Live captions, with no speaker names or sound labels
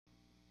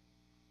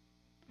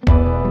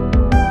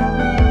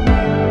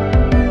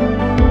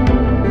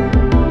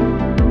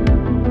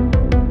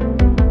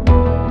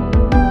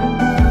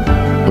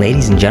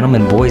Ladies and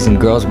gentlemen, boys and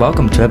girls,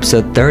 welcome to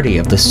episode 30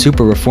 of the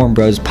Super Reformed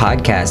Bros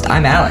podcast.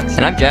 I'm Alex.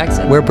 And I'm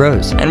Jackson. We're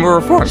bros. And we're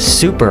reformed.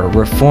 Super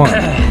reformed.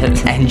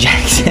 And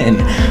Jackson,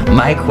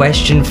 my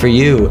question for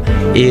you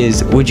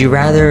is, would you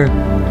rather,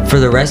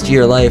 for the rest of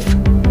your life,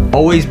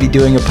 always be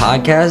doing a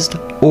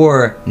podcast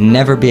or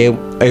never be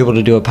able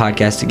to do a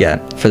podcast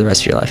again for the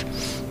rest of your life?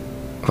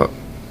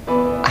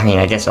 I mean,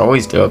 I guess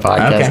always do a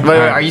podcast. Okay. Wait,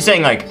 are you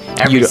saying like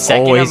every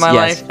second of my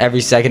life?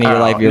 Every second of your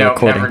life you're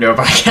recording. Never do a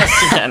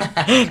podcast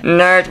again.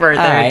 No, it's worth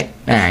it.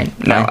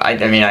 Alright. No, I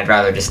mean, I'd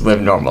rather just live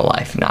normal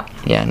life. No,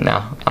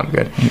 I'm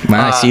good.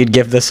 Wow, so you'd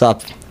give this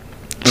up.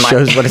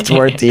 Shows what it's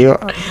worth to you.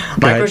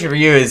 My question for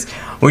you is,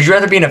 would you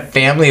rather be in a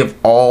family of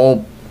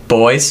all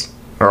boys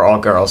or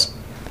all girls?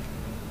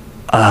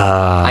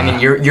 I mean,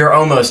 you're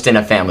almost in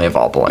a family of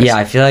all boys. Yeah,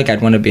 I feel like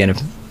I'd want to be in a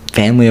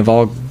family of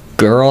all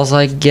girls,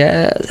 I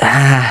guess.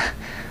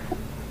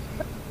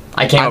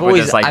 I came up with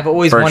this like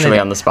virtually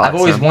on the spot. I've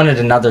always wanted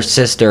another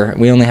sister.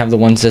 We only have the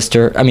one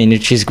sister. I mean,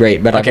 she's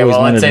great, but I've always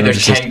wanted let's say another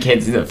there's sister. 10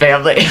 kids in the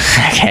family.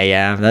 Okay,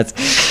 yeah, that's.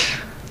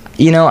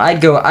 You know, I'd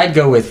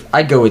go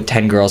with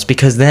 10 girls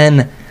because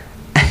then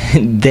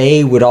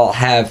they would all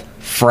have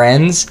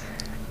friends,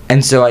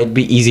 and so it'd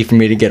be easy for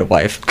me to get a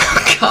wife.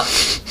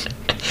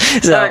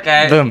 So,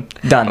 okay. Boom,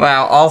 done.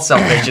 Wow, all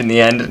selfish in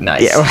the end.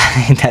 Nice.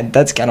 Yeah,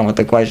 that's kind of what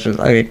the question is.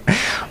 I mean,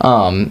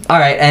 all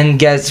right, and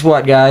guess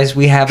what, guys?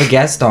 We have a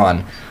guest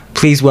on.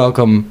 Please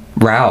welcome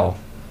Raoul.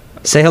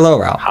 Say hello,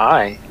 Raoul.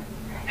 Hi.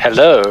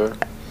 Hello.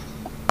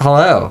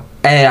 Hello.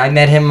 And I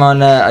met him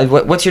on,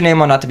 what's your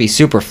name on Not to Be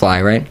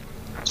Superfly, right?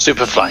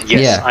 Superfly,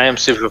 yes. Yeah. I am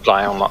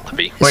Superfly on Not to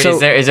Be. Wait, So-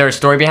 is there a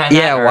story behind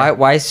that? Yeah,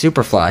 why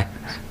Superfly?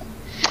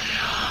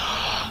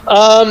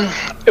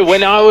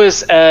 When I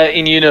was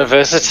in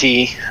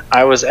university,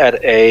 I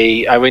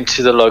went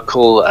to the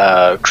local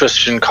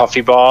Christian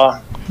coffee bar.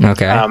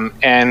 Okay.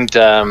 And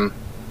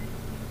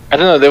I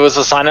don't know, there was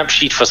a sign-up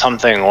sheet for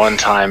something one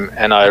time,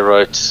 and I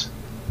wrote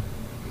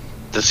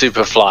the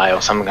Superfly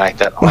or something like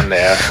that on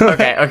there.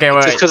 Okay,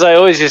 wait. Just because I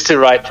always used to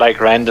write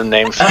like random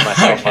names for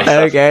myself. And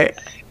stuff. Okay.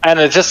 And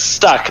it just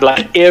stuck.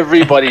 Like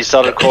everybody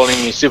started calling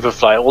me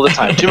Superfly all the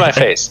time to my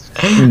face.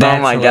 Oh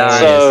my god.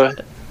 So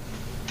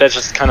that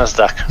just kind of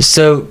stuck.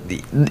 So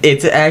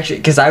it's actually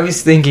because I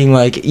was thinking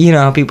like, you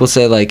know how people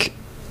say like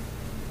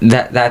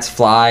that's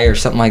fly or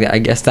something like that. I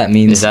guess that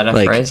means Is that a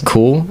like phrase?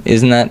 Cool.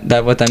 Isn't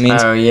that what that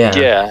means? Oh yeah.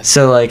 Yeah.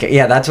 So like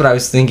yeah, that's what I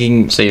was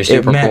thinking. So you're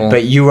super it meant, cool.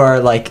 But you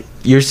are like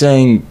you're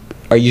saying.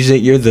 Are you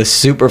saying you're the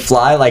super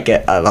fly like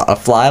a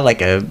fly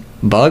like a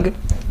bug?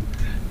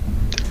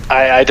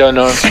 I don't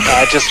know.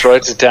 I just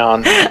wrote it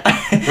down.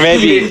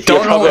 Maybe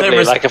Don't hold probably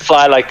him like a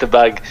fly like the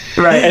bug.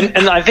 Right.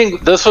 And I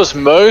think this was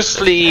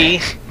mostly.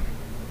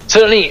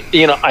 Certainly,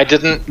 you know,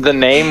 the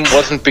name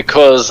wasn't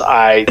because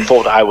I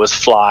thought I was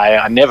fly.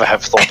 I never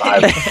have thought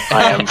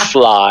I am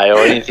fly or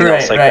anything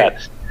else like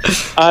that.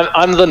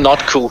 I'm the not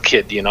cool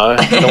kid, you know,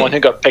 the one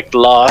who got picked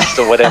last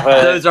or whatever.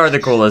 Those are the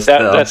coolest.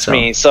 That's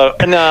me. So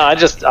no, I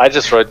just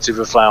wrote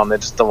Superfly on there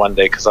just the one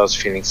day because I was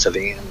feeling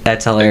silly. And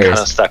That's it hilarious. kind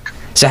of stuck.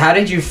 So how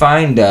did you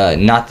find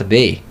Not to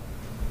Be?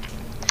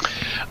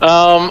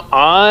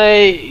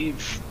 I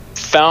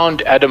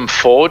found Adam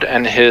Ford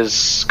and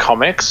his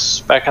comics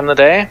back in the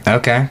day.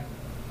 Okay.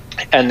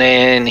 And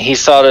then he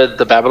started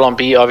the Babylon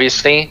Bee,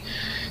 obviously.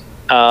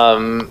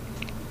 And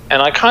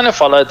I kind of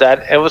followed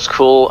that. It was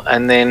cool.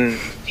 And then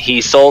he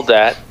sold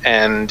that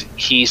and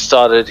he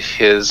started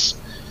it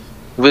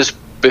was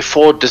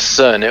before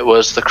Discern. It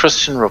was the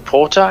Christian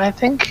Reporter, I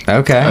think.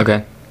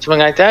 Okay. Something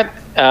like that.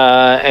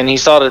 And he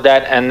started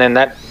that and then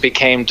that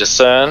became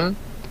Discern.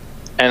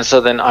 And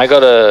so then I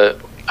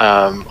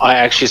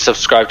actually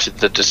subscribed to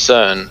the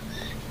Discern,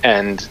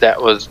 and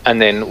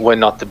then when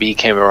Not the Bee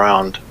came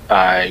around,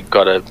 I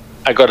got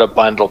a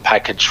bundle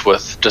package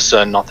with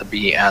Discern, Not the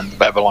Bee, and the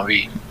Babylon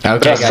Bee. Okay,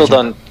 but I still gotcha.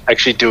 don't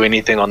actually do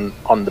anything on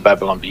the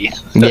Babylon Bee.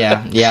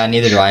 yeah,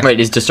 neither do I. Wait,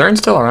 is Discern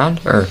still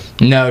around? Or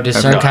No,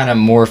 Discern No. kind of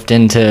morphed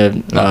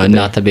into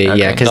Not to Be. Okay.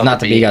 Yeah, because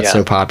Not to Be got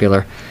so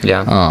popular.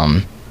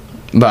 yeah.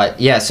 But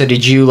yeah, so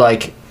did you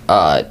like?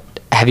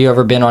 Have you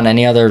ever been on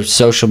any other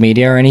social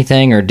media or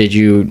anything, or did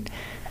you?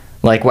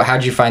 Like,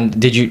 how'd you find?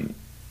 Did you?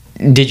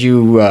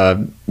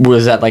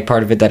 Was that like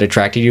part of it that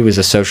attracted you? Was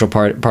a social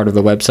part of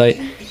the website?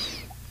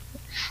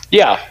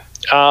 Yeah,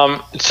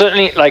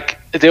 certainly. Like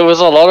there was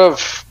a lot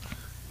of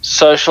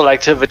social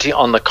activity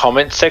on the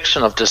comment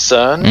section of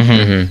Discern,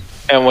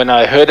 and when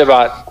I heard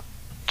about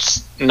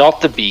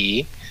Not the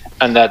Bee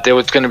and that there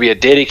was going to be a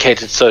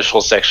dedicated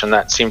social section,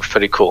 that seemed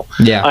pretty cool.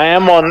 Yeah. I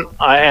am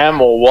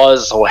or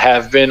was or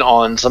have been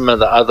on some of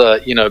the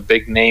other, you know,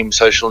 big name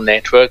social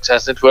networks,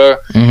 as it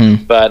were.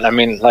 Mm-hmm. But I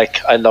mean,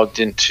 like I logged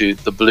into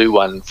the blue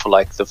one for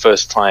like the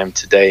first time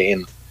today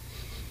in,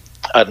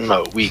 I don't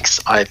know, weeks.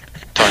 I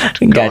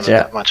don't go on it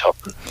that much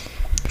often.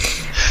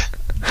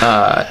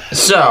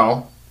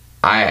 So,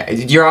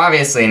 you're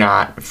obviously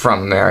not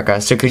from America.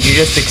 So could you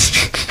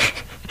just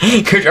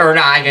or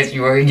no, I guess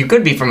you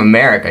could be from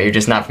America. You're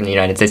just not from the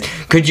United States.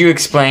 Could you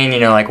explain,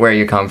 like where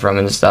you come from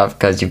and stuff?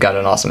 Because you've got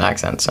an awesome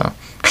accent. So.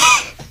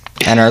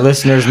 And our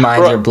listeners'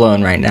 minds are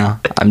blown right now.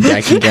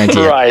 I can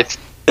guarantee it. Right.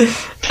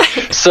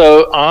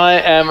 So I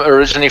am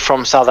originally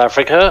from South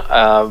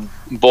Africa,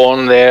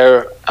 born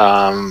there,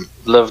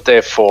 lived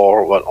there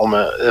for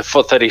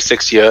almost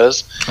 36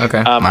 years.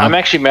 Okay. Wow. I'm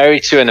actually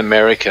married to an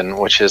American,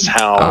 which is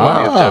how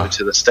I moved over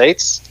to the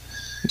States.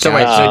 So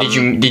wait,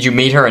 did you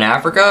meet her in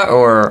Africa,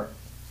 or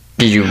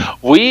did you?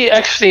 We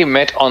actually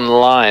met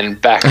online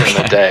back in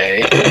the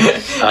day.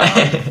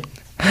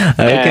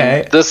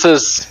 Okay.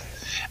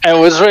 And it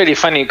was really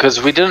funny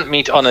because we didn't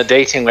meet on a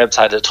dating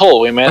website at all.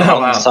 We met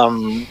on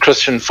some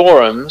Christian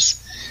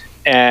forums,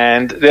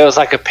 and there was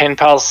like a pen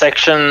pal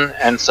section.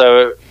 And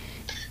so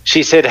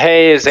she said,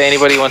 "Hey, is there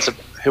anybody who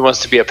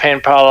wants to be a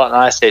pen pal?" And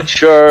I said,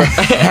 "Sure."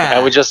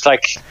 And we just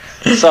like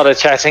started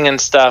chatting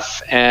and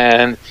stuff.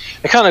 And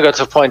it kind of got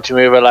to a point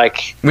where we were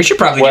like, "We should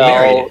probably get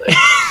married."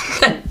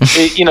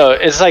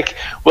 It's like,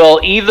 well,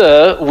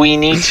 either we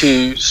need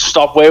to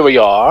stop where we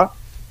are,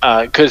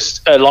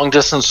 because a long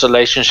distance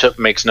relationship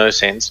makes no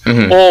sense,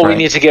 or we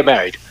need to get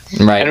married.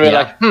 Right. And we're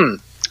like,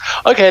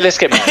 okay, let's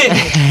get married.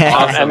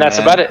 And that's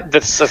about it.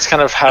 That's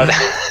kind of how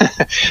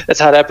that's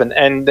how it happened.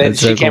 And then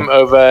she came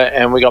over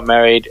and we got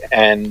married,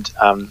 and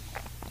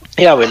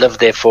we lived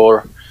there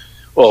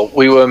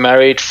we were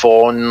married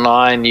for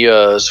 9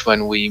 years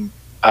when we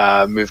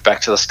moved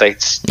back to the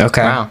States.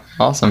 Okay. Wow.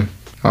 Awesome.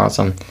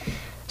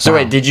 So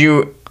wait,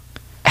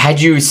 had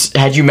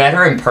you met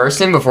her in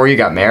person before you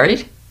got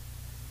married?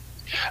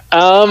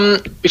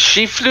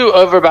 She flew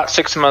over about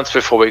 6 months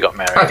before we got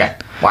married. Okay.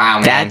 Wow,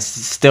 man. That's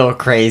still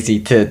crazy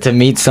to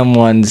meet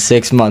someone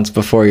 6 months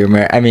before you're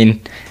married. I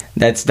mean,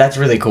 that's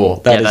really cool.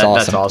 That is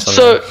awesome. That's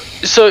awesome.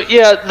 So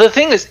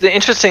the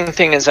interesting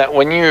thing is that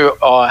when you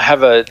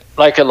have a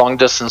long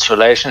distance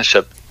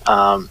relationship,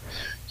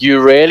 you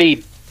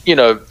really,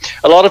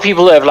 a lot of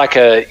people who have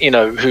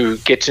who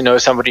get to know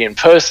somebody in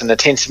person, it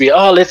tends to be,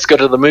 let's go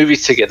to the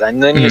movies together,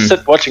 and then you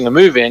sit watching a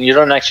movie and you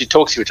don't actually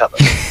talk to each other.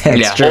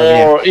 It's true.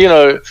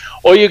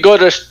 Or you go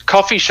to a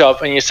coffee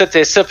shop and you sit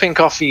there sipping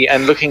coffee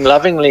and looking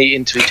lovingly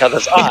into each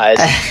other's eyes,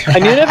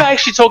 and you never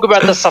actually talk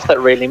about the stuff that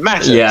really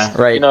matters. Yeah,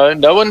 right.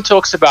 No one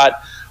talks about,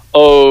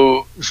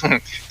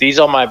 these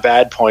are my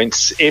bad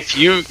points. If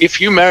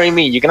you marry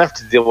me, you're gonna have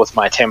to deal with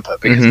my temper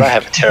because I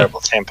have a terrible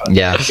temper.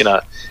 Yeah.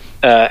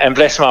 And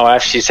bless my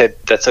wife, she said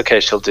that's okay,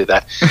 she'll do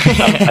that.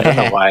 I don't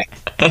know why.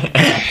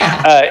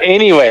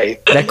 Anyway,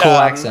 That cool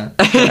accent.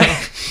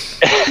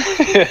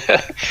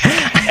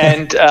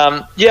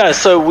 and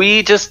so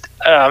we just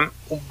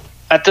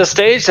at the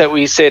stage that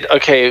we said,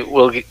 okay,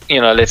 well,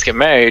 let's get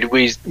married.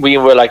 We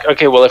were like,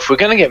 okay, well, if we're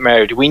going to get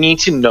married, we need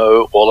to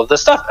know all of the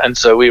stuff. And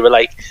so we were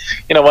like,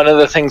 one of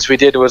the things we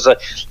did was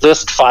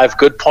list 5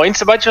 good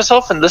points about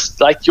yourself and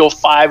list like your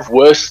 5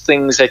 worst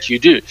things that you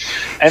do.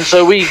 And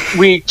so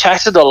we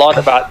chatted a lot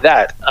about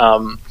that.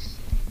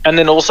 And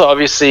then also,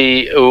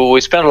 obviously,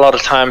 we spent a lot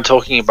of time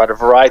talking about a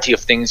variety of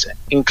things,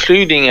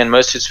 including and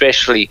most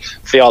especially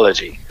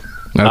theology.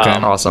 Okay.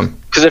 Awesome.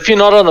 Because if you're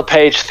not on the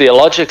page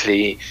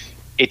theologically,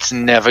 it's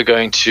never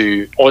going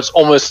to, or it's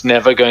almost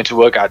never going to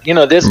work out.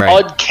 There's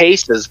odd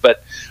cases,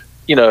 but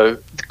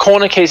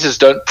corner cases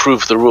don't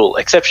prove the rule.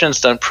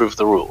 Exceptions don't prove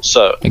the rule.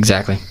 So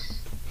Exactly.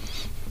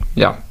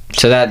 Yeah.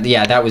 So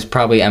that was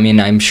probably, I mean,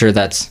 I'm sure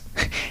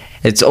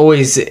it's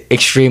always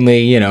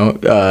extremely,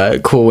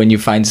 cool when you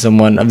find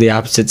someone of the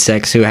opposite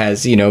sex who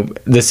has,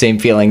 the same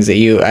feelings that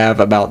you have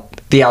about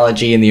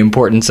theology and the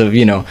importance of,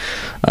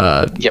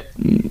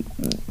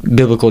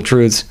 biblical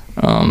truths.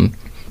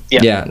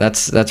 Yeah,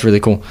 that's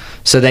really cool.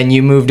 So then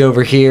you moved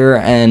over here,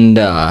 and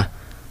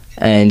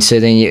so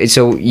then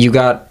you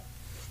got,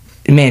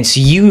 man. So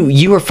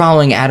you were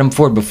following Adam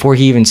Ford before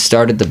he even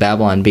started the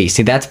Babylon Bee.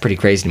 See, that's pretty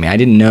crazy to me. I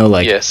didn't know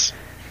Yes.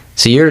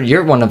 So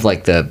you're one of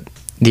the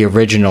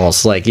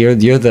originals. Like you're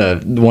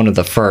the one of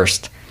the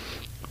first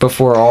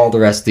before all the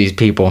rest of these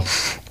people,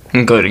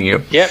 including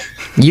you. Yep.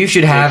 You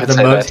should have the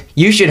most. That.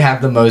 You should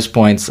have the most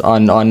points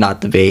on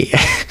Not the Bee.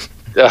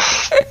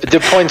 The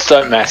points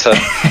don't matter.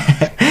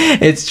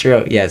 It's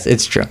true. Yes,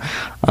 it's true.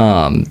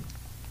 All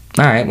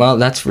right. Well,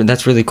 that's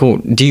really cool.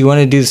 Do you want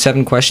to do the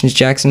 7 questions,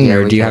 Jackson,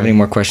 or do you have any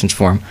more questions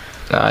for him?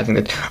 I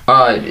think that.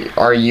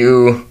 Are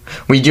you?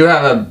 We do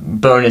have a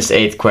bonus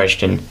 8th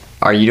question.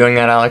 Are you doing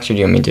that, Alex, or do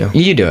you want me to?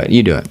 You do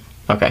it.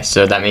 Okay,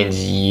 so that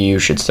means you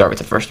should start with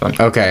the first one.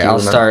 Okay, I'll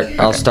start. Okay.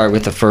 I'll start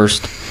with the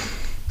first.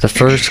 The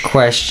first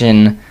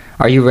question.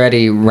 Are you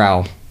ready,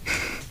 Raoul?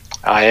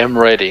 I am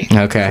ready.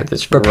 Okay.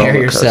 Prepare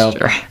yourself.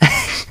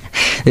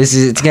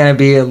 It's gonna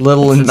be a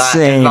little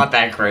insane. It's not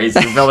that crazy.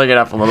 You're building it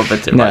up a little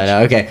bit too much.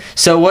 No. Okay.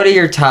 So, what are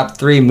your top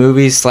 3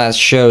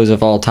 movies/shows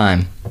of all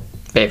time?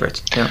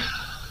 Favorites. Yeah.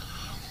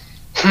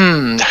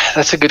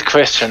 That's a good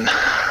question.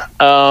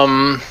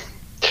 The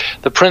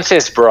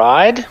Princess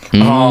Bride.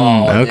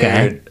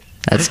 Okay. Dude.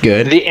 That's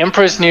good. The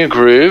Emperor's New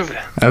Groove.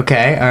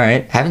 Okay. All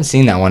right. Haven't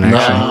seen that one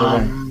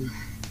actually.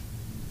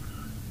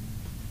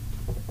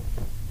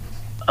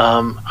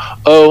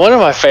 One of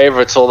my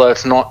favorites, although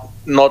it's not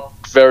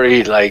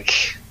very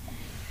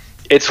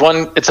it's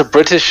a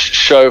British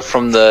show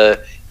from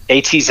the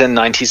 80s and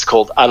 90s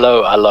called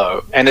Allo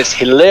Allo, and it's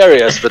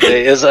hilarious, but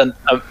there is a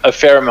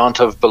fair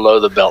amount of below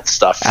the belt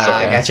stuff. So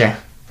Gotcha.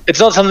 it's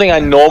not something I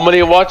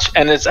normally watch,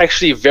 and it's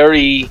actually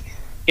very,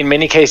 in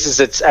many cases,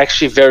 it's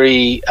actually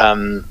very.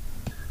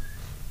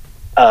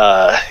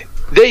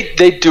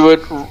 They do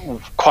it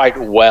quite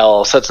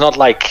well, so it's not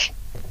like,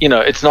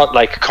 it's not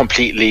like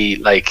completely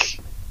like,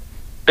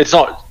 it's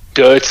not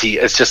dirty.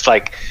 It's just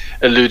like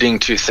alluding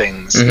to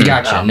things.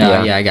 Gotcha.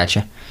 I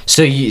gotcha.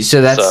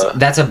 So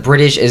that's a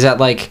British. Is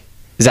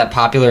that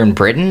popular in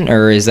Britain,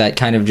 or is that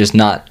kind of just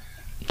not?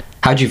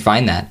 How'd you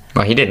find that?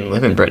 Well, he didn't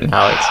live in Britain,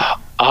 Alex.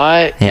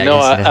 I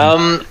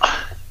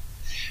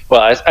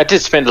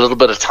did spend a little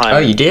bit of time. Oh,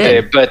 you did?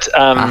 There, but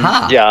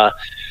yeah,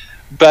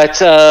 but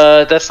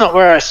that's not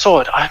where I saw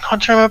it. I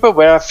can't remember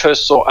where I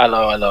first saw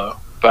Allo Allo,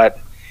 but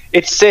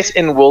it's set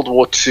in World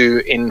War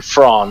II in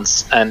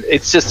France, and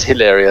it's just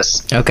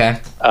hilarious. Okay.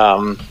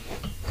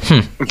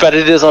 But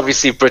it is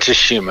obviously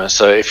British humor,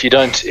 so if you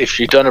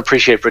don't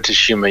appreciate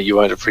British humor, you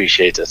won't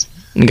appreciate it.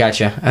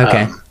 Gotcha.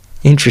 Okay.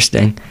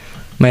 Interesting.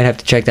 Might have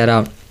to check that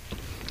out.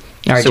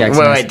 All right, So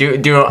Jackson.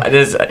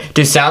 wait,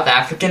 do South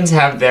Africans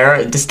have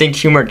their distinct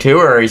humor too,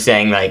 or are you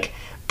saying like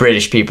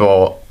British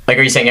people? Like,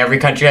 are you saying every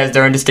country has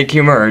their own distinct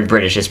humor, or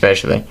British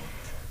especially?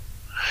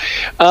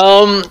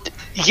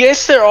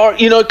 Yes, there are.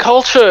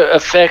 Culture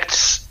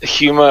affects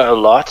humor a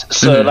lot.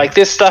 So, like,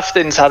 there's stuff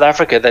in South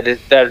Africa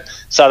that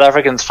South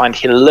Africans find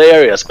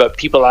hilarious, but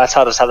people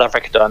outside of South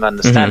Africa don't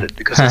understand it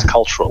because it's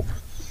cultural.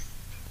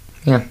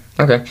 Yeah.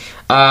 Okay.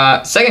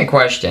 Second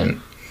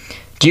question: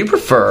 do you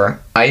prefer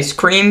ice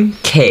cream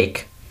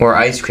cake or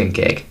ice cream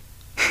cake?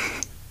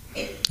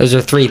 Those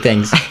are three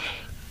things.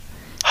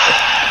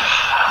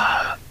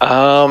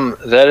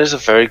 That is a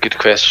very good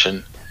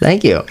question.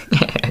 Thank you.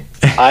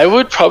 I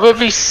would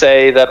probably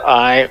say that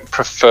I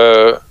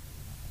prefer.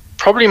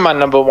 Probably my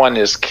number one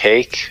is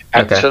cake,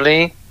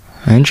 actually.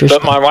 Interesting.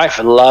 But my wife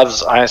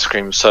loves ice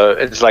cream, so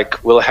it's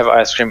like we'll have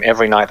ice cream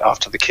every night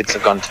after the kids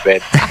have gone to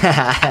bed.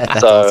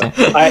 So awesome.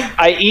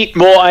 I eat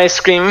more ice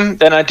cream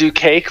than I do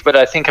cake, but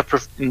I think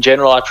in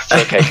general I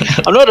prefer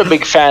cake. I'm not a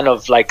big fan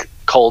of like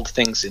cold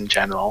things in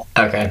general.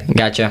 Okay.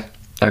 Gotcha.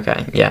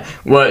 Okay. Yeah.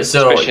 Well,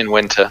 so Especially in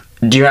winter.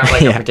 do you have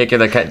like a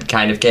particular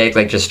kind of cake,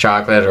 like just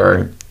chocolate,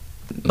 or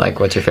like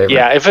what's your favorite?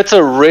 Yeah, if it's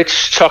a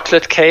rich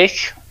chocolate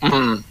cake,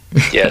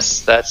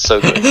 yes, that's so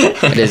good.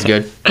 It is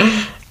good.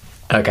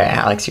 Okay,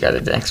 Alex, you got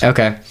it next.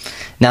 Okay.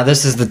 Now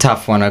this is the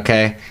tough one,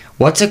 okay?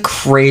 What's a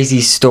crazy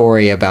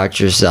story about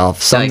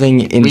yourself? Something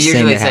Like, insane we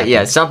usually that say, happened.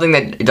 yeah, something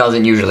that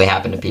doesn't usually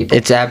happen to people.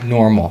 It's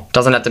abnormal.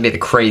 Doesn't have to be the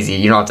crazy.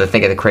 You don't have to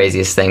think of the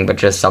craziest thing, but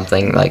just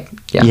something like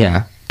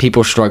Yeah.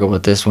 People struggle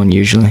with this one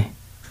usually.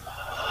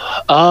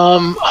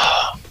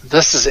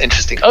 This is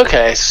interesting.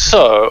 Okay,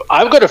 so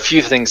I've got a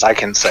few things I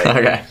can say.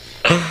 Okay.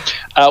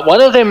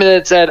 One of them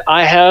is that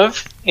I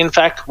have, in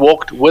fact,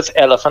 walked with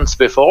elephants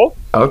before.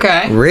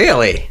 Okay.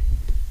 Really?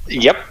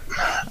 Yep.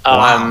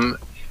 Wow.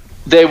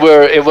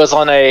 It was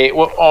on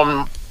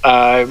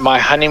my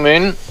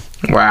honeymoon,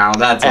 Wow,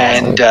 that's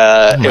and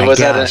awesome. my it was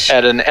gosh.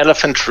 at an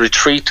elephant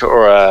retreat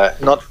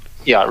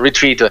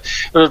retreat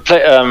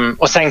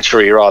or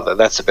sanctuary rather.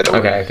 That's a better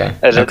word. Okay.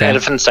 At an Okay.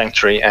 elephant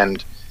sanctuary,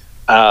 and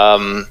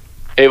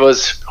it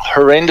was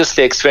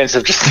horrendously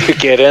expensive just to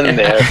get in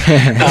there.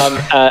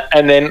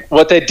 And then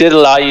what they did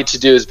allow you to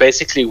do is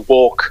basically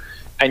walk,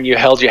 and you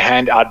held your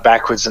hand out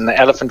backwards, and the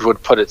elephant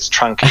would put its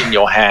trunk in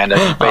your hand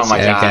and basically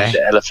gosh. feed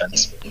the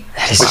elephants,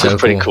 That is which so is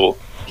pretty cool.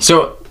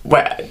 So,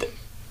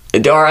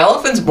 are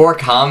elephants more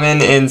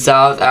common in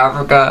South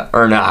Africa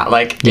or not?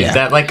 Like, Yeah. is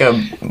that like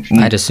a?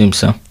 I'd assume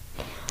so.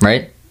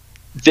 Right?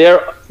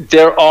 There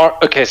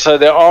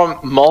are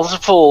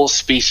multiple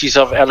species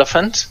of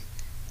elephant.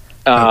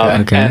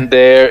 Okay. And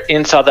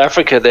in South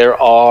Africa,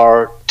 there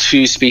are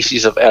two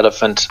species of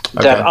elephant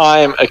that Okay.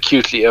 I'm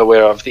acutely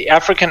aware of. The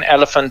African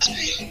elephant,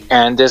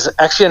 and there's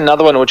actually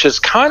another one which is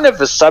kind of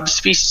a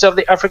subspecies of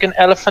the African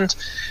elephant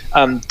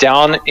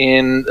down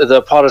in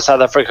the part of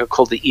South Africa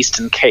called the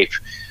Eastern Cape.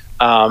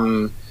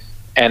 And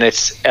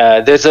it's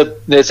there's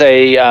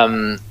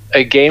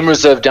a game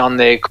reserve down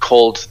there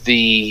called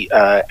the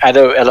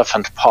Addo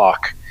Elephant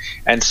Park.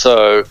 And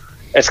so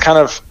it's kind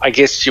of, I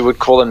guess you would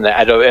call them the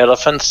Addo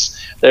elephants.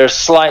 They're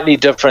slightly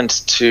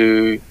different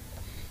to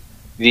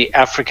the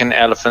African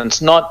elephants,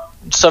 not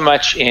so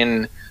much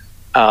in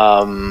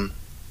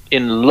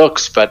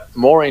looks, but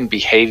more in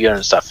behavior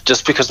and stuff,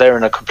 just because they're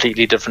in a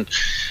completely different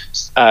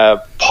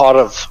part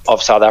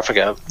of South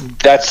Africa.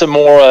 That's a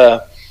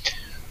more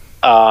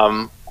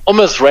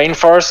almost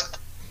rainforest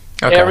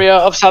area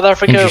of South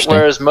Africa, Interesting.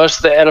 whereas most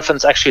of the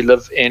elephants actually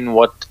live in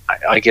what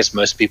I guess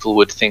most people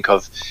would think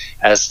of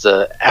as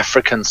the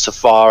African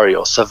safari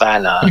or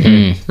savanna.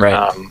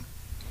 Right.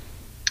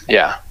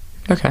 Yeah.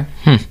 Okay.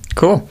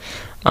 Cool.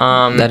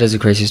 That is a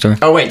crazy story.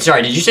 Oh wait,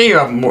 sorry. Did you say you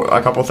have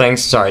a couple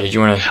things? Sorry. Did you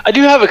want to? I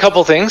do have a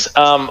couple things.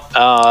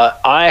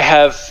 I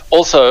have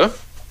also,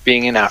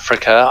 being in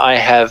Africa,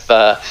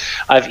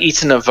 I've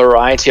eaten a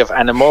variety of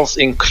animals,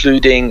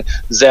 including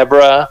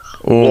zebra,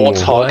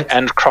 warthog, what?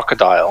 and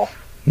crocodile.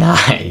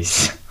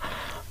 Nice.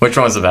 Which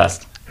one was the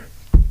best?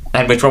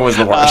 And which one was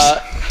the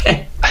worst?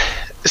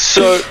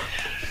 So,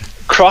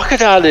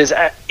 crocodile is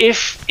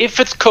if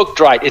it's cooked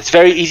right, it's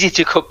very easy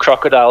to cook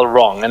crocodile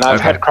wrong, and I've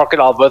had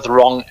crocodile both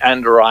wrong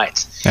and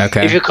right.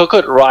 Okay. If you cook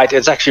it right,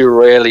 it's actually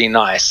really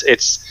nice.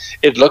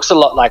 It looks a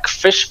lot like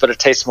fish, but it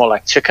tastes more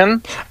like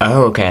chicken.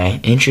 Oh,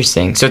 okay,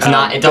 interesting. So it's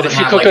not. It doesn't but if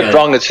you have cook like it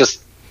wrong, it's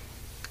just.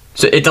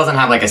 So it doesn't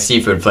have like a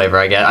seafood flavor,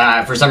 I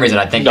guess. For some reason,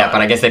 I think that,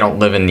 but I guess they don't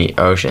live in the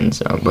ocean,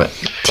 so. But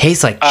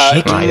tastes like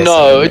chicken.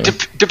 No,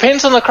 it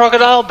depends on the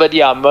crocodile, but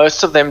yeah,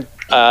 most of them.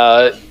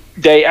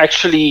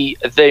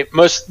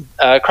 Most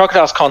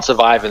crocodiles can't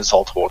survive in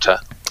salt water.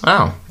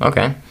 Oh,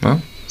 okay.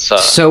 Well.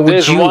 So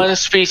there's one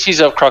species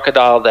of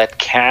crocodile that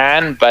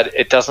can, but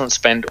it doesn't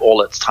spend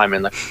all its time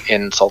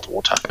in salt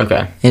water.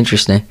 Okay.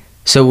 Interesting.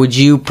 So would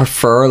you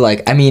prefer,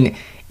 like, I mean,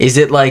 is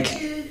it like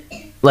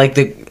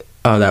the,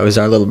 oh, that was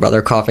our little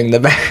brother coughing in the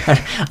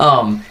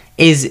background.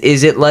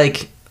 Is it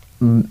like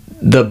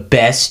the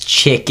best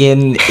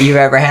chicken you've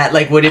ever had?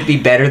 Like, would it be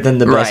better than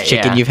the best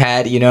chicken you've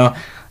had, you know?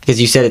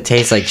 Because you said it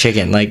tastes like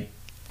chicken, like.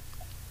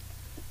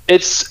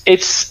 Its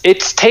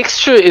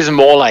texture is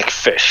more like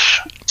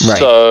fish. Right.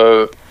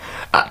 So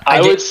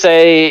I would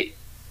say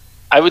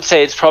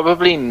it's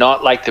probably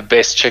not like the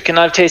best chicken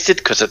I've tasted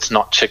because it's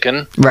not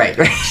chicken. Right.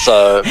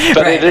 So,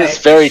 but it is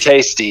very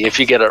tasty if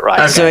you get it right.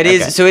 Okay, so it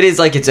is. So it is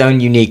like its own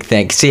unique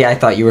thing. See, I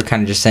thought you were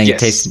kind of just saying it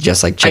tasted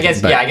just like chicken.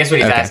 I guess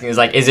what he's asking is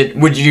like,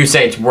 would you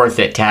say it's worth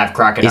it to have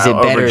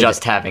crocodile over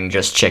just having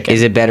just chicken?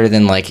 Is it better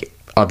than like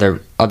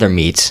other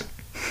meats?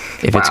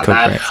 If it's cooked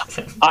right.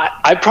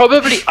 I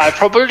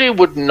probably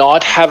would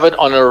not have it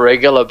on a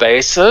regular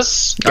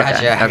basis.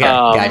 Gotcha.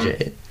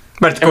 Gotcha.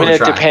 But it's cool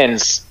it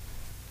depends.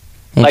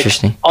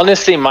 Interesting. Like,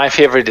 honestly, my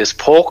favorite is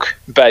pork,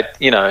 but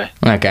you know.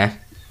 Okay.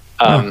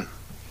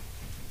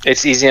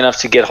 It's easy enough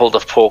to get hold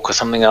of pork or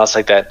something else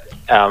like that.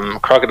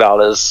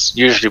 Crocodile is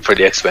usually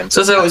pretty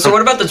expensive. So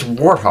what about this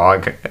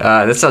warthog?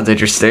 That sounds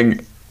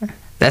interesting.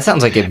 That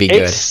sounds like it'd be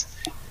good.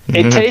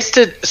 It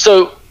tasted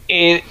so.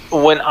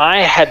 When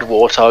I had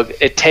warthog,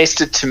 it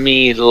tasted to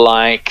me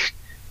like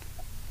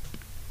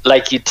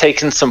you'd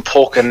taken some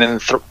pork and then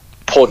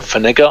poured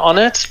vinegar on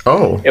it.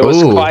 Oh, it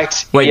was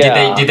quite. Wait,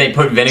 did they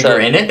put vinegar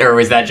in it, or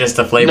was that just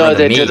the flavor of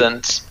the meat? No, they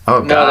didn't. Oh,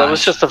 God. No, that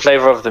was just the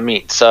flavor of the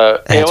meat.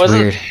 So That's it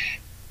wasn't. Weird.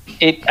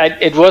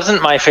 It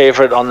wasn't my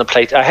favorite on the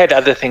plate. I had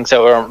other things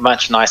that were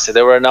much nicer.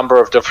 There were a number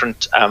of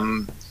different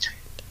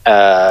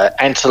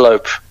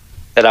antelope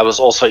that I was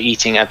also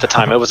eating at the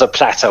time. It was a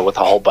platter with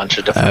a whole bunch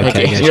of different.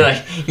 Okay, gotcha. You're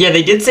like, yeah,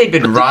 they did say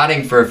it'd been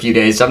rotting for a few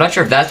days, so I'm not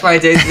sure if that's why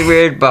it tasted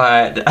weird,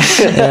 but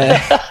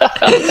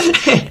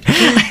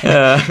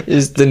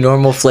is the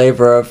normal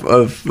flavor of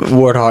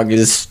warthog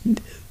is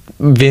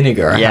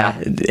vinegar. Yeah,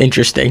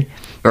 interesting.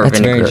 Or that's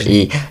vinegar.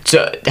 Very interesting.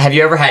 So, have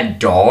you ever had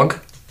dog?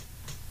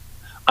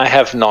 I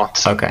have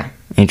not. Okay.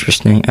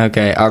 Interesting.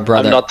 Okay, our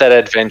brother. I'm not that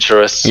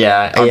adventurous.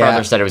 Yeah, our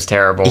brother said it was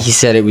terrible. He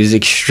said it was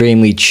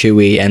extremely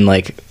chewy and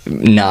like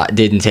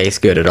didn't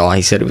taste good at all.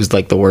 He said it was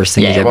like the worst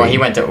thing he's ever eaten. He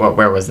went to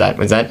where was that?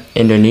 Was that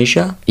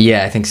Indonesia?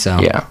 Yeah, I think so.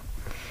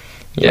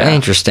 Yeah.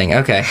 Interesting.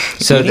 Okay.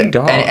 So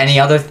any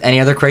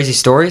other crazy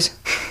stories?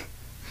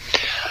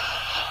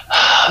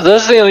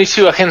 Those are the only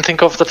two I can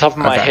think of off the top of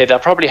my head. I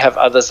probably have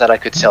others that I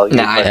could tell you.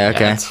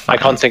 Okay. I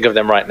can't think of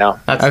them right now.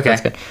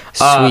 That's good.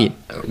 Sweet.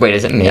 Wait,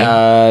 is it me?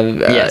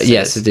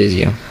 Yes, it is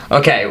you.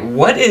 Okay,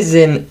 what is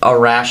an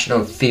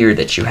irrational fear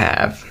that you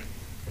have?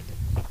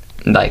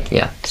 An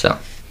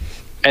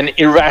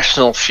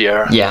irrational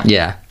fear.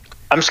 Yeah.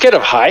 I'm scared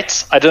of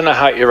heights. I don't know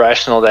how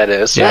irrational that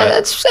is. Yeah,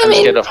 I'm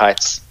scared of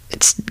heights.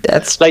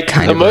 That's like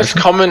kind the of most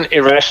common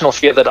irrational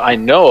fear that I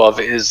know of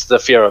is the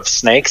fear of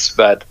snakes,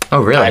 but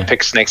I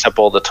pick snakes up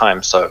all the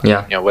time, so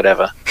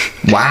whatever.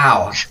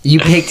 Wow, you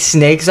picked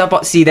snakes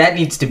up? See, that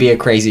needs to be a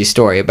crazy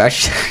story about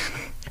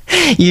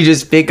you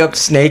just pick up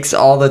snakes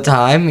all the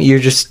time. You're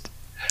just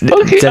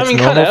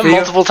kind of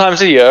multiple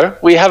times a year.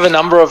 We have a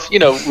number of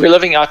we're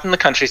living out in the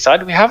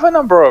countryside. We have a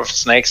number of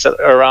snakes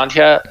around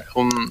here.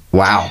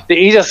 Wow. The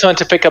easiest one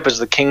to pick up is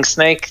the king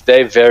snake.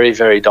 They're very,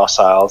 very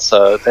docile,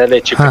 so they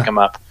let you pick them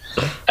up.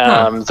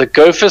 The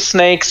gopher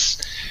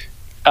snakes,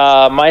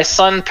 my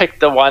son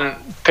picked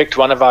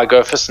one of our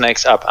gopher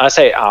snakes up. I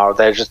say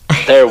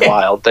they're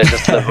wild. They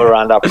just live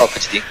around our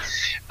property.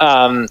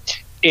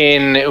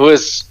 It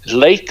was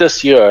late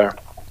this year,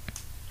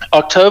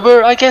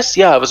 October, I guess.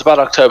 Yeah, it was about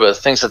October.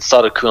 Things had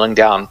started cooling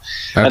down,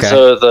 and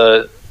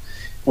so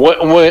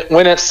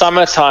when it's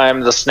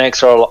summertime, the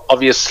snakes are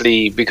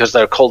obviously, because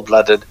they're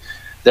cold-blooded,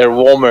 they're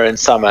warmer in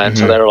summer, and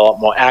so they're a lot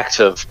more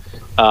active.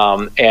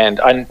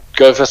 And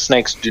gopher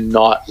snakes do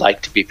not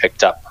like to be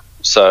picked up.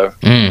 So,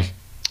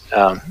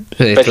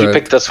 but he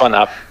picked this one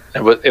up.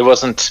 It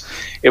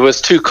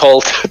was too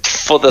cold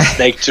for the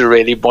snake to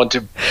really want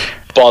to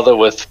bother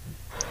with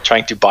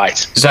trying to bite.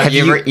 So have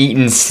you ever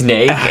eaten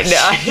snake?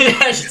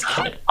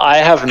 I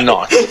have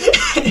not.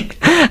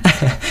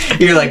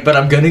 You're like, but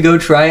I'm gonna go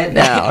try it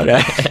now.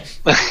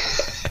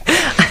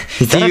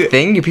 Is that a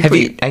thing? Have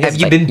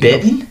you been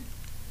bitten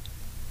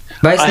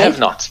by a snake? I have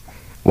not.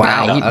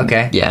 Wow.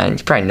 Okay. Yeah,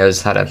 he probably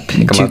knows how to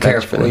pick them up. Too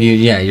careful.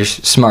 You're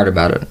smart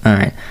about it. All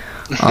right.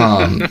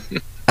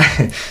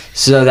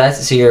 So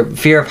that's your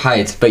fear of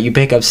heights, but you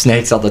pick up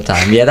snakes all the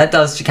time. Yeah, that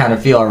does kind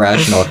of feel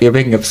irrational. You're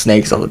picking up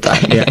snakes all the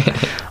time. Yeah.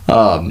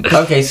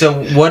 Okay,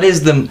 so what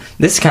is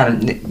this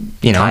kind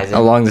of,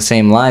 along the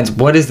same lines,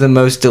 what is the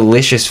most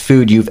delicious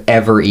food you've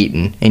ever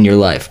eaten in your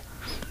life?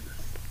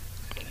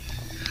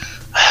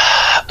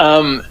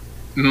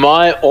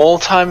 My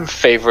all-time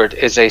favorite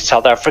is a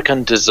South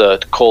African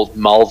dessert called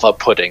malva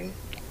pudding.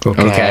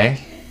 Okay.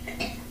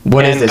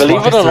 What is this?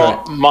 Believe it or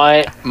not,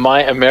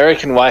 my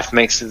American wife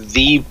makes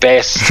the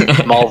best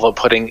malva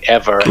pudding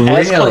ever,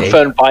 as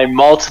confirmed by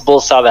multiple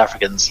South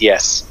Africans.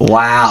 Yes.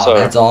 Wow,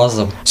 that's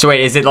awesome. So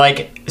wait, is it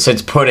like? So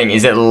it's pudding.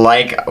 Is it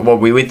like what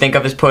we would think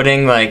of as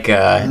pudding? Like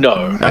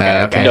no.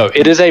 Okay. No,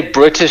 it is a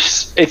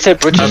British. It's a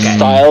British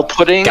style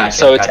pudding.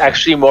 Gotcha, it's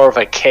actually more of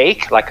a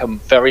cake, like a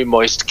very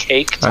moist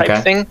cake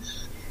type thing.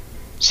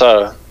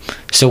 So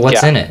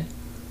what's in it?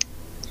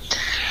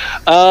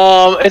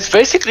 It's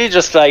basically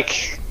just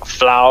like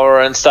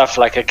flour and stuff,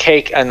 like a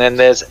cake, and then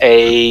there's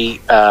a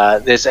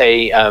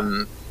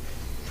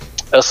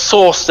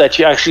sauce that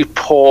you actually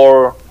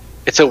pour.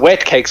 It's a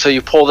wet cake, so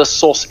you pour the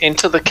sauce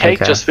into the cake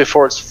just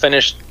before it's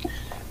finished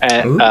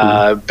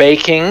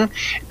baking,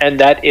 and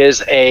that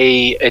is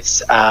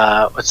it's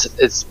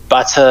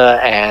butter,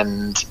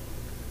 and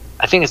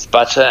I think it's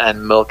butter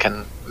and milk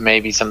and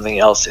maybe something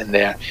else in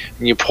there,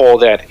 and you pour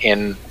that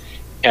in,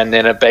 and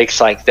then it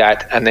bakes like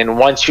that, and then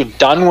once you're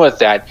done with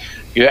that,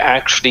 you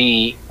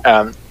actually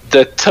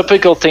the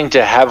typical thing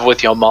to have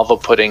with your malva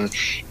pudding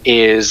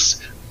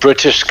is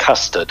British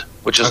custard,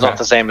 which is not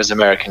the same as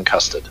American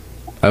custard.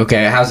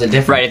 Okay, how's it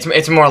different? Right,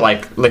 it's more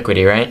like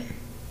liquidy, right?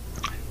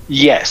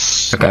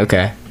 Yes.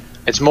 Okay.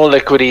 It's more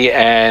liquidy,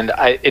 and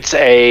I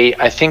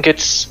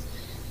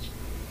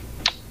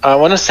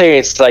want to say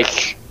it's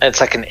like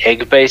an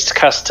egg-based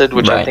custard,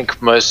 which I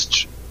think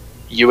most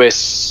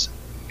U.S.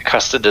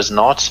 custard is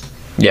not.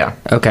 Yeah.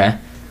 Okay.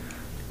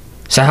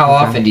 So how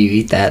often do you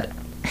eat that?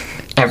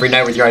 Every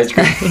night with your ice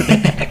cream.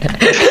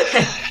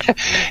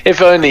 If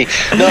only.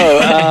 No,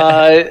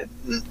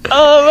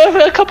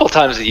 a couple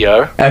times a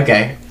year.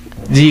 Okay.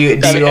 Do you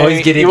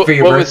always get it for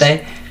your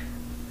birthday?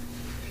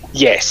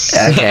 Yes.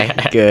 Okay.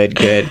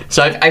 Good.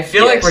 So I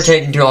feel like we're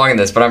taking too long in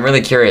this, but I'm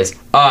really curious.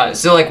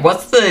 So like,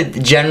 what's the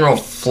general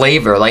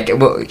flavor? Like,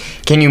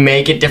 can you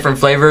make it different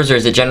flavors, or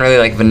is it generally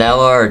like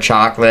vanilla or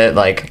chocolate?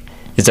 Like,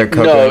 is there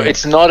coconut? No,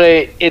 it's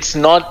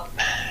not.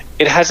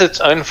 It has its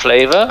own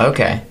flavor.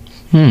 Okay.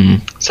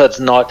 So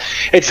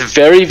it's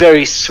very,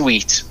 very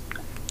sweet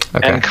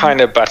and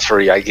kind of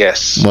buttery, I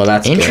guess. Well,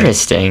 that's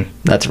interesting. Good.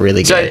 That's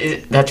really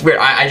good. So that's weird.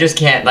 I just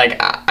can't, like,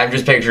 I'm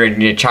just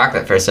picturing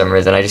chocolate for some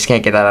reason. I just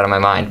can't get that out of my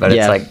mind. But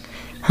it's like,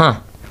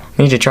 I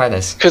need to try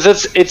this.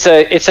 Because it's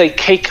a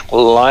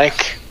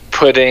cake-like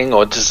pudding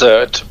or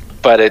dessert,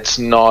 but it's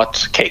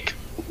not cake.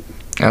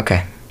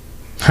 Okay.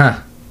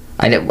 I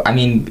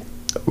mean,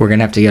 we're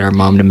gonna have to get our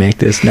mom to make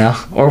this now,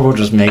 or we'll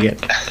just make it.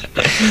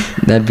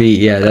 That'd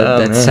be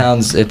It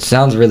sounds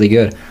really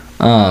good.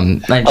 I'll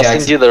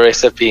send you the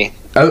recipe.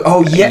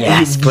 Oh yeah,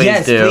 yes,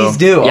 please do.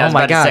 Yeah, oh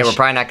my gosh. Say, we're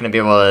probably not gonna be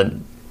able to.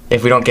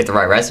 If we don't get the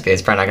right recipe,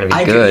 it's probably not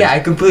gonna be good. I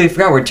completely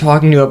forgot. We're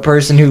talking to a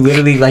person who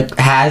literally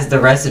has the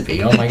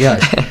recipe. Oh my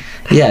gosh.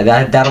 Yeah,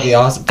 that'll be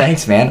awesome.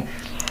 Thanks, man.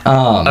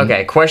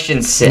 Okay,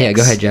 question 6. Yeah,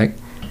 go ahead, Jack.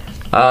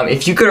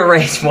 If you could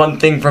erase one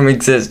thing from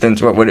existence,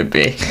 what would it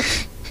be?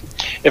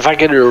 If I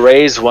could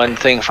erase one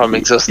thing from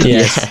existence,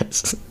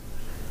 yes.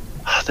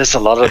 There's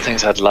a lot of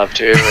things I'd love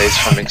to erase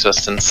from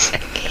existence.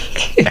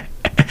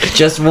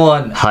 Just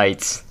one.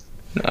 Heights.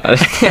 I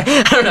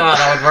don't know how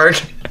that would work.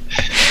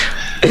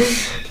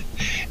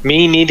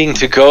 Me needing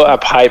to go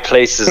up high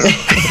places.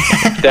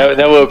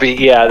 that would be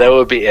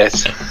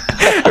it.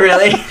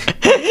 Really?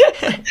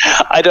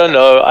 I don't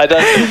know.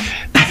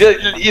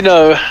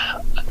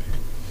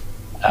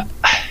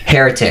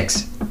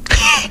 Heretics.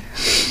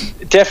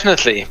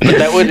 Definitely, but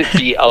that would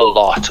be a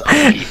lot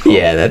of people.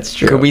 Yeah, that's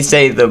true. Could we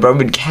say the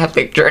Roman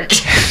Catholic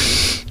Church?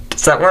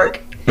 Does that work?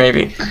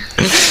 Maybe.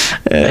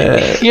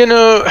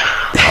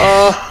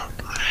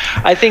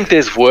 I think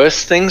there's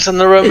worse things in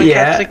the Roman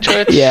Catholic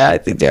Church. Yeah, I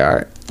think there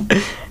are.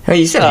 Oh,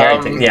 you said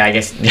heretic. Yeah, I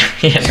guess.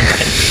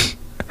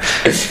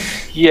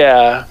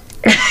 Yeah.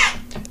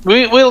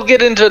 We'll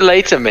get into it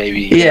later,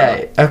 maybe.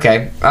 Yeah.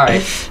 Okay. All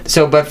right.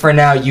 So, but for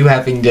now, you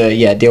having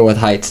to deal with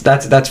heights.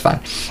 That's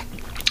fine.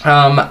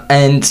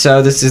 And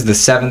so this is the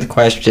 7th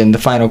question, the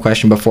final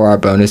question before our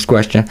bonus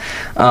question.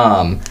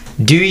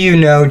 Do you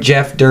know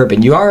Jeff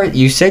Durbin?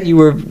 You said you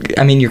were.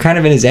 I mean, you're kind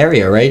of in his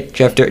area, right?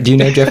 Do you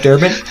know Jeff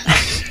Durbin?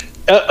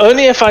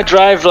 Only if I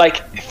drive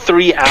like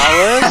 3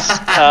 hours.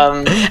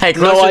 Hey,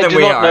 no, I do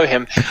not know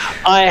him.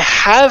 I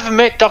have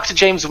met Dr.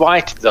 James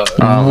White, though.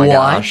 Oh my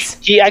gosh!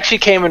 He actually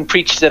came and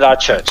preached at our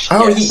church.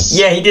 Oh, yes.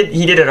 He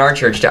did at our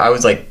church too. I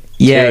was like,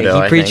 he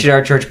preached at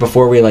our church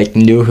before we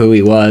knew who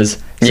he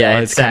was. So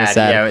yeah, it's kind of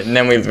sad. Yeah, and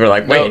then we were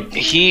like, wait. No,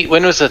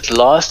 when was it?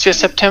 Last year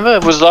September?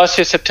 It was last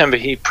year September.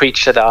 He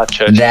preached at our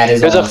church. That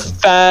is awesome. It was a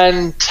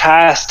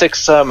fantastic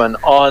sermon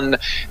on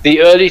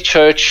the early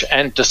church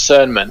and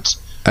discernment,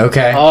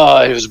 Okay.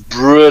 Oh, it was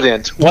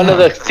brilliant. One of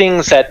the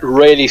things that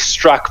really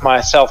struck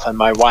myself and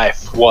my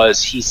wife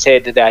was he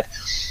said that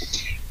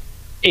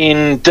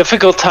in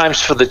difficult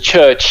times for the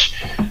church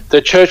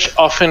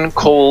often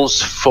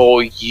calls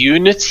for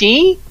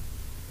unity,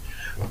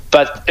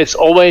 but it's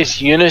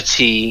always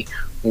unity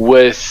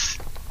with,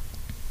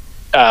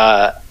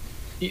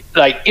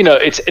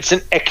 it's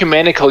an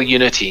ecumenical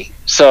unity.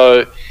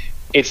 So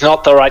it's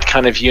not the right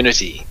kind of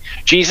unity.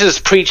 Jesus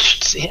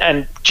preached,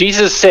 and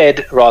Jesus said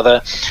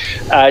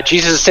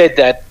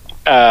that,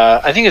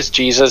 I think it's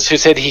Jesus who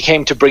said he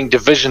came to bring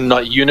division,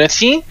 not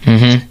unity.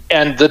 Mm-hmm.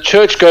 And the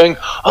church going,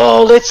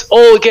 oh, let's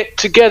all get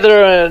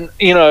together, and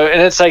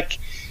and it's like,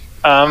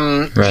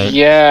 Right.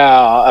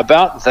 yeah,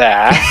 about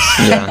that.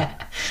 Yeah.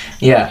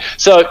 Yeah.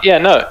 So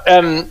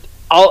I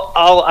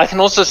can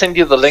also send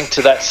you the link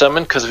to that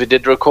sermon because we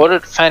did record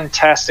it.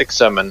 Fantastic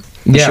sermon.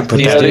 Yeah. should put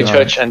The that early in our-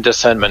 church and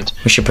discernment.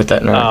 We should put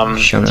that in our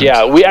show notes.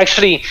 Yeah, we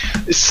actually,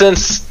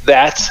 since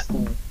that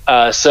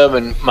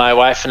sermon, my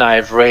wife and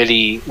I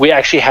we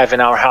actually have in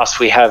our house,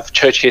 we have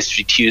Church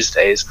History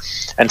Tuesdays.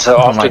 And so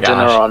Oh my after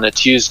dinner gosh. on a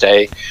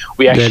Tuesday,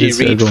 we actually is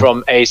so read cool.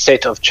 from a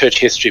set of church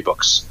history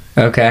books.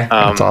 Okay.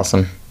 That's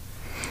awesome.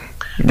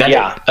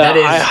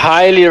 I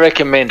highly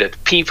recommend it.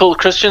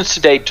 Christians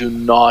today do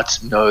not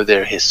know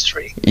their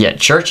history. Yeah,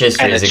 church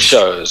history And is it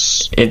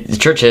shows.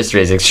 church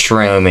history is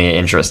extremely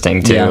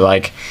interesting too,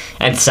 Yeah.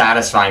 and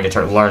satisfying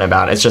to learn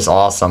about. It's just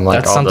awesome.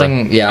 Like That's all the-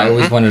 something. I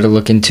always wanted to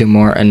look into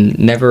more, and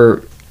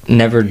never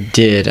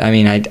did. I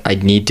mean, I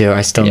need to.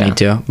 I still need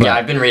to. But Yeah,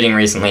 I've been reading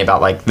recently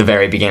about like the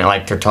very beginning,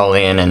 like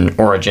Tertullian and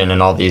Origen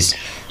and all these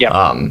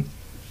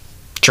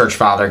church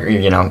father.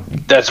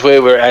 That's where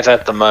we're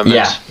at the moment.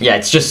 Yeah,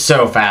 it's just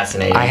so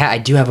fascinating. I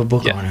do have a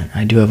book on it.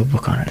 I need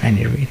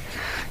to read.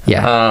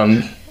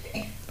 Yeah.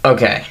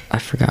 Okay. I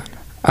forgot.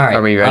 All right.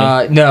 Are we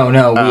ready? No.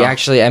 We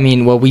actually,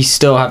 we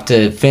still have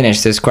to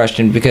finish this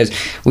question because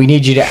we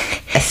need you to.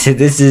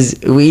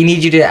 We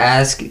need you to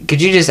ask.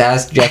 Could you just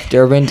ask Jeff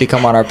Durbin to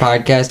come on our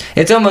podcast?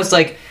 It's almost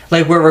like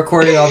we're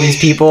recording all these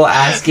people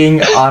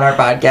asking on our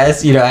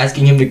podcast.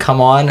 Asking him to come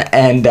on,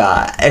 and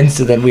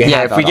so then we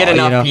have. If we get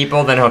enough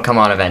people, then he'll come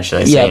on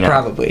eventually. So,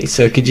 probably.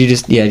 So could you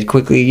just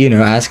quickly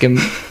ask him.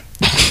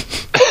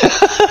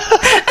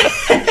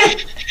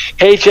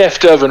 Hey, Jeff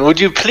Durbin, would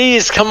you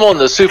please come on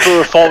the Super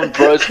Reformed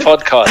Bros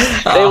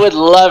podcast? They would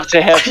love to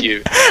have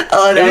you.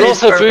 They would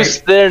also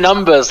boost their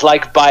numbers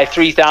by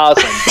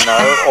 3,000,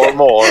 or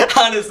more.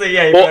 Honestly,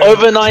 yeah. Or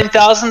over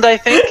 9,000, I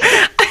think.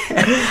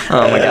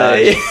 Oh my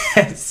gosh.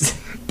 Yes.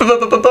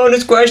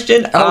 Bonus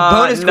question.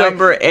 Bonus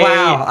number 8.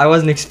 Wow, I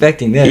wasn't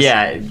expecting this.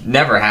 Yeah, it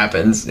never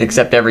happens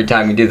except every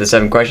time we do the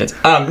 7 questions.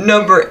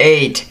 Number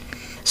 8.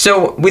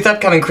 So, with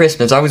upcoming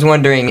Christmas, I was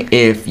wondering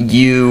if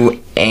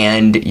you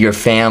and your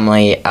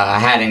family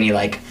had any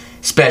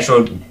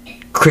special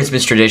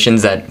Christmas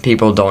traditions that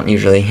people don't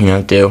usually,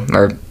 do,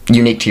 or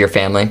unique to your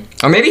family,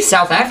 or maybe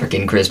South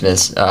African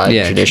Christmas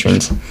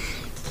traditions.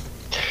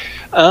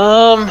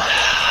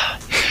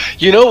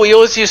 We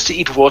always used to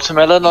eat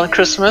watermelon on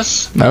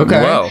Christmas.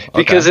 Okay. Whoa. Okay.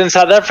 Because in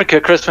South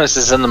Africa, Christmas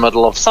is in the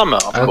middle of summer,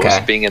 of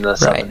course, being in the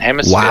southern Right.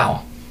 hemisphere.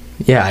 Wow.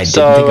 Yeah, I didn't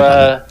think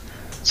about that.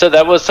 So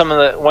that was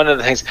one of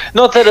the things.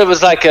 Not that it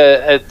was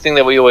a thing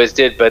that we always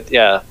did, but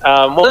yeah.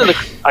 One of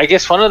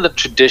the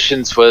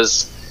traditions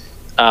was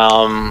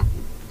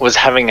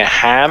having a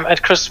ham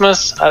at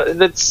Christmas.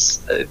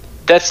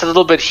 That's a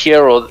little bit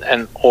here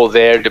or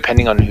there,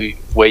 depending on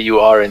where you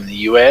are in the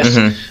US.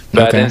 Mm-hmm.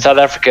 But in South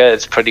Africa,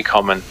 it's pretty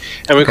common,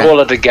 and we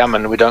call it a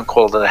gammon. We don't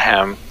call it a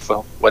ham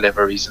for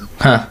whatever reason.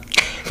 Huh.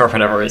 For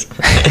whatever reason.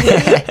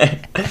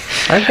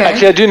 Okay.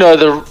 Actually, I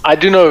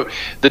do know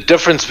the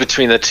difference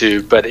between the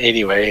two, but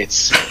anyway,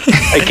 it's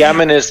a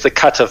gammon is the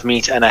cut of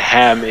meat, and a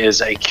ham is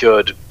a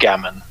cured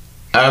gammon.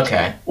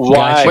 Okay.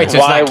 Why? Wait, so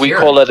it's not we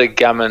cured? call it a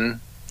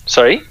gammon?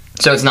 Sorry.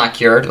 So it's not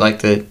cured,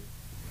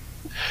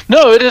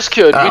 No, it is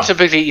cured. Oh. We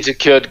typically eat a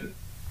cured,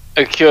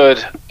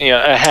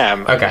 a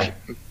ham. Okay.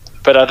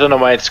 But I don't know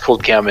why it's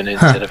called gammon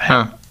instead of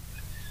ham. Huh.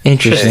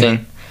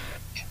 Interesting.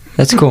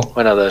 That's cool.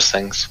 One of those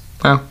things.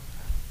 Oh.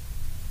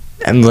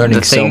 I'm learning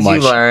The so things you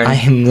much. learn I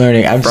am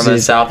learning. I'm From a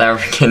South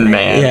African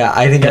man. Yeah,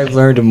 I think I've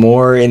learned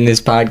more in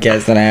this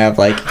podcast than I have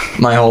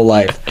my whole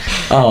life.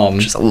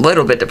 Just a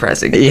little bit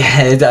depressing.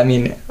 Yeah,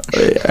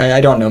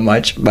 I don't know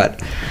much,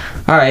 but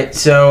all right.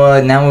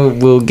 So now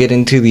we'll get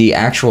into the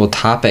actual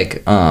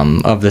topic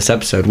of this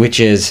episode, which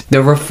is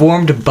the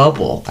reformed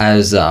bubble,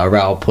 as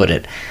Raoul put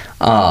it.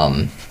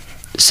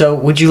 So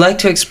would you like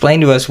to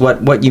explain to us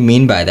what you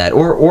mean by that,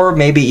 or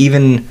maybe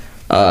even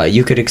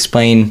you could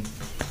explain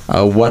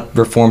what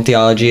Reformed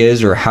theology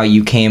is, or how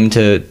you came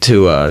to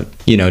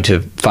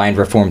find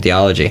Reformed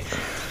theology?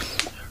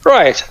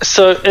 Right.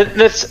 So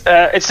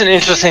it's an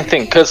interesting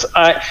thing because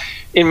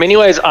in many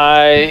ways,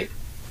 I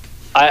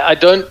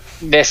don't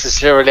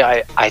necessarily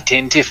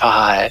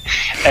identify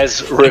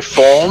as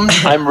Reformed.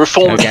 I'm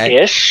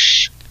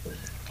Reformed-ish.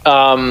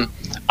 I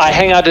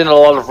hang out in a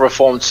lot of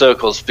Reformed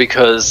circles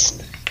because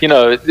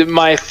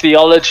my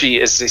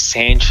theology is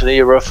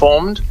essentially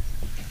Reformed.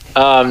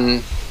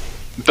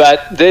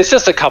 But there's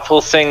just a couple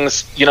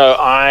things,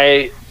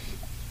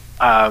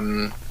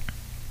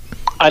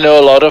 I know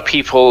a lot of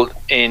people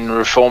in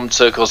Reformed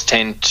circles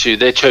tend to,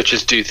 their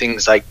churches do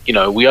things like,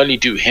 we only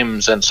do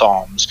hymns and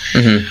psalms.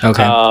 Mm-hmm.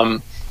 Okay.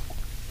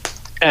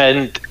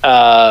 And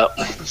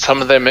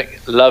some of them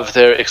love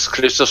their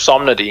exclusive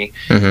psalmody.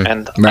 Mm-hmm.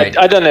 And Right.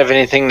 I don't have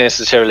anything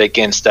necessarily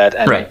against that.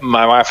 And Right.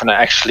 my wife and I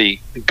are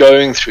actually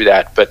going through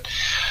that, but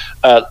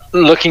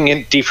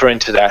looking deeper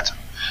into that.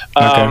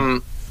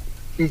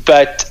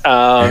 But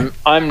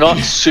I'm not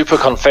super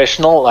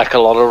confessional like a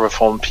lot of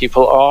Reformed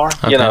people are.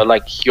 Okay.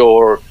 Like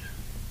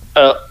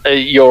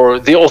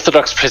the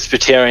Orthodox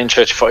Presbyterian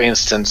Church, for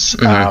instance,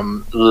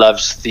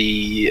 loves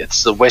the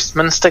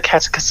Westminster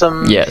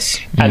Catechism. Yes.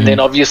 And then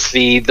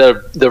obviously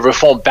the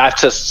Reformed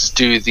Baptists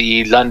do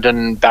the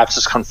London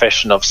Baptist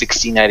Confession of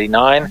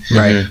 1689.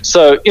 Right.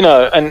 So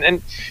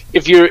and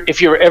if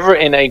you're ever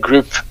in a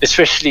group,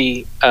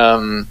 especially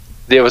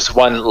there was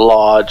one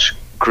large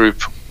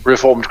group,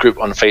 Reformed group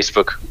on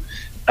Facebook.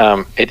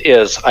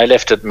 I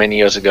left it many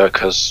years ago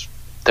because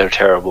they're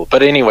terrible.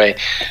 But anyway,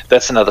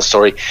 that's another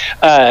story.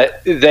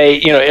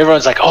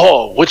 Everyone's like,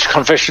 "Oh, which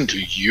confession do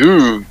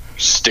you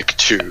stick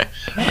to?"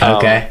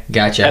 Okay,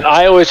 gotcha. And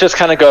I always just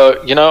kind of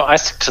go, I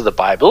stick to the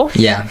Bible.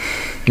 Yeah,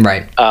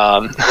 right.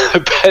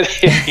 But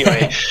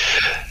anyway,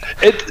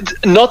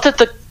 not that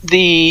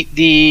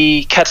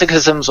the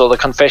catechisms or the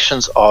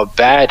confessions are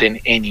bad in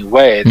any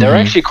way. They're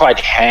actually quite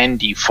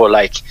handy for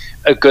like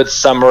a good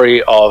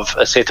summary of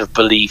a set of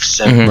beliefs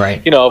and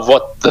Right. of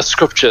what the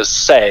scriptures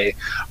say.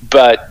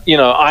 But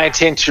I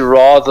tend to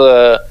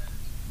rather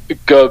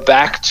go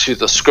back to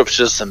the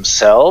scriptures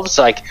themselves.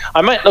 Like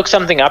I might look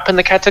something up in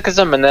the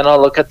catechism and then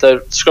I'll look at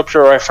the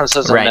scripture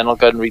references and Right. then I'll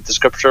go and read the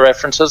scripture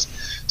references.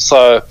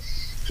 So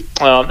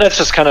that's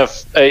just kind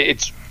of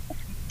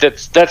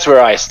that's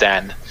where I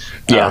stand.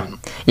 Yeah.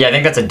 I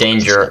think that's a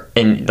danger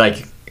I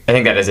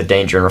think that is a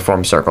danger in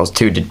Reformed circles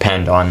to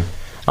depend on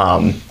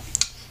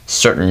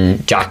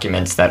certain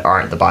documents that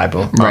aren't the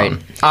Bible. Right.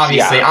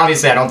 Obviously,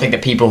 I don't think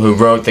that people who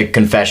wrote the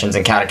confessions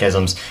and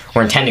catechisms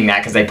were intending that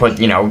because they put,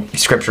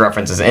 scripture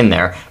references in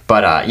there.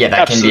 But that can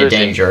Absolutely. be a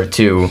danger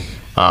to,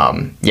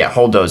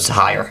 hold those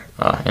higher,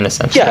 in a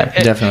sense. Yeah,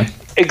 Definitely.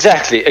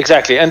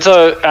 Exactly. And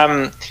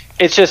so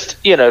it's just,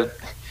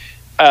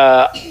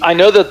 I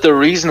know that the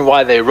reason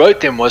why they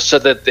wrote them was so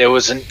that there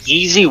was an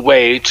easy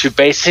way to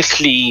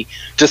basically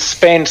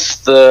dispense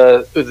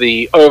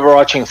the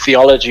overarching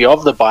theology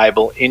of the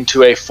Bible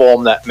into a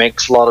form that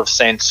makes a lot of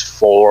sense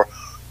for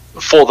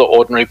the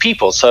ordinary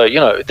people. So,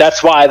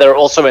 that's why they're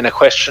also in a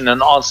question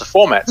and answer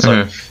format.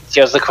 So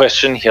here's the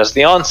question, here's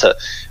the answer.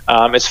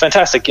 It's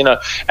fantastic.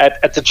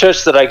 At the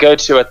church that I go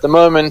to at the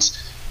moment,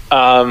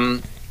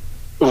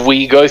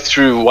 we go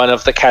through one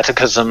of the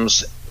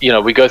catechisms.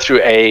 We go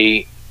through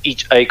a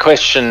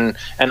question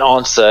and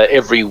answer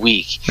every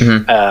week.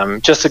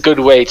 Just a good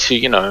way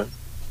to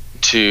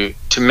to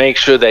make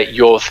sure that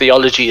your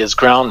theology is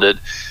grounded,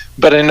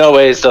 but in no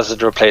ways does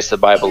it replace the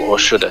Bible, or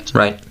should it?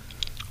 Right.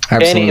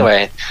 Absolutely.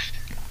 Anyway,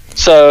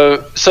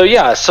 so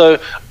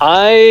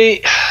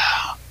I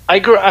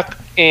grew up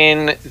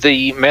in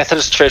the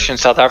Methodist Church in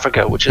South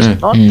Africa, which is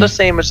not the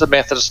same as the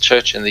Methodist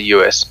Church in the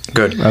US.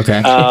 Good.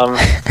 Okay.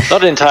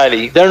 Not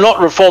entirely. They're not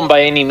reformed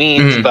by any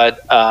means,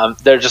 but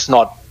they're just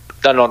not.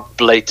 They're not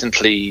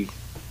blatantly,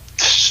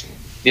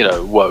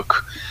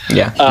 woke.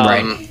 Yeah.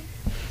 Right.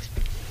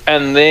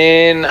 And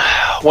then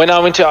when I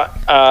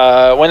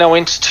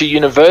went to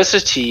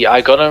university,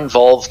 I got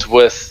involved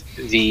with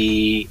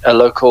a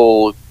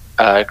local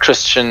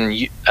Christian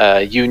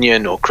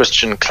union or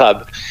Christian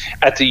club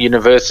at the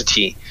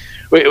university,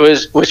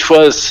 which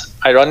was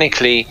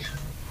ironically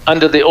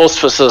under the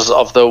auspices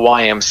of the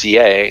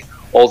YMCA.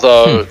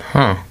 Although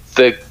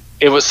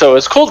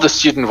it's called the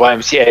Student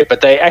YMCA, but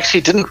they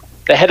actually didn't.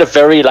 They had a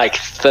very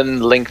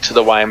thin link to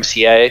the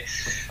YMCA,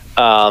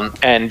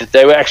 and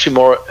they were actually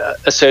more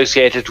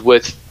associated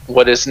with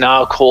what is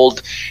now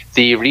called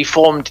the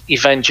Reformed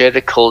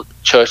Evangelical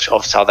Church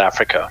of South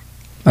Africa.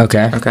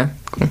 Okay. Okay.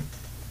 Cool.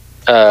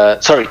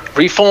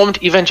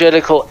 Reformed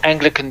Evangelical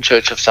Anglican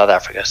Church of South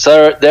Africa.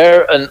 So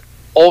they're an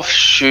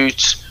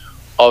offshoot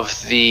of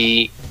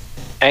the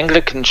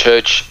Anglican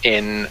Church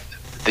in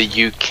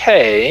the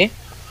UK.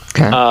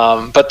 Okay.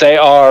 But they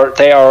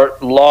are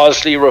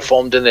largely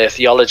Reformed in their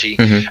theology,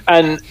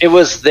 and it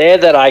was there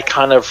that I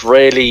kind of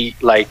really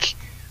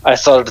I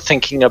started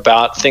thinking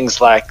about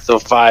things like the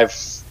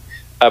 5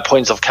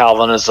 points of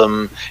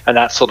Calvinism and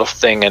that sort of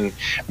thing. And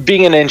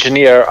being an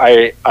engineer,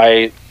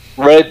 I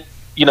read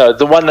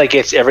the one that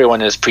gets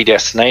everyone is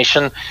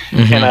predestination,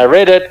 and I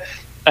read it,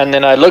 and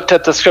then I looked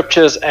at the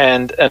scriptures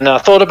and I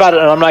thought about it,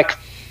 and I'm like,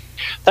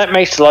 that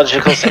makes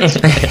logical sense.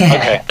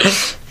 Okay.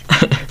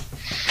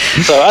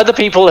 So other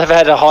people have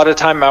had a harder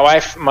time. My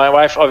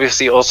wife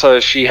obviously also,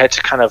 she had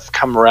to kind of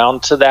come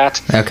around to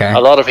that. Okay. A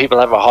lot of people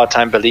have a hard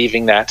time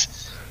believing that.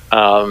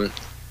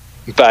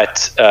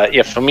 But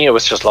for me it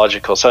was just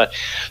logical. So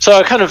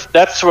I kind of,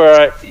 that's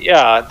where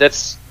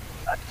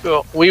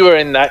we were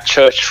in that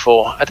church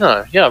for, I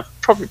don't know,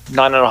 probably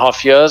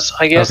 9.5 years,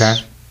 I guess.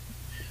 Okay.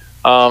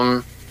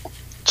 So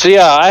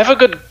yeah, I have a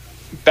good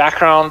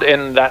background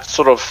in that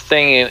sort of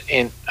thing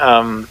in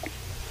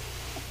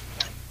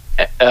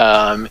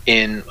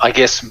I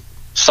guess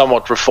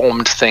somewhat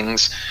reformed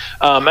things,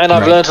 and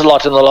I've learned a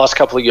lot in the last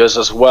couple of years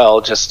as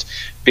well, just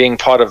being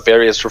part of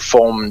various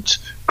reformed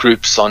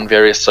groups on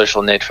various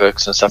social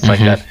networks and stuff like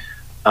that.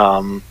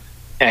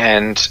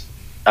 And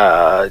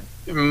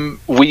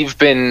we've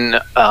been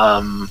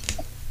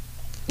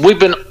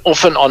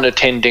often on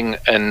attending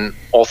an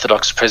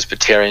Orthodox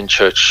Presbyterian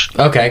church.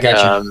 Okay,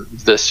 gotcha.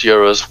 This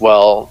year as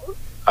well,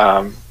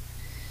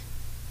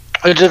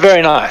 which is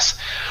very nice.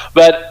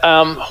 But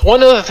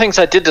one of the things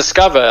I did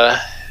discover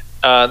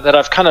that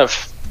I've kind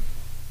of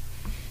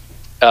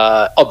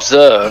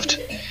observed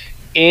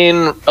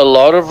in a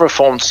lot of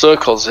Reformed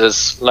circles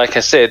is, like I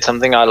said,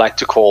 something I like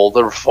to call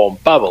the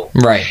Reformed bubble.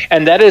 Right.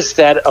 And that is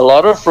that a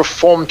lot of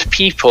Reformed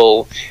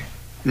people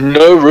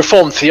know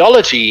Reformed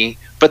theology,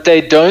 but they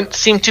don't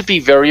seem to be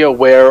very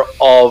aware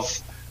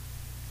of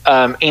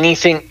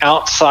anything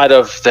outside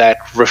of that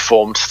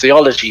Reformed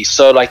theology.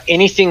 So like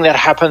anything that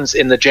happens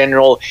in the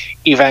general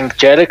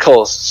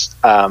evangelical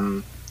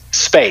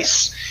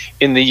space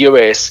in the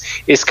US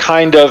is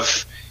kind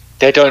of,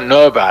 they don't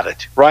know about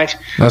it, right?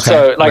 Okay,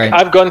 so like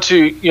right.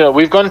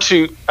 we've gone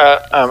to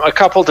a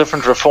couple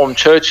different Reformed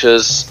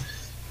churches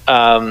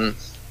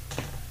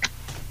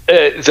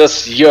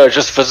this year,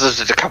 just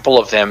visited a couple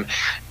of them,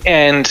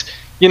 and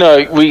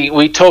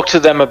we talked to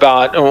them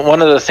about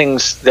one of the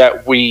things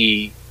that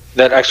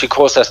actually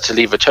caused us to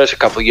leave a church a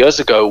couple of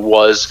years ago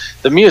was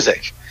the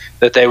music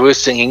that they were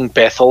singing,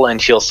 Bethel and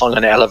Hillsong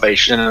and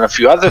Elevation and a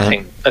few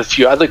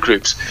other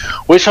groups,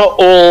 which are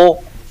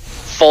all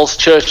false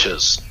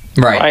churches.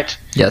 Right.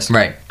 Yes.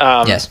 Right.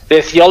 Yes.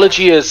 Their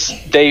theology is,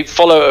 they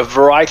follow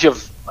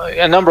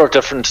a number of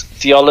different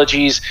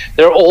theologies.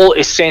 They're all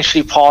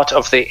essentially part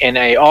of the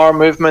NAR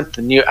movement,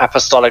 the New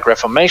Apostolic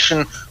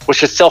Reformation,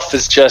 which itself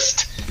is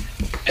just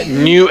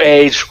New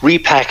Age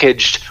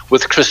repackaged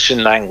with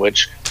Christian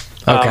language.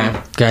 Okay,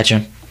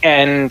 gotcha.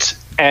 And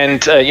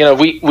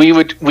we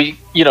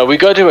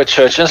go to a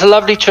church, and it's a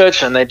lovely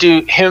church, and they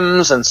do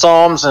hymns and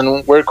psalms,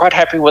 and we're quite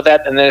happy with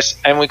that.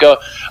 And we go,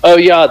 oh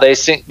yeah, they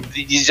sing,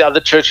 these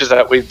other churches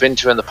that we've been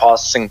to in the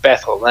past sing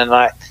Bethel, and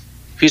like,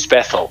 who's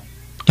Bethel?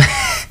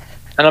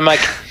 And I'm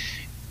like,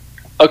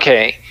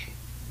 okay,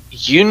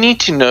 you need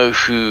to know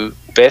who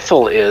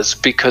Bethel is,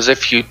 because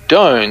if you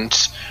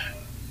don't,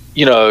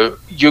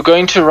 you're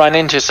going to run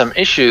into some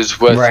issues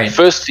with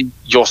firstly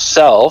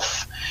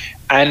yourself,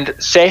 and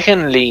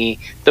secondly,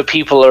 the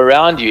people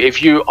around you.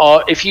 If you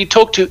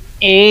talk to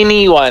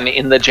anyone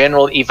in the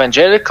general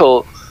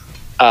evangelical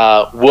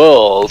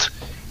world,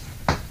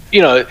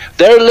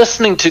 they're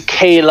listening to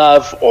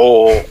K-Love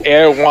or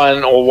Air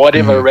One or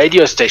whatever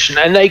radio station,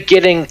 and they're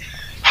getting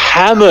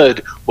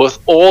hammered with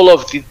all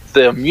of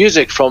the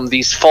music from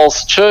these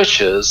false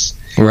churches.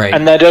 Right.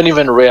 And they don't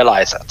even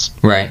realize it.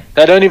 Right.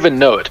 They don't even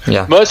know it.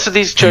 Yeah. Most of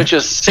these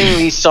churches sing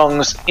these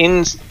songs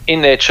in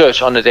their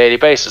church on a daily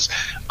basis,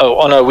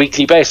 or on a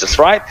weekly basis,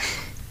 right?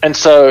 And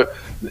so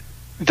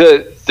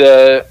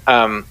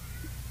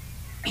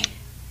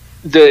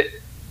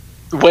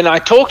when I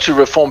talk to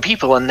Reformed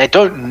people and they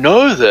don't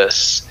know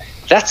this,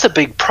 that's a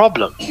big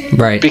problem.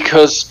 Right.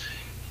 Because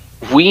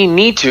we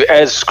need to,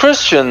 as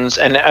Christians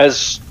and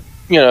as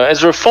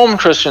Reformed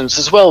Christians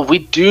as well, we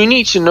do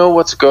need to know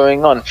what's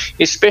going on,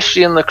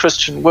 especially in the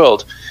Christian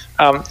world.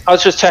 I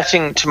was just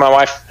chatting to my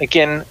wife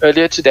again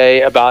earlier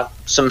today about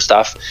some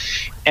stuff,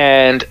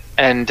 and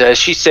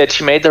she said,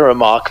 she made the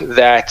remark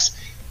that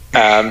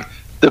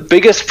the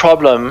biggest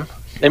problem.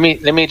 Let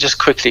me just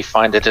quickly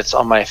find it. It's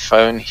on my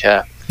phone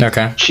here.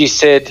 Okay. She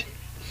said,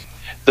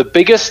 the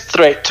biggest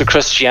threat to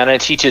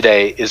Christianity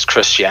today is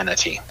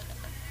Christianity.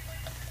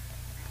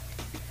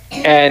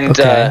 And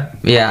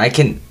yeah, I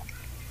can.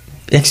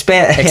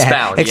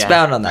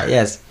 Expound on that,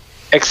 yes.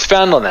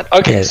 Expound on that.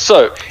 Okay, yes.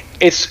 So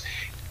it's,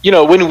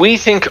 when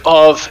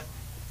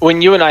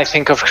you and I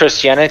think of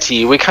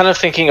Christianity, we're kind of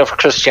thinking of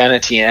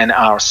Christianity in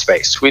our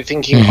space. We're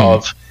thinking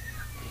of,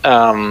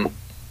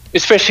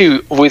 especially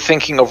we're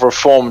thinking of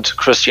Reformed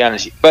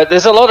Christianity. But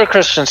there's a lot of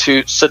Christians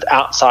who sit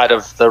outside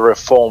of the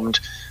Reformed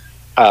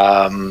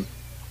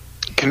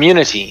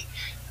community.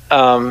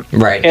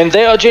 Right. And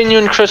they are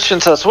genuine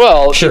Christians as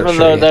well, even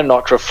though they're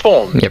not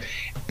Reformed. Yep.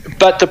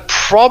 But the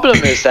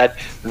problem is that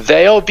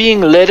they are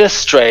being led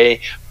astray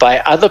by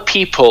other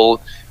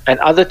people and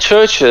other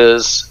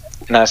churches,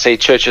 and I say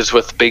churches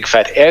with big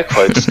fat air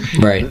quotes,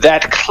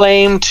 that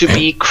claim to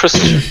be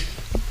Christian.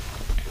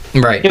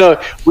 Right.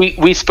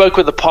 We spoke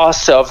with the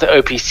pastor of the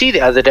OPC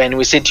the other day, and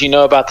we said, do you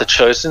know about the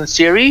Chosen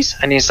series?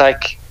 And he's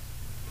like,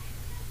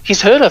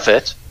 he's heard of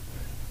it,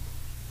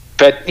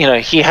 but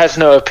he has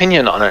no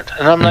opinion on it.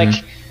 And I'm like,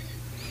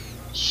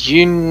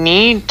 you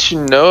need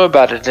to know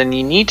about it, and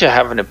you need to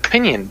have an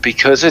opinion,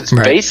 because it's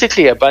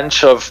basically a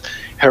bunch of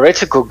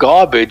heretical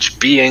garbage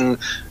being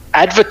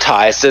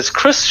advertised as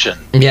Christian.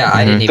 Yeah,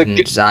 I don't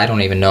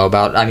even know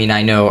about. I mean,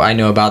 I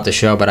know about the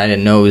show, but I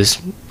didn't know it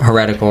was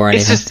heretical or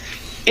anything.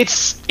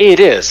 It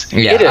is.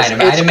 Yeah, it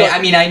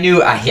is. I knew.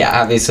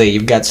 Yeah, obviously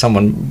you've got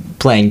someone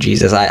playing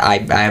Jesus. I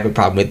have a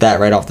problem with that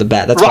right off the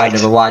bat. That's why I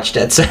never watched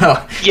it. So,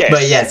 yes,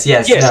 but yes,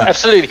 no.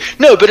 Absolutely.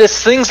 No, but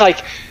it's things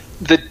like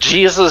the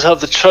Jesus of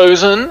the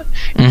Chosen.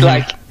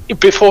 Like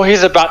before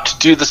he's about to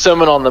do the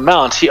Sermon on the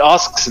Mount, he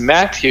asks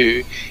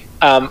Matthew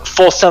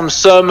for some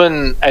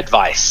sermon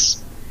advice.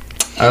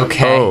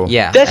 Okay.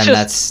 Yeah.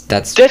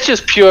 That's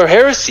just pure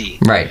heresy.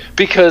 Right.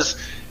 Because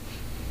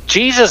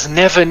Jesus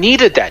never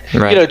needed that.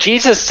 Right.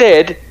 Jesus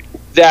said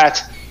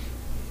that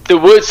the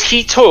words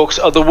he talks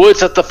are the words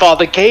that the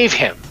Father gave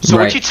him. So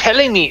what you're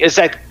telling me is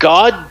that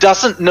God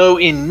doesn't know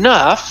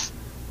enough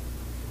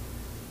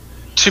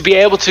to be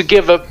able to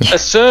give a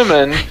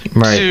sermon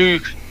to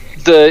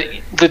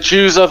the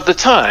Jews of the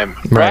time,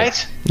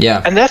 right?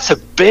 Yeah. And that's a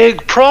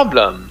big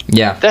problem.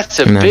 Yeah. That's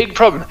a big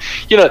problem.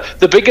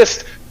 The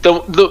biggest... The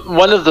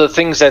one of the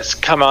things that's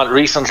come out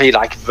recently,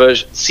 like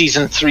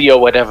season 3 or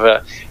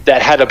whatever,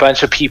 that had a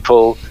bunch of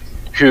people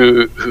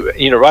who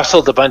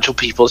rustled a bunch of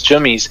people's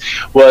jimmies,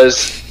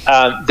 was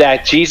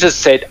that Jesus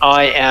said,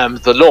 "I am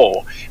the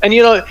law," and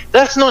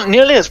that's not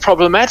nearly as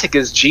problematic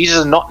as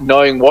Jesus not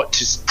knowing what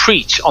to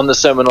preach on the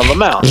Sermon on the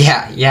Mount.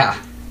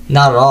 Yeah,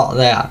 not at all.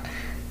 Yeah,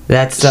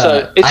 that's.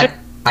 So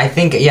I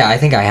think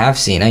I have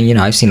seen.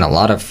 I've seen a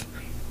lot of,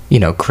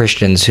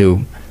 Christians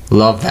who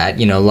love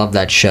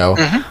that show,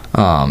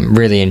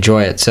 really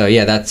enjoy it. So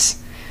yeah, that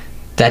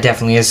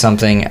definitely is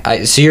something.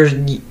 I see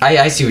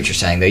what you're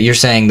saying, though. You're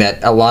saying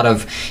that a lot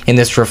of, in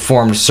this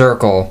Reformed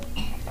circle,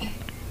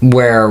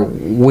 where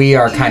we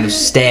are kind of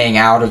staying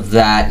out of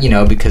that,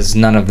 because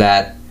none of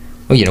that,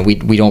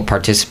 we don't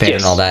participate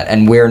in all that,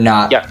 and we're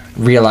not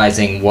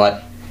realizing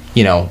what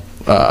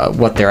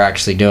they're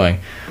actually doing.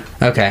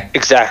 Okay.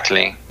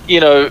 Exactly.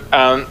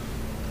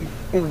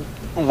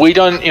 We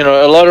don't,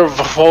 a lot of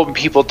Reformed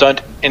people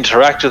don't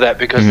interact with that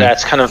because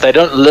that's kind of, they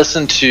don't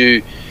listen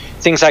to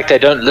things like they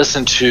don't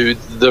listen to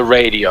the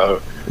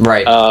radio.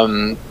 Right.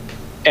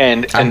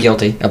 And I'm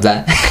guilty of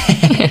that.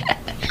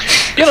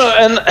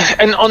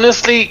 And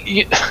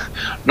honestly,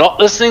 not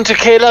listening to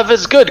K-Love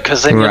is good,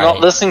 because then you're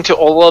not listening to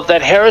all of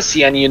that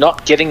heresy and you're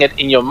not getting it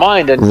in your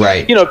mind. And,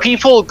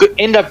 people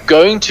end up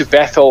going to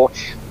Bethel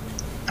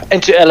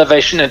and to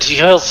Elevation and to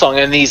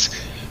Hillsong and these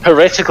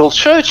heretical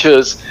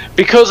churches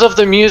because of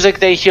the music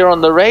they hear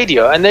on the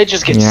radio, and they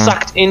just get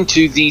sucked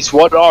into these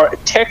what are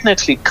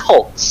technically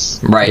cults.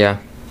 Right. Yeah.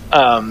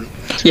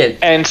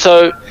 And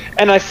so,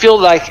 and I feel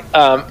like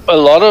a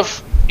lot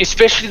of,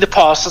 especially the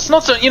pastors,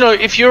 not so,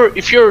 if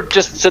you're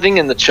just sitting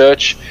in the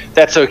church,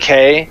 that's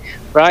okay,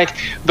 right?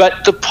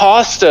 But the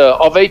pastor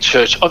of a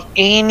church, of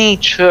any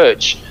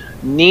church,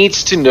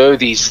 needs to know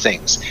these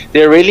things.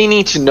 They really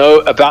need to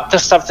know about the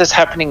stuff that's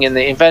happening in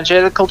the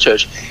evangelical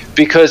church,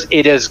 because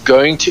it is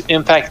going to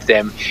impact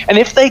them. And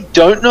if they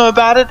don't know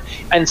about it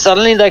and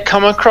suddenly they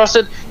come across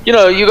it, you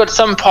got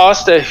some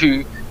pastor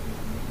who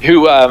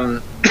who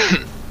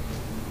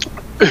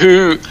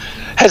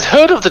has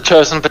heard of the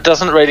Chosen but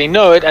doesn't really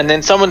know it, and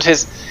then someone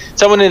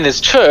in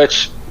his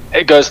church,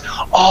 it goes,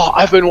 "Oh,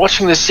 I've been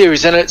watching this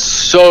series and it's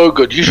so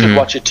good. You should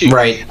watch it too."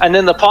 Right. And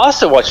then the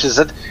pastor watches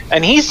it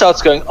and he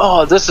starts going,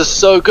 "Oh, this is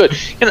so good."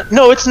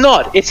 No, it's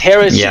not. It's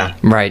heresy. Yeah.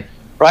 Right.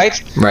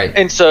 Right. Right.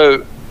 And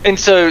so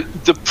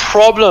the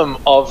problem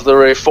of the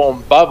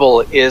Reformed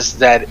bubble is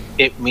that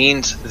it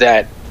means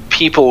that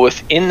people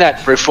within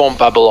that Reformed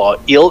bubble are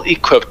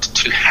ill-equipped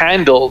to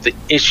handle the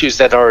issues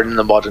that are in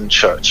the modern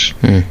church.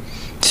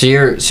 So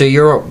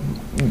you're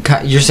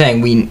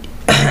saying we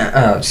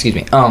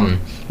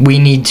we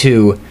need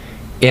to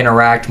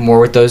interact more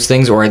with those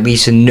things, or at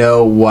least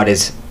know what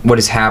is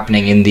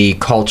happening in the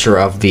culture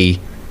of the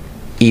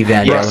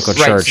evangelical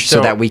church,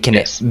 so that we can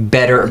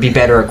be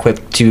better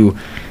equipped to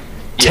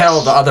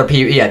tell the other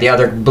people, the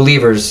other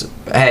believers,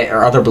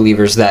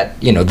 that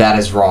that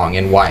is wrong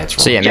and why it's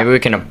wrong. So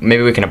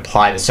maybe we can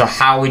apply this. So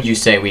how would you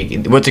say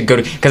what's a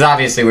good? Because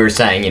obviously we were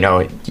saying,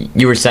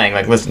 you were saying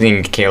like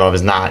listening to Caleb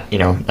is not,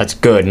 that's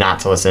good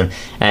not to listen,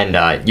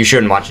 and you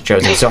shouldn't watch The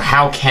Chosen. So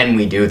how can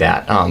we do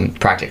that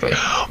practically?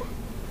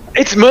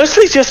 It's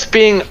mostly just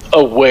being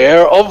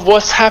aware of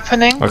what's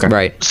happening. Okay.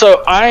 Right.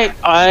 So I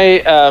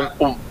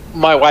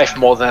my wife,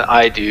 more than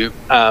I do,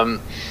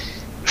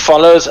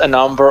 follows a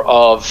number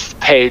of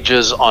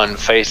pages on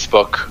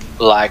Facebook,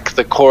 like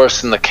The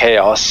Chorus and the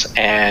Chaos,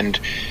 and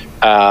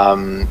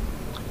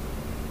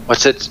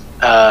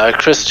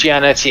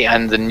Christianity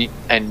and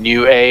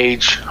New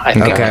Age, I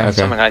think,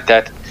 something like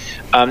that.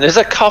 There's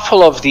a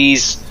couple of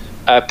these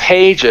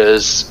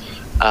pages.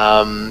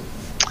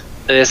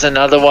 There's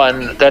another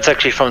one that's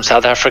actually from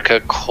South Africa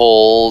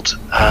called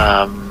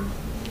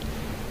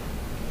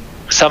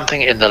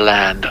something in the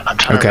land. I'm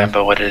trying to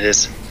remember what it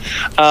is.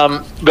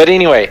 But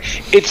anyway,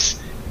 it's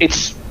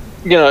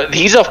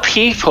these are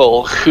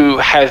people who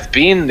have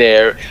been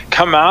there,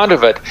 come out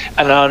of it,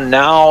 and are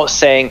now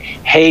saying,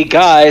 "Hey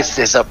guys,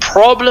 there's a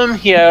problem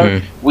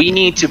here. We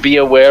need to be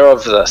aware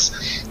of this."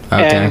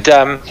 And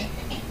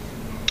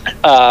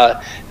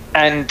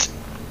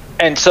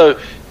so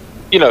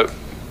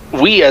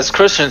we as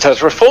Christians,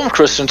 as Reformed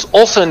Christians,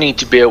 also need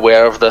to be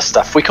aware of this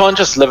stuff. We can't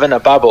just live in a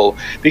bubble,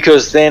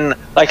 because then,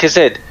 like I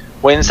said,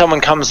 when someone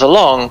comes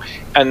along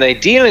and they're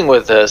dealing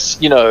with this,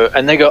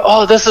 and they go,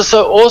 "Oh, this is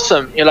so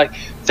awesome," you're like,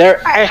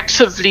 they're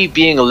actively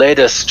being led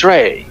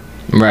astray.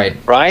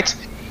 Right?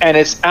 And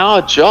it's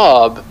our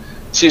job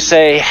to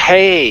say,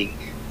 hey,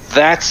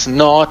 that's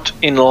not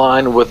in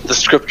line with the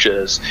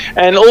scriptures.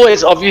 And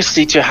always,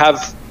 obviously, to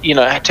have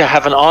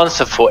an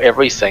answer for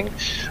everything.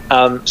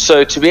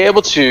 So to be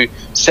able to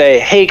say,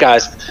 hey,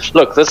 guys,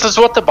 look, this is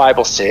what the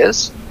Bible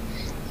says.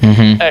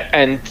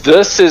 And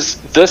this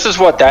is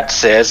what that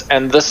says,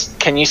 and this,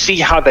 can you see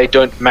how they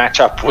don't match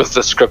up with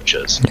the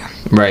scriptures?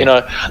 Right.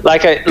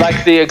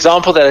 Like the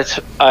example that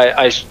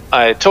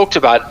I talked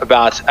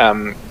about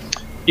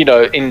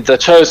in The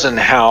Chosen,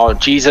 how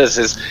Jesus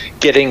is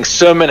getting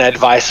sermon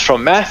advice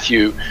from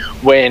Matthew,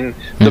 when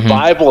the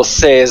Bible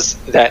says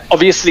that,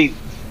 obviously,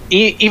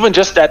 even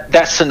just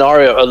that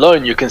scenario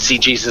alone, you can see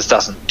Jesus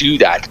doesn't do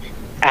that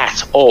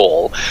at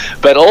all.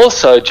 But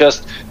also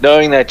just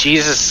knowing that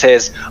Jesus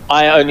says,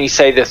 I only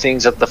say the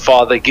things that the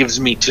Father gives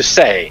me to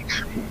say,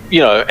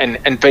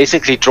 and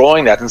basically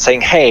drawing that and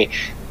saying, hey,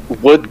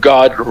 would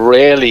God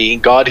really,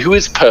 God who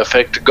is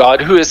perfect,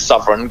 God who is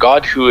sovereign,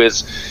 God who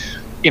is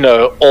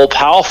all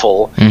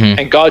powerful,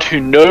 and God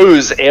who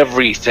knows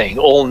everything,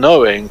 all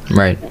knowing,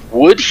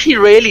 would he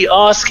really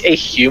ask a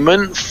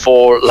human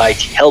for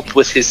help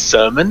with his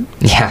sermon?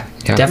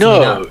 Definitely no,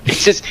 not.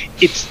 it's just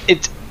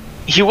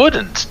he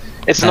wouldn't.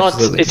 It's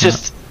Absolutely not. It's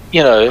just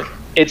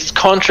it's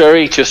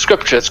contrary to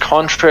scripture. It's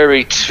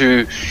contrary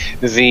to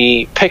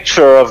the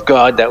picture of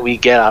God that we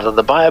get out of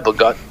the Bible.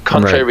 God,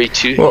 contrary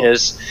to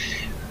his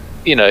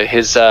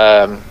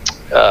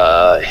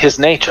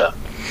nature.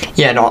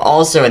 Yeah, and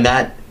also in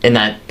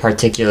that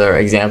particular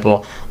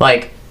example,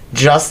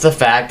 just the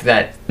fact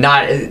that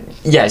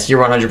yes,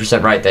 you're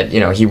 100% right that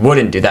he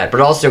wouldn't do that,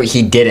 but also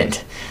he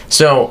didn't.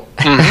 So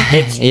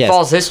it's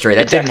false history.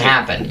 That didn't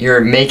happen.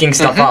 You're making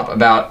stuff up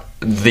about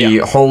the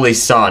Holy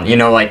Son,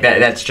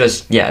 that's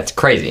just, it's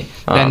crazy.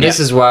 And this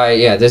is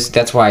why,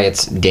 that's why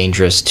it's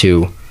dangerous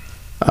to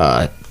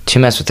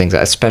mess with things,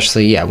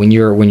 especially when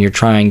you're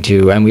trying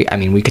to, and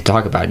we could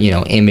talk about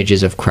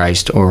images of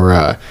Christ,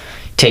 or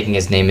taking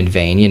his name in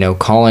vain,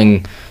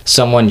 calling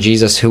someone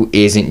Jesus who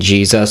isn't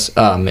Jesus,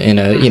 in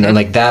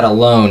a that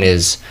alone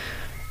is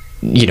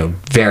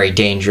very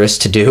dangerous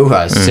to do,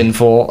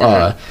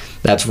 sinful,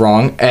 that's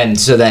wrong. And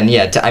so then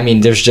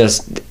there's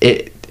just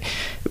it.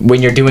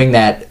 When you're doing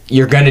that,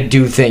 you're gonna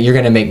you're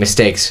gonna make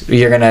mistakes.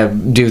 You're gonna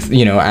do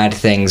add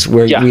things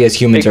where we as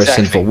humans are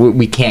sinful.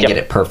 We can't get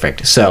it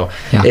perfect. So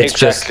it's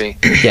just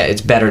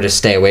it's better to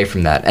stay away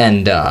from that.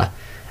 And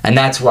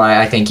that's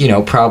why I think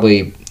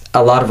probably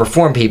a lot of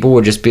Reformed people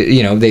would just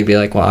be they'd be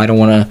like, well, I don't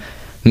want to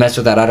mess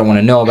with that. I don't want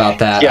to know about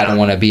that. I don't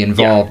want to be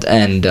involved.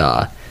 And stay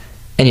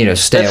away.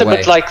 That's a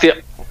bit like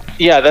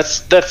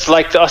that's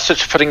like the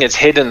ostrich putting its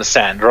head in the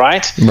sand,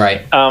 right?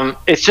 Right.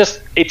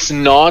 It's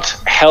not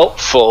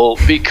helpful,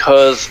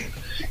 because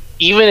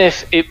even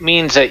if it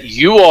means that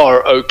you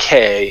are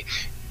okay,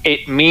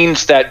 it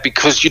means that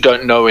because you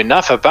don't know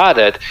enough about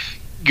it,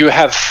 you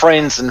have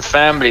friends and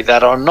family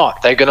that are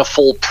not. They're going to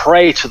fall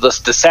prey to this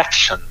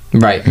deception.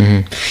 Right.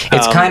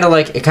 It's kind of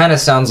it kind of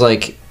sounds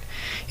like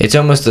it's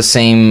almost the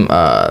same.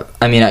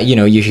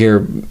 You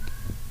hear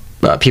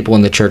people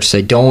in the church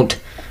say, don't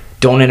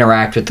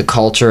interact with the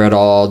culture at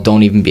all,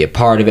 don't even be a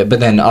part of it. But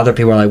then other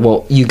people are like,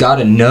 well, you got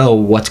to know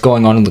what's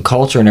going on in the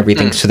culture and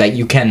everything so that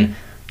you can,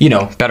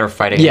 better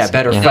fight against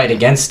it. Fight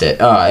against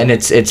it. And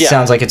it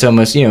sounds like it's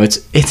almost,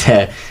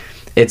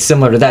 it's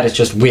similar to that. It's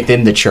just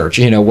within the church,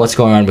 what's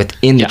going on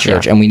within the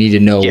church, and we need to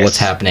know what's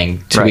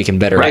happening so we can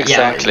better. Right.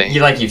 Exactly.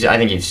 I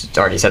think you've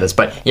already said this,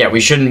 but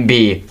we shouldn't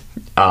be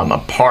a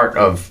part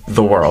of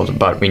the world,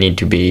 but we need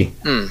to be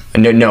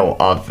know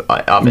of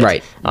it.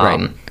 Right.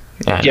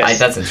 Right.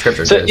 That's in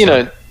scripture too.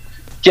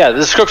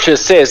 The scripture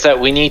says that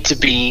we need to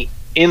be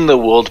in the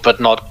world but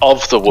not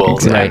of the world.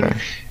 Exactly.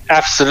 And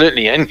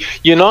absolutely. And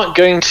you're not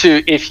going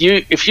to, if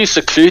you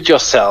seclude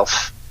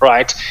yourself,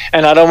 right?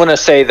 And I don't want to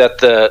say that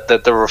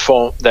the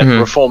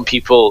reform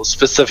people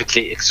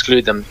specifically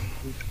exclude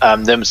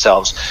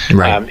themselves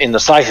in the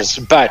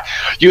slightest, but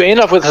you end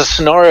up with a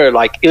scenario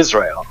like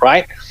Israel,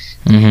 right?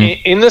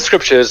 In the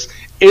scriptures,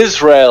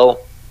 Israel,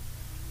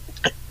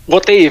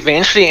 what they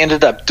eventually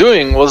ended up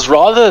doing was,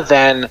 rather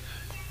than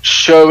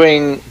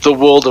showing the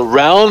world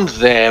around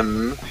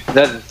them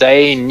that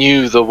they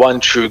knew the one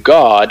true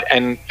God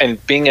and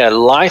being a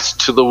light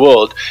to the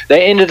world,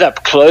 they ended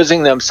up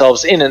closing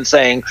themselves in and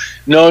saying,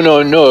 no,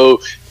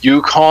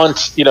 you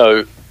can't,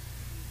 they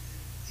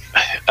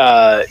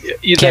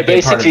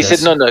basically said,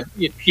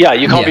 you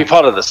can't be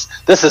part of this.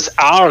 This is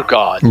our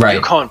God. Right.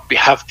 You can't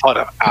have part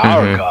of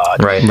our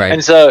God. Right.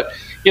 And so,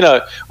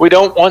 we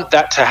don't want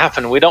that to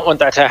happen. We don't want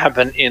that to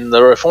happen in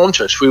the Reformed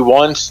Church. We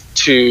want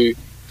to,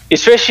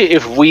 especially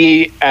if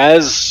we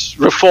as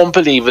Reformed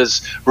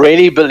believers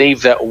really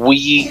believe that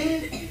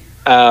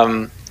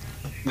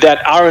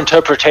that our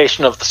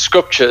interpretation of the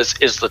scriptures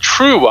is the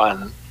true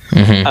one,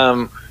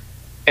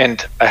 and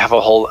I have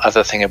a whole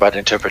other thing about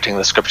interpreting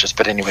the scriptures,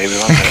 but anyway, we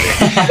won't go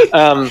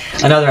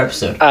there. Another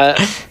episode.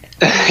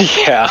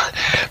 Yeah,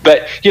 but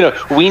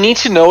we need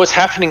to know what's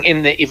happening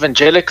in the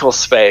evangelical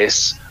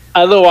space.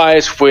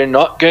 Otherwise, we're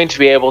not going to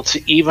be able to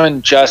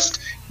even just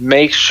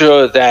make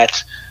sure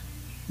that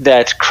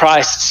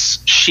Christ's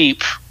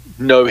sheep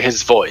know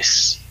his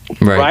voice,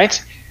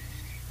 right?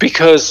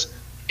 Because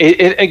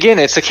again,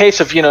 it's a case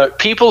of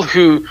people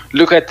who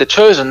look at The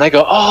Chosen, they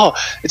go, "Oh,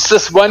 it's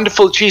this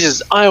wonderful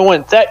Jesus. I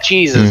want that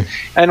Jesus."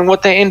 And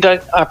what they end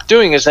up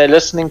doing is they're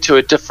listening to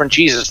a different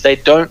Jesus. They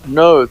don't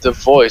know the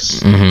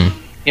voice.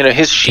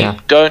 His sheep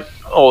don't,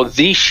 or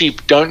the sheep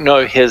don't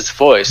know his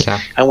voice,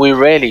 and we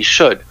really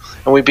should,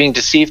 and we're being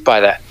deceived by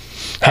that.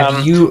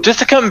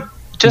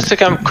 Just to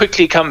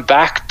quickly come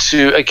back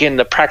to again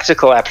the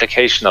practical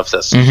application of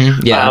this.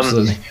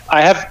 Absolutely.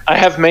 I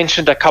have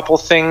mentioned a couple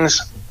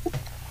things.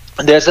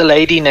 There's a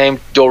lady named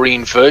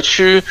Doreen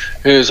Virtue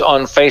who's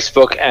on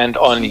Facebook and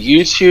on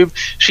YouTube.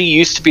 She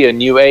used to be a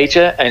New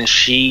Ager, and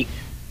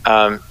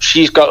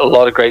she's got a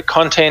lot of great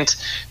content.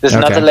 There's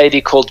another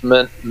lady called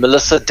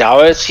Melissa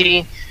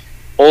Dougherty,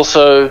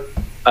 also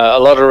a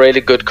lot of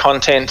really good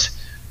content.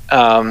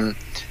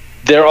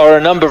 There are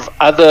a number of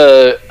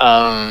other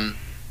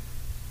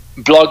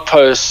blog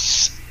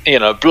posts,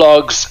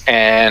 blogs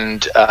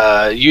and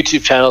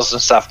YouTube channels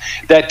and stuff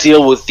that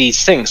deal with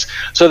these things.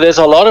 So there's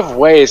a lot of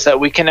ways that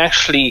we can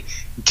actually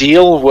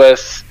deal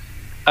with,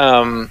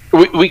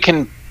 we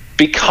can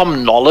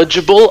become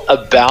knowledgeable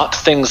about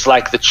things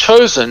like The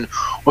Chosen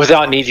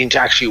without needing to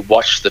actually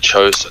watch The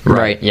Chosen.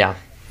 Right, yeah.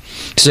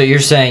 So you're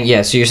saying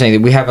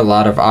that we have a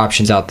lot of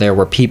options out there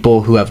where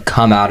people who have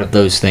come out of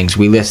those things,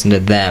 we listen to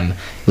them,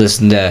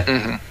 because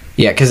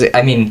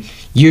I mean,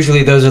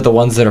 usually those are the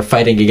ones that are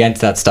fighting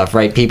against that stuff,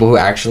 right? People who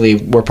actually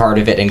were part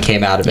of it and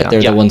came out of it.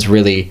 They're the ones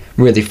really,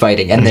 really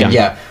fighting. And then,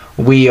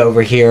 we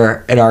over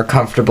here in our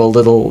comfortable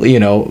little,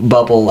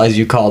 bubble, as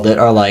you called it,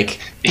 are like,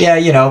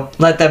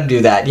 let them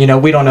do that.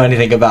 We don't know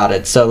anything about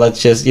it, so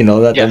let's just,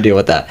 let them deal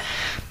with that.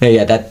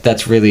 Yeah,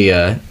 that's really,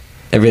 it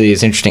really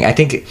is interesting. I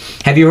think,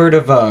 have you heard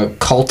of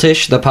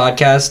Cultish, the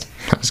podcast?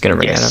 I was going to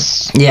bring that up.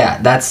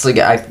 Yeah, that's like,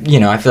 I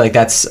feel like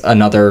that's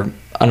another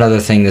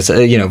thing that's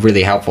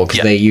really helpful,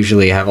 because they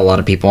usually have a lot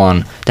of people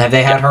on. Have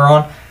they had her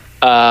on?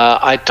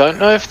 I don't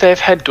know if they've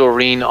had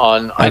Doreen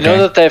on. I know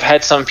that they've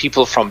had some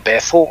people from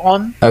Bethel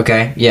on.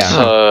 Okay, yeah.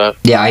 So,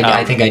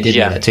 I think I did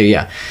know that too.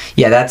 Yeah,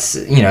 that's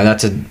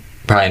that's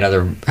probably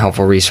another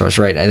helpful resource,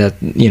 right?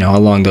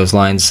 Along those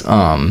lines.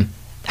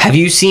 Have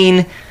you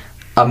seen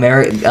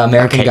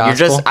American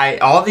Gospel?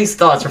 All these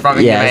thoughts are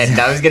probably in my head.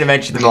 I was going to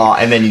mention them all,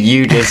 and then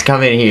you just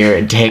come in here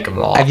and take them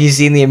all. Have you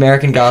seen the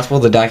American Gospel,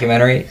 the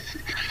documentary?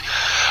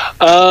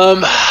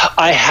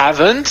 I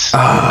haven't.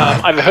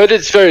 I've heard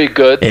it's very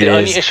good. The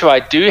only issue I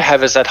do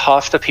have is that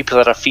half the people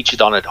that are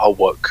featured on it are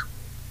woke.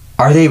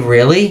 Are they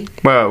really?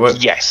 Well,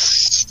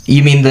 yes.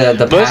 You mean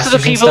the most of the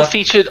people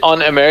featured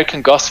on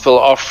American Gospel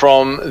are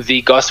from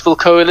the Gospel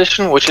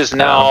Coalition, which is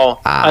now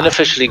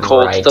unofficially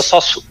called the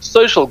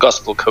Social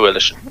Gospel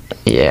Coalition.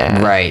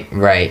 Yeah.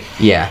 Right.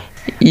 Yeah.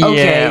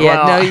 Okay.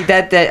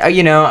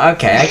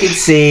 Okay. I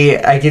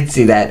can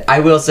see that. I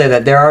will say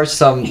that there are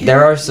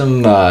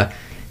some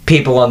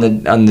people on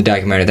the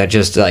documentary that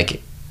just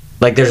like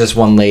there's this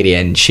one lady,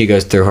 and she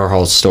goes through her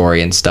whole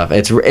story and stuff.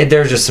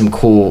 There's just some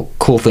cool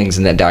things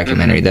in that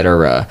documentary that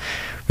are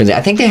really.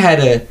 I think they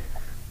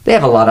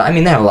have a lot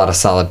of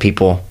solid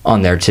people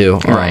on there too.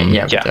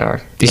 Right. There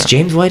are. Is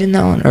James White in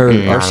that one, or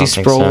R.C.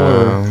 Sproul,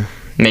 or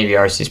maybe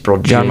R.C. Sproul,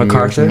 John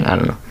MacArthur? I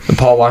don't know. And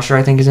Paul Washer,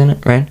 I think, is in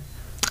it, right?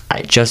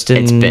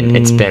 Justin.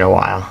 It's been a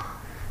while.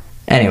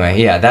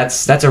 Anyway, yeah,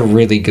 that's a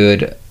really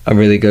good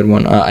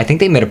one. I think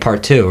they made a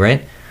part 2,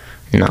 right?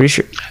 No. Pretty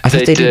sure. I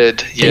think they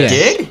did. Yes.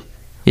 They did?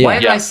 Yeah. Why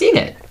haven't I seen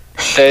it?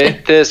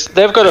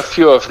 They've got a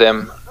few of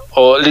them,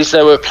 or at least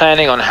they were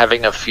planning on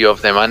having a few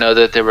of them. I know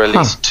that they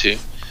released 2.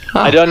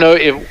 I don't know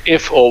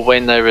if or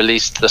when they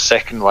released the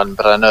second one,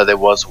 but I know there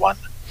was one.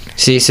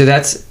 See, so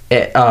that's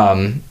it.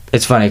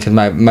 It's funny because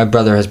my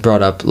brother has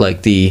brought up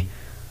like the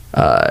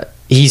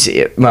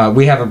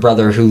we have a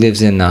brother who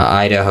lives in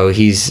Idaho.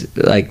 He's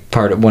like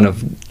part of one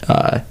of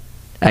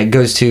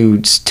goes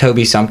to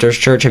Toby Sumter's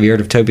church. Have you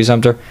heard of Toby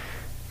Sumter?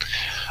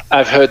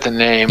 I've heard the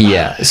name.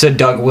 Yeah. So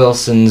Doug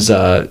Wilson's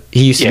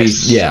he used to be.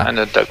 Yeah. I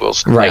know Doug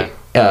Wilson. Right.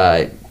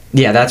 Yeah.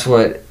 That's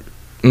what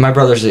my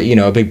brother's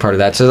a big part of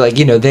that. So like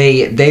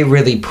they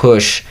really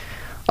push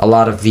a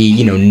lot of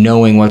the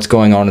knowing what's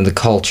going on in the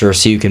culture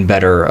so you can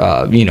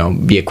better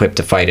be equipped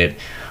to fight it.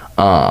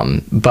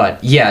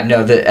 But yeah,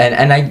 no,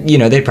 and I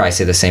they'd probably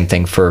say the same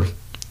thing for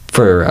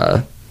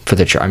the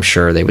church. I'm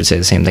sure they would say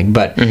the same thing.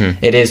 But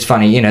it is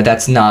funny,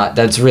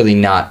 that's really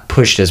not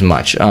pushed as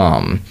much.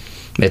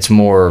 It's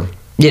more,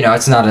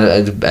 it's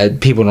not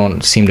people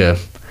don't seem to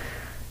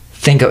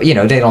think of, they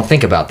don't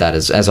think about that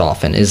as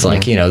often. Is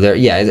like,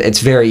 it's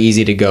very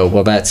easy to go,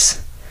 well,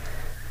 that's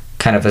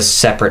kind of a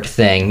separate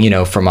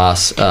thing, from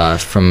us,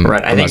 from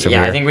right. I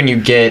think when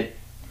you get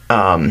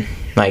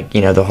like,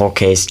 you know, the whole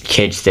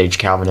cage stage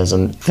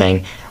Calvinism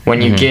thing. When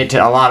you get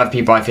to, a lot of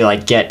people, I feel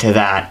like, get to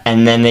that,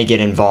 and then they get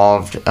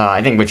involved,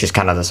 I think, which is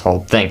kind of this whole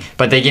thing,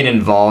 but they get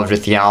involved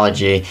with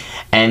theology,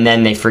 and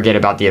then they forget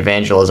about the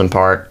evangelism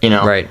part, you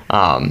know? Right.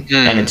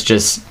 And it's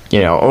just, you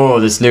know,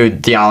 oh, this new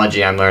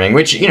theology I'm learning,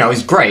 which, you know,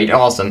 is great,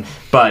 awesome,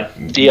 but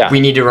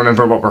we need to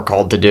remember what we're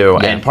called to do,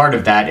 and part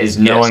of that is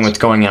knowing what's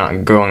going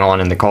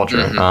on in the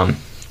culture.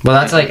 Well,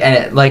 that's like,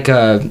 and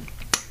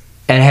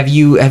have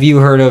you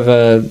heard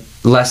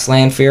of Les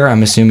Lanfear?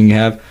 I'm assuming you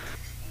have.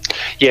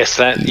 Yes,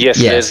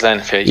 Les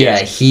Lanfear.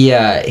 Yes.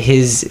 Yeah,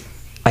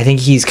 I think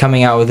he's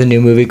coming out with a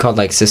new movie called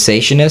like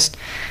Cessationist.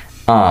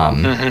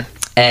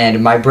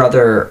 And my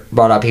brother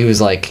brought up, he was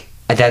like,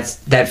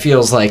 that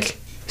feels like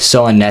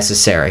so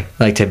unnecessary,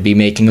 like to be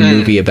making a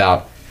movie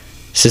about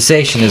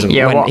cessationism.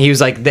 Yeah, when he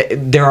was like,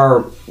 there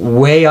are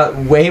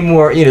way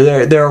more, you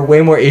know, there are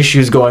way more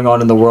issues going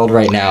on in the world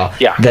right now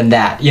than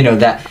that, you know,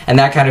 and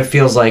that kind of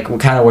feels like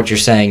kind of what you're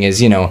saying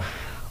is, you know,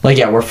 like,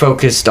 yeah, we're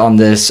focused on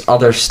this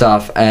other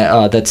stuff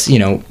that's, you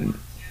know,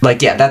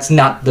 like, yeah, that's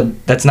not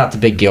the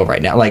big deal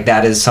right now. Like,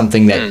 that is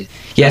something that,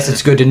 yes,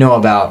 it's good to know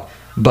about,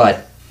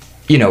 but,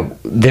 you know,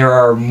 there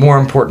are more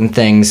important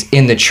things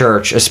in the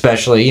church,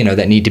 especially, you know,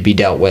 that need to be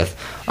dealt with.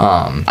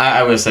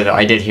 I will say, though,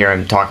 I did hear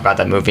him talk about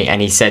that movie,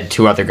 and he said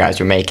 2 other guys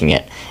were making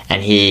it,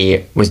 and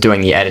he was doing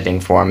the editing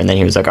for him, and then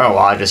he was like, "Oh, well,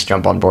 I'll just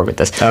jump on board with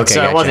this." Okay,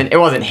 so gotcha. it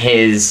wasn't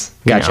his,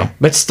 Gotcha. You know,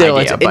 but still,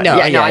 idea, it's but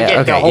I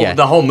get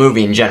the whole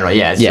movie in general.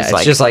 Yeah,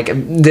 it's just like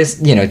this.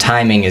 You know,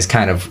 timing is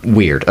kind of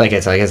weird. Like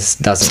it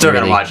doesn't. Still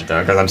really... gonna watch it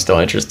though because I'm still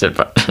interested.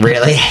 But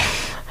really,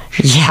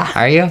 yeah,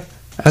 are you?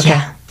 Okay,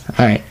 yeah.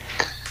 All right.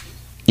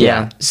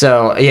 Yeah.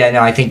 So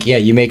no, I think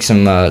you make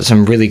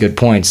some really good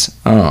points.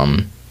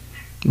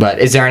 But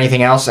is there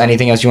anything else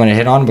you want to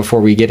hit on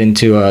before we get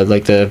into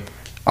like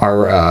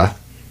our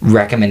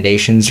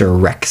recommendations or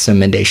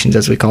recommendations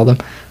as we call them?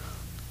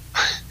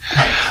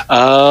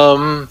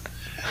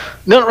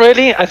 Not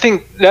really. I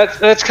think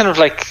that's kind of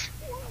like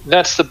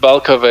that's the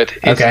bulk of it.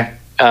 Okay.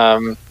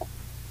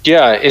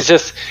 It's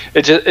just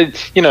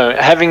you know,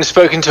 having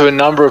spoken to a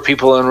number of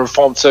people in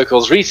Reformed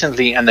circles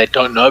recently, and they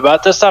don't know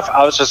about this stuff,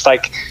 I was just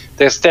like,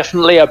 there's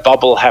definitely a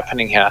bubble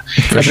happening here.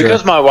 And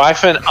because my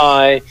wife and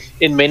I,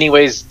 in many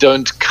ways,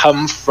 we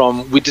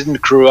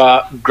didn't grow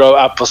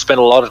up or spend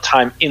a lot of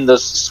time in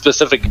this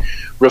specific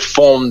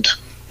Reformed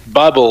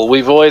bubble.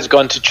 We've always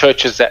gone to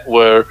churches that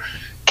were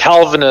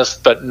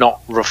Calvinist but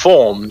not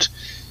Reformed.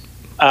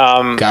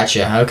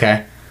 Gotcha.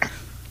 Okay.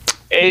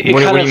 What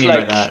do you mean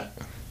by that?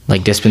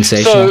 Like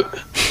dispensational? So,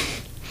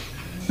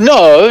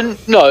 no,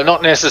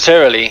 not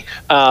necessarily.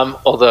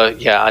 Although,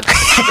 yeah, I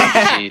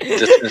don't see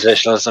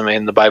dispensationalism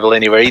in the Bible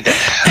anywhere either.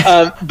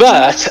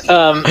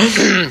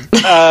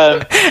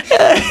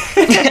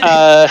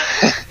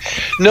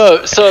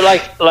 No. So,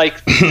 like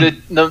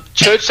the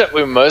church that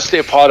we're mostly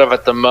a part of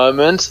at the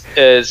moment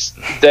is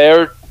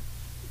the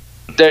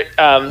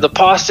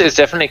pastor is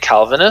definitely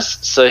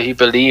Calvinist, so he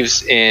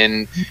believes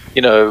in,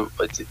 you know,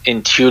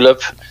 in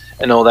tulip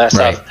and all that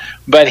stuff,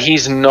 but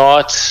he's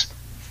not.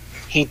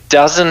 He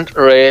doesn't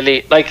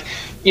really, like,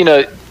 you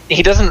know,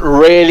 he doesn't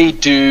really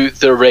do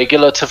the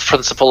regulative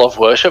principle of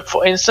worship,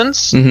 for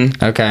instance.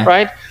 Mm-hmm. Okay.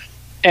 Right?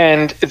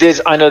 And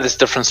I know there's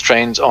different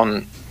strains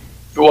on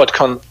what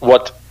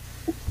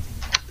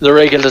the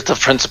regulative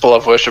principle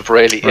of worship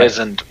really is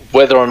and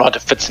whether or not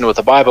it fits in with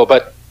the Bible.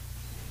 But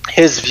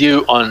his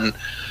view on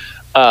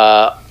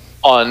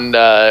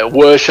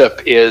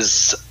worship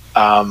is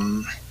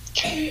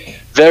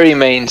very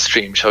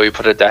mainstream, shall we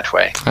put it that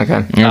way.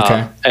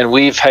 Okay. And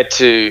we've had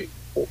to,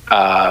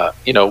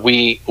 you know,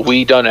 we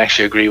don't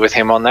actually agree with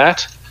him on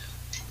that,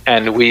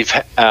 and we've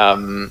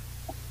spoken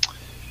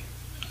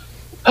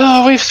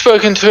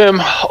to him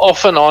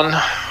off and on.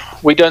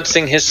 We don't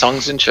sing his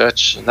songs in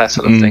church, that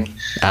sort of thing.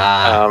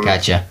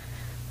 Gotcha.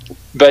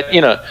 But,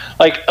 you know,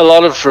 like a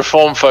lot of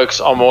Reformed folks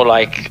are more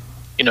like,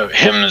 you know,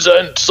 hymns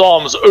and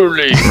psalms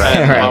only.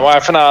 And my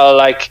wife and I are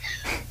like,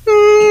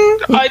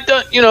 I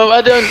don't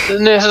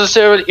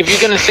necessarily. If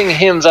you're going to sing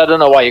hymns, I don't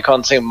know why you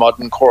can't sing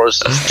modern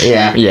choruses.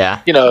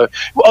 Yeah. You know,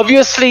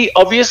 obviously,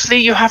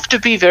 you have to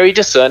be very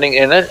discerning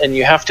in it, and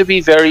you have to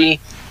be very.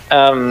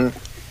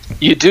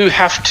 You do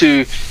have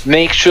to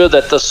make sure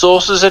that the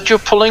sources that you're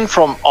pulling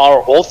from are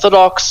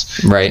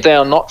orthodox. Right. They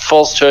are not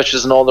false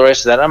churches and all the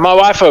rest of that. And my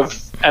wife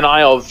and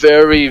I are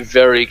very,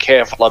 very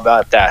careful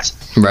about that.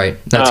 Right.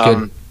 That's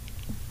good.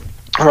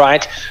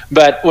 Right.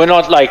 But we're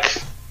not like,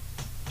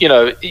 you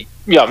know.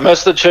 Yeah,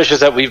 most of the churches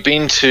that we've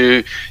been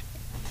to,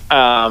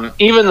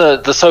 even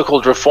the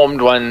so-called Reformed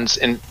ones,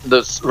 in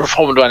the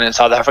Reformed one in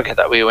South Africa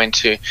that we went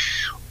to,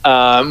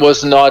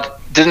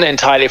 didn't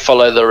entirely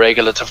follow the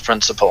regulative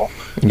principle.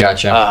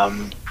 Gotcha.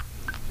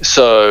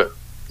 So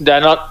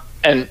they're not,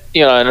 and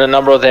you know, and a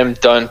number of them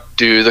don't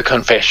do the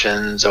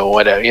confessions or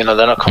whatever. You know,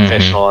 they're not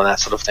confessional and that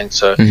sort of thing.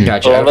 So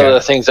Gotcha. a lot of the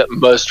things that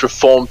most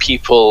Reformed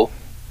people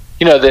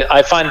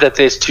I find that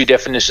there's two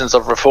definitions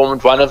of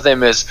Reformed. One of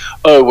them is,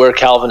 oh, we're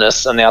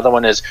Calvinists, and the other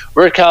one is,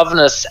 we're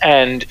Calvinists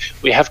and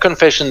we have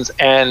confessions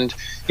and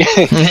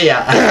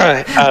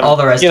all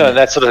the rest of it.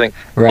 that sort of thing.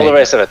 Right. All the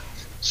rest of it.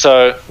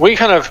 So we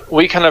kind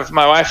of,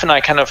 my wife and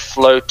I kind of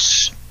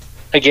float.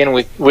 Again,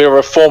 we're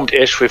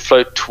Reformed-ish. We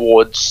float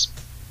towards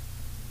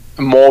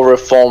more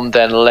Reformed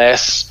than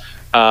less,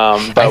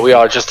 but we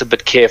are just a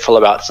bit careful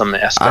about some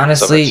aspects.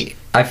 Honestly, of it.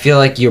 I feel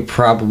like you're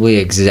probably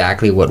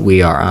exactly what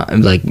we are.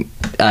 Like,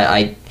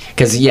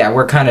 because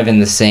we're kind of in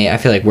the same. I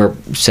feel like we're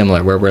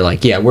similar, where we're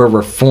like, we're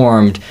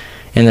Reformed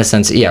in the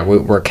sense,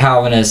 we're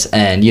Calvinists,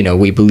 and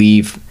we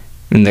believe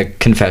in the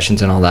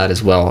confessions and all that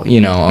as well.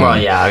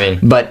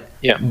 But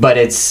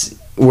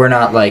we're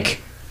not like.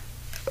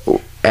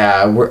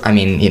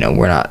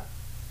 We're not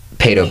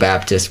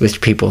Paedo-Baptist, which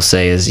people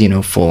say is,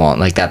 full on,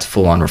 like that's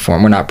full on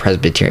Reform. We're not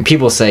Presbyterian.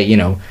 People say,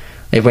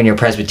 if when you're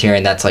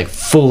Presbyterian, that's like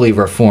fully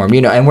Reformed,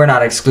 and we're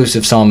not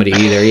exclusive psalmody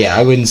either. Yeah,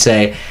 I wouldn't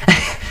say,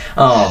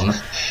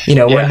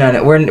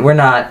 we're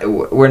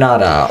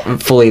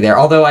not fully there.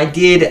 Although I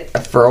did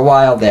for a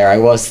while there, I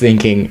was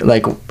thinking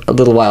like a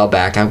little while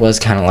back, I was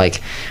kind of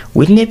like,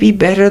 wouldn't it be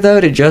better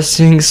though to just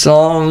sing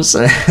Psalms?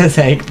 But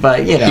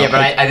Yeah, but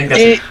I think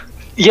that's.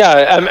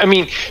 Yeah, I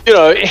mean,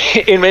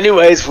 in many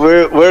ways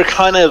we're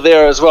kind of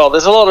there as well.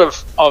 There's a lot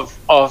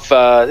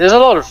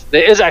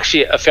there is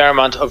actually a fair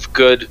amount of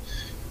good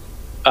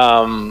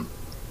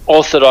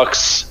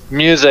Orthodox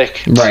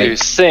music to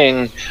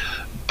sing,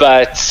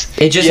 but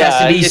it just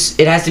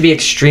has to be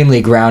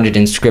extremely grounded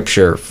in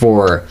Scripture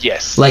for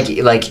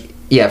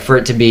for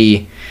it to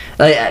be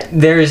like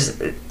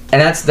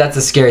that's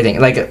a scary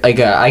thing.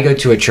 I go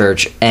to a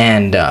church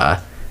and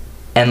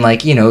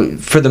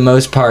for the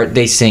most part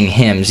they sing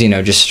hymns,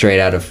 just straight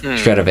out of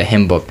a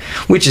hymn book,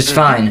 which is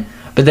fine.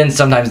 But then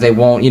sometimes they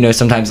won't,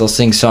 sometimes they'll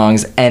sing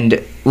songs,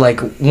 and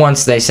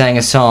once they sang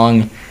a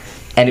song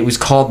and it was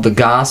called the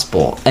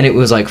gospel, and it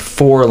was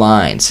 4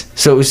 lines.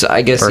 So it was,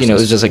 I guess, verses. It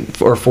was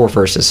just or 4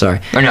 verses,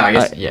 sorry. Or no, I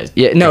guess,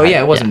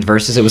 it wasn't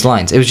verses, it was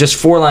lines. It was just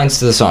 4 lines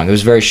to the song. It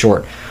was very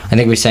short. I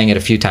think we sang it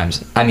a few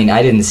times. I mean,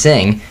 I didn't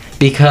sing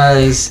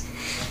because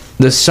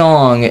the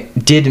song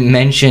didn't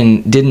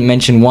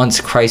mention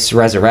once Christ's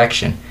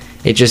resurrection.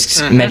 It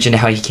just mentioned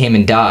how he came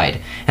and died.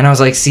 And I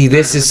was like, see,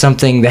 this is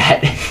something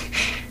that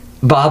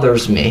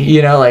bothers me.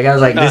 I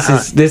was like,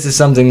 this is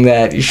something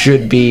that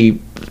should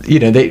be,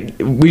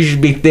 we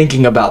should be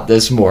thinking about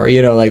this more.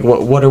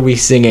 What are we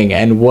singing,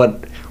 and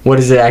what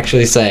does it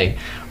actually say?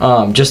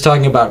 Just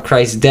talking about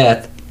Christ's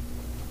death,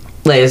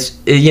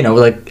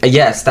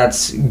 yes,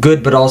 that's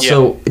good, but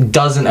also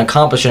doesn't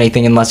accomplish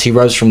anything unless he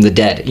rose from the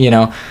dead.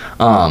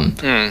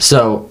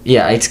 So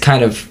it's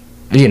kind of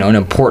an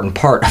important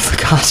part of the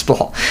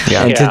gospel.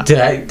 And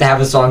to have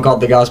a song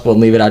called the gospel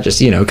and leave it out, just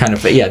kind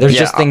of there's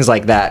just things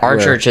like that. Our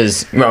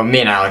churches, me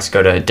and Alex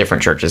go to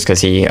different churches because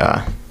he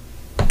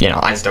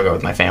I still go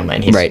with my family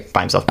and he's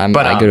by himself.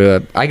 But I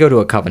go to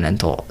a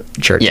covenantal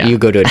church. You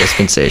go to a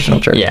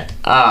dispensational church.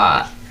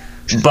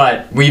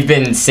 But we've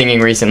been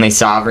singing recently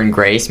Sovereign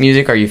Grace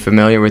music. Are you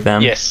familiar with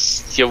them?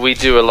 Yes. Yeah, we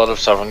do a lot of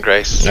Sovereign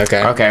Grace.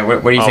 Okay.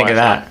 What do you think of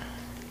that?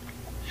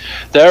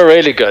 They're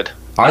really good.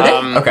 Are they?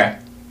 Okay.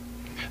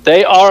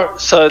 They are.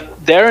 So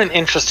they're an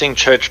interesting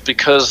church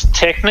because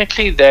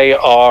technically they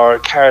are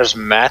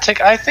charismatic,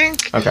 I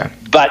think. Okay.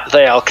 But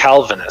they are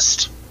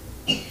Calvinist.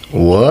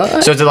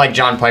 What? So is it like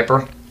John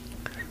Piper?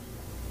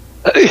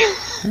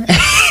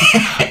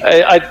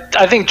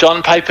 I think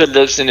John Piper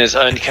lives in his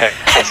own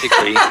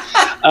category.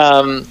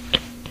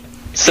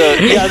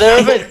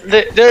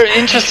 They're an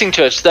interesting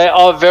church. They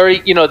are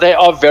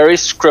very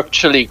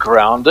scripturally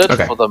grounded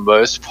for the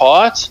most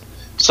part.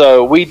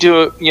 So we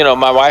do,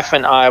 my wife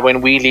and I,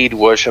 when we lead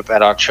worship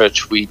at our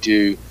church, we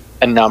do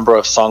a number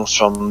of songs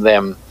from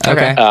them.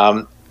 Okay.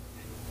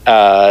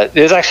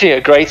 There's actually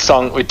a great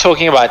song. We're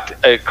talking about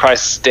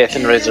Christ's death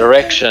and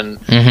resurrection.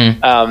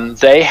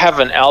 They have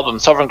an album.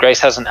 Sovereign Grace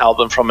has an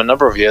album from a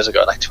number of years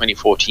ago, like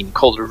 2014,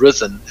 called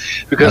Risen,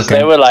 because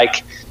they were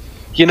like,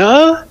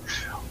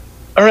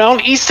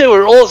 around Easter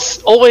we're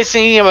always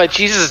singing about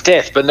Jesus'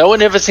 death, but no one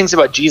ever sings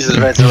about Jesus'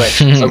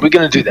 resurrection. So we're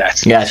going to do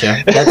that.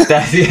 Gotcha.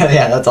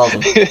 That's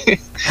awesome.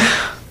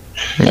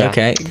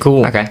 Okay,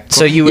 cool. Okay.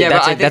 So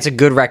that's a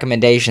good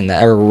recommendation,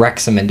 or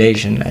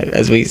recommendation,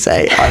 as we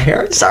say on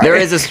here. Sorry. There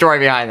is a story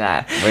behind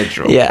that.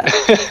 Yeah.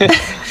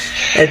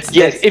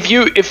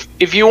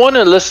 If you want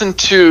to listen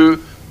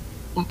to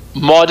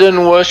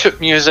modern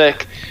worship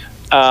music,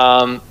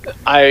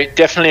 I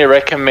definitely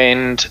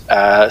recommend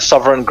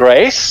Sovereign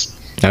Grace.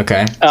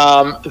 Okay.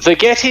 The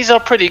Gettys are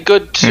pretty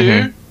good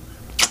too.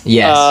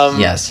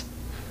 Yes.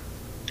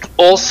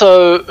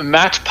 Also,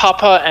 Matt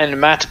Papa and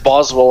Matt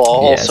Boswell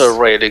are also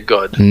really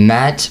good.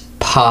 Matt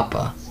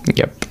Papa.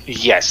 Yep.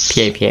 Yes.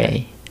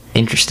 PAPA.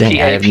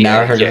 Interesting. I have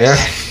never heard of it.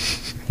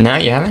 No,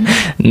 you haven't?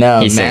 No,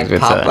 he Matt sings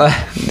Papa.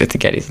 with the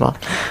Gettys a lot.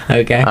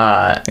 Okay.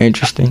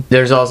 Interesting.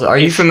 There's also. Are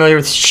you familiar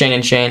with Shane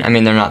and Shane? I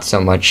mean, they're not so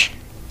much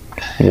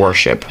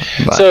worship.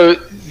 But. So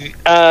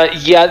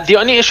Yeah, the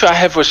only issue I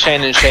have with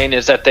Shane and Shane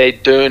is that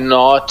they're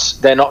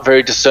not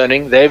very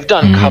discerning. They've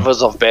done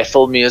covers of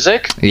Bethel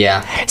music.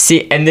 Yeah.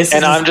 See, and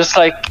I'm just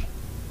like,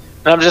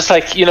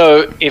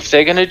 if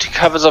they're going to do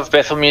covers of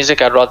Bethel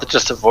music, I'd rather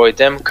just avoid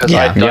them because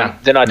I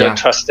don't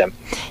trust them.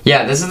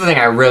 Yeah, this is the thing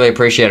I really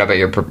appreciate about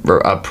your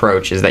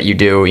approach is that you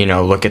do,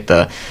 look at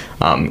the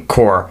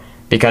core.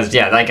 Because,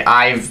 like,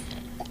 I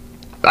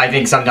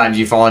think sometimes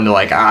you fall into,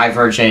 like, I've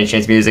heard Shane and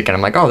Shane's music, and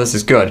I'm like, oh, this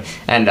is good.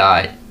 And,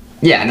 and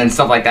then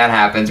stuff like that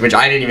happens, which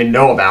I didn't even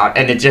know about.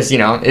 And it just,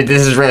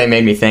 this has really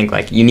made me think,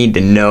 like, you need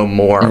to know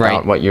more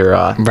about what you're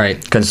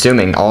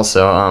consuming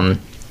also.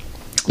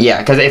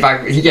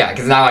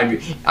 Because now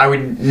I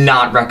would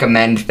not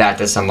recommend that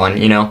to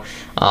someone, or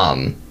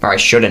I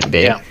shouldn't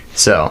be. Yeah.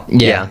 So,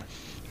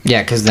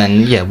 Yeah, because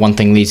then, one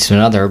thing leads to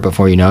another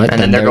before you know it.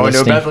 And then they're going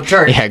to a Bethel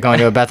church. Yeah, going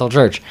to a Bethel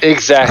church.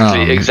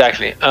 Exactly.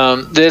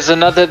 There's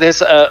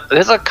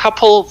a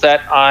couple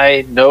that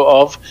I know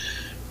of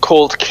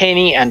called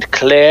Kenny and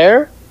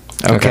Claire.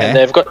 Okay. And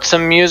they've got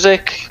some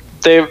music.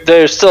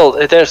 They're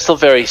still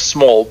very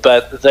small,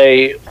 but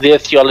their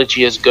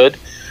theology is good.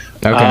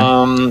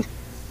 Okay.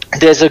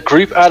 There's a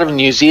group out of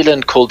New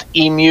Zealand called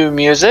Emu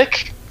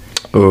Music.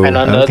 Ooh, and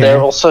I know they're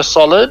also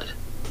solid.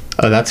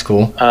 Oh, that's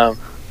cool.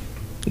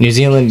 New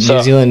Zealand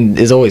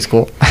is always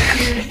cool.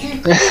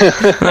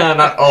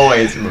 Not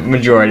always,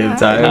 majority of the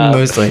time.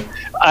 Mostly.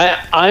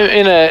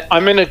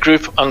 I'm in a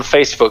group on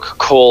Facebook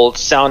called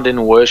Sound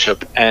in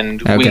Worship,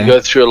 and we go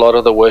through a lot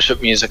of the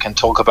worship music and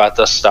talk about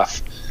this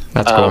stuff.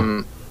 That's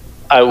cool.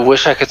 I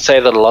wish I could say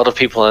that a lot of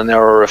people in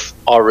there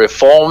are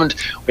reformed.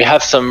 We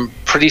have some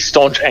pretty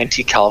staunch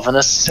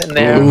anti-Calvinists in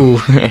there. Ooh,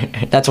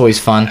 that's always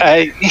fun.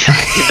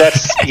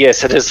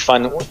 Yes, it is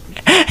fun.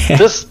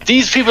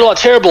 These people are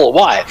terrible.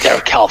 Why?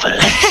 They're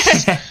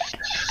Calvinists.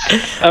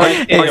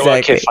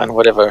 Okay, fine,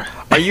 whatever.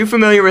 Are you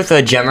familiar with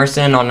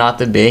Jemerson on Not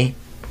the Bee?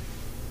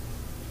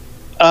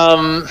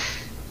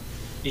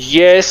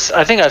 Yes,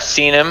 I think I've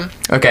seen him.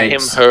 Okay.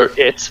 Him, her,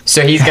 it.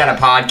 So he's got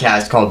a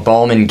podcast called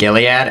Bowman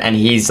Gilead, and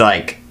he's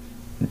like,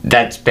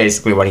 that's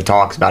basically what he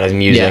talks about, his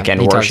music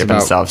and worship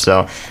and stuff.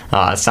 So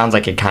it sounds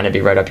like it'd kind of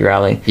be right up your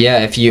alley.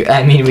 Yeah,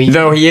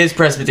 though he is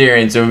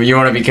Presbyterian, so you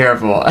want to be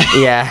careful.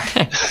 Yeah.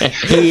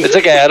 It's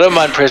okay, I don't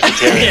mind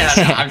Presbyterians.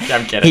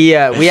 I'm kidding.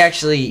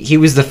 He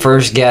was the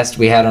first guest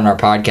we had on our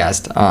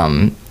podcast,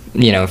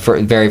 for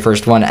very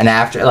first one. And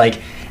after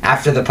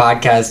the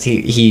podcast,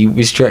 he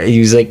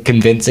was like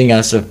convincing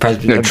us of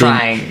Presbyterian.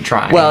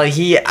 Trying. Well,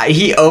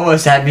 he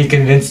almost had me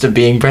convinced of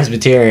being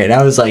Presbyterian.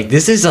 I was like,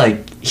 this is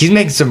like, he's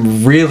making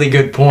some really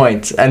good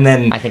points. And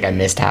then I think I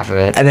missed half of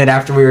it. And then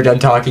after we were done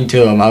talking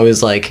to him, I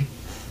was like,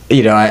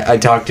 I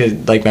talked to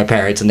like my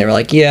parents, and they were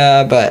like,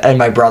 yeah, and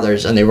my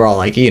brothers, and they were all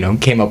like,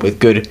 came up with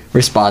good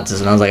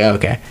responses, and I was like, oh,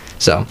 okay,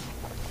 so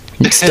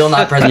still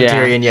not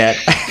Presbyterian yet.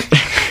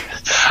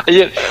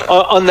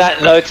 On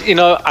that note,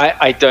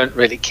 I don't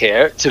really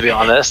care, to be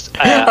honest.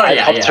 I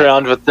hopped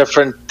around with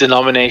different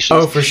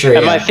denominations. Oh, for sure.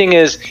 And my thing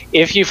is,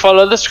 if you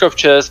follow the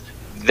scriptures,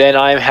 then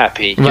I'm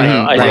happy.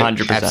 Right,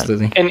 100%.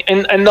 Absolutely.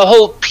 And the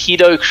whole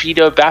pedo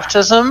credo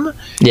baptism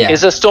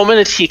is a storm in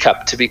a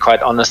teacup, to be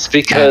quite honest,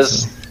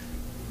 because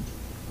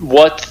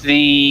what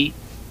the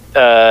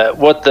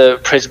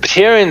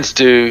Presbyterians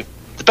do,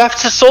 the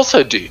Baptists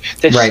also do.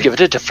 They just give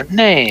it a different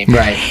name.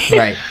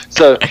 Right.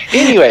 So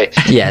anyway,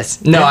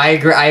 yes. No, I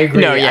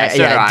agree. No, yeah,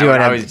 I do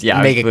want to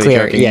make it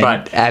clear. Joking,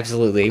 but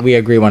absolutely, we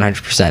agree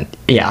 100%.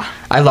 Yeah,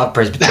 I love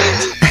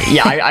Presbyterians.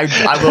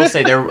 I will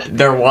say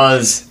there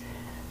was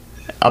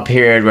a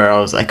period where I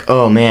was like,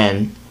 oh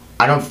man,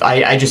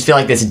 I just feel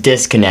like this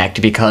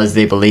disconnect because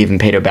they believe in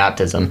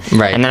paedobaptism.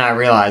 Right. And then I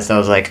realized, I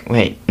was like,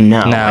 wait, no,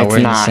 it's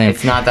not.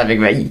 It's not that big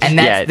of a... And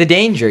that's the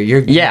danger.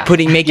 You're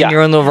making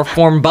your own little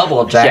reform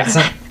bubble,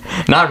 Jackson. Yeah.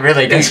 Not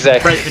really, because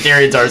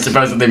Presbyterians are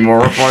supposedly more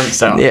reformed,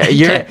 so...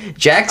 Yeah,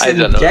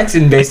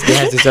 Jackson basically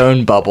has his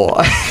own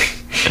bubble.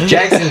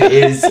 Jackson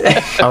is...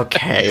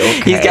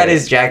 Okay. He's got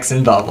his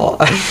Jackson bubble.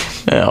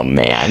 Oh,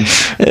 man.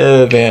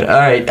 All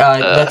right,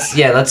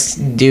 let's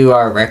do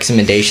our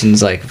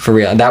recommendations, like, for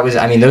real.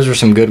 Those were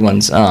some good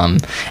ones.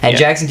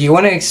 Jackson, do you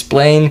want to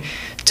explain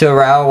to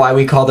Raoul why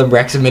we call them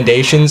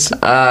recommendations?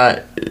 Because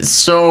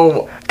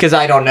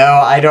I don't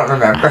know. I don't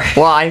remember.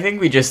 Well, I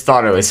think we just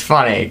thought it was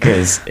funny,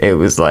 because it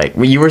was like...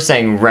 You were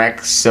saying wait,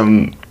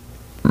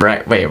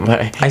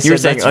 what? You were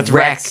saying let's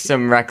wreck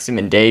some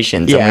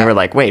recommendations, and we were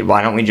like, wait,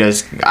 why don't we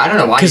just? I don't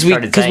know why.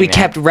 Because we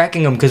kept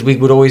wrecking them because we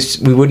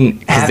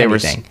wouldn't have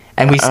anything,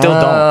 and we still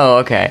don't. Oh,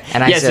 okay.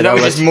 And I said, so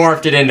we just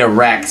morphed it into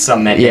wreck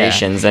some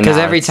nations, and because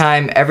every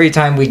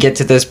time we get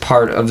to this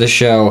part of the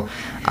show,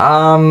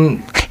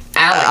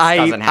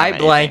 I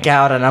blank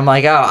out, and I'm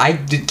like, oh, I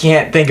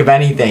can't think of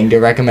anything to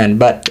recommend.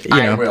 But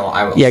I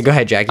will. Yeah, go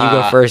ahead, Jack. You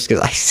go first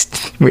because I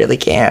really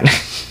can't.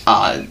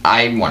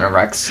 I want to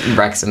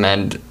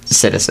recommend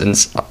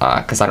Citizens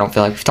because I don't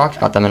feel like we've talked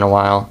about them in a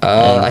while.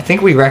 I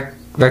think we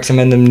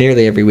recommend them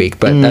nearly every week,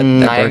 but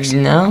that works.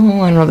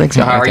 No, I don't think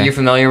so. How are you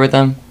familiar with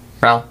them,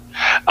 Raoul?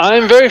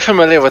 I'm very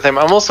familiar with them.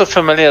 I'm also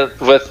familiar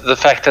with the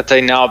fact that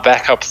they now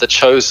back up The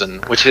Chosen,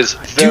 which is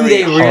very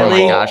they really? horrible.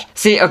 Oh my gosh.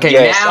 See, okay,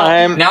 Yes,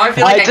 now I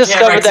feel like I can't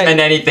discovered recommend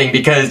anything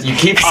because you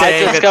keep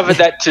saying I discovered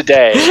that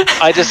today. And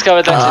I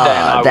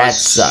that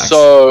was sucks.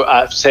 so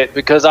upset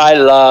because I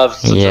love.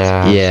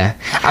 Yeah,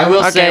 I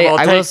will say. well,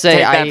 I will say.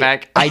 take that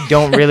back. I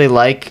don't really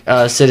like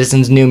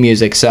Citizen's new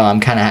music, so I'm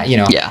kind of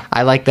Yeah.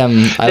 I like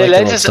them. I Their like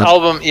the latest old stuff.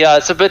 album,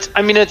 it's a bit.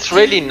 I mean, it's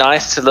really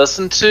nice to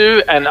listen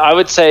to, and I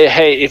would say,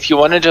 hey, if you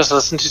want to just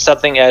listen to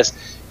something as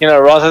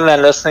rather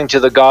than listening to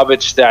the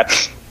garbage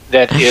that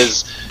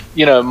is,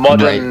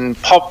 modern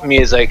pop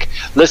music,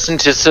 listen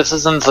to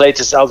Citizen's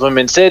latest album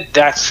instead.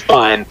 That's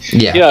fine.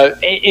 Yeah.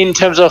 In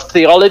terms of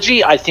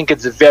theology, I think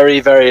it's very,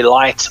 very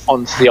light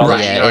on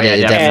theology.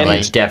 Yeah, it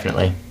is,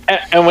 definitely.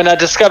 And when I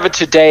discovered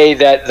today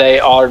that they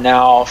are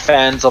now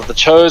fans of The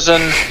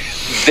Chosen,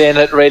 then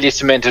it really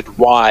cemented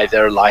why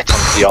they're light on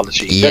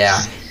theology.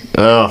 Yeah.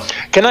 Oh,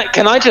 Can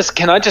I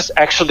just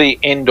actually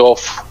end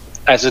off,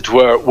 as it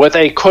were, with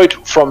a quote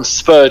from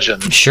Spurgeon?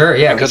 Sure.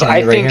 Yeah. Because we can I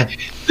end it right think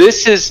here.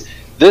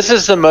 this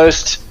is the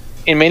most,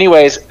 in many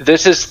ways,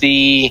 this is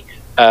the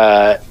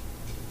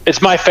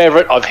it's my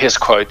favorite of his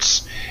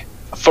quotes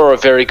for a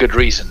very good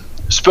reason.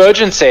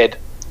 Spurgeon said,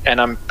 and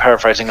I'm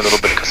paraphrasing a little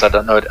bit because I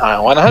don't know it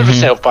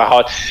 100% off by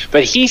heart,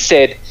 but he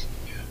said,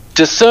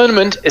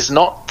 discernment is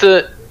not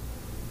the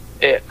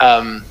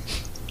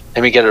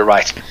let me get it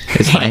right.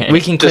 It's fine.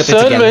 We can clip it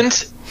together.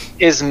 Discernment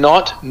is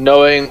not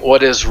knowing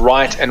what is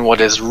right and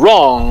what is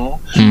wrong,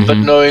 but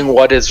knowing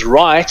what is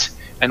right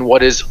and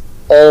what is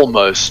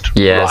almost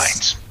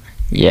Yes.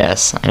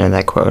 Yes, I know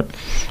that quote.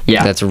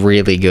 Yeah. That's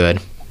really good.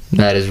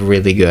 That is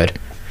really good.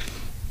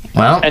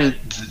 Well, And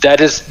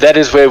that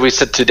is where we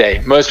sit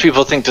today. Most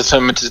people think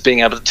discernment is being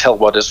able to tell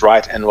what is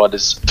right and what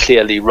is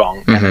clearly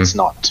wrong, and it's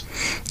not.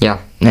 Yeah.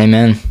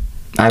 amen.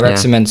 I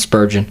recommend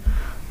Spurgeon.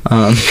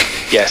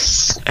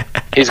 Yes.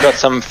 He's got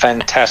some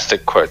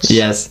fantastic quotes.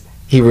 Yes,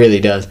 he really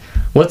does.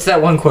 What's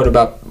that one quote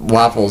about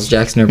waffles,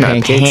 Jackson, or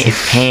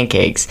pancakes?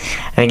 Pancakes.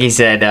 I think he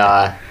said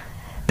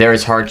there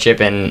is hardship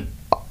in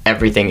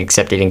everything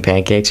except eating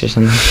pancakes or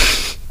something.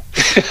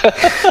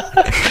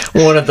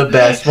 One of the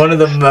best. One of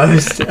the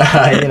most,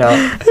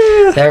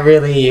 that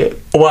really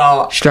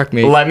struck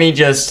me. Let me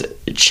just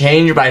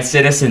change my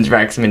Citizen's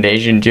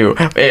recommendation to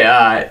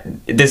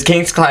does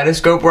King's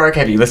Kaleidoscope work?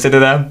 Have you listened to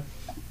them?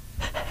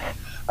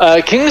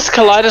 King's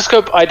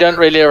Kaleidoscope, I don't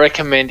really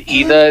recommend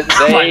either.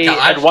 They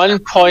at one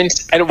point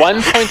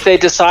they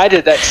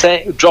decided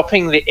that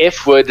dropping the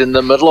F word in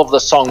the middle of the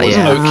song was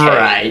okay.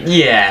 Right.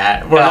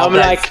 Yeah. Well, And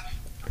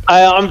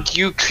I'm like,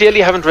 you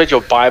clearly haven't read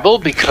your Bible,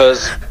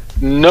 because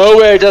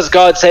nowhere does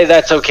God say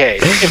that's okay.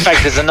 In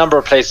fact, there's a number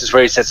of places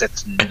where he says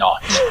it's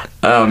not.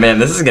 Oh man,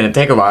 this is gonna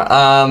take a while.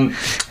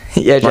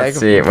 Yeah, Let's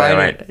see.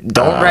 Wait.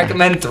 Don't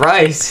recommend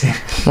thrice.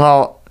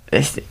 Well,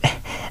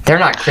 they're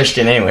not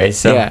Christian anyway,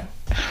 so. Yeah.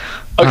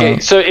 Okay,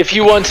 so if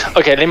you want,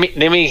 let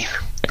me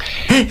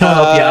I'll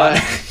help you out.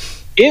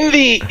 in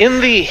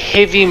the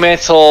heavy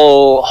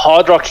metal,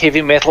 hard rock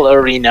heavy metal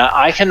arena,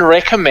 I can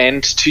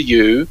recommend to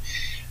you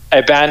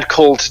a band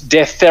called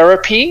Death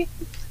Therapy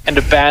and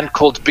a band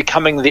called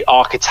Becoming the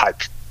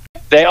Archetype.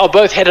 They are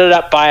both headed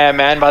up by a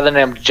man by the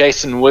name of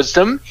Jason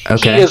Wisdom.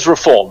 Okay. He is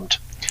Reformed.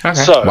 Okay.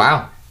 So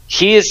Wow.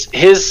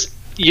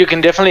 you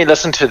can definitely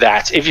listen to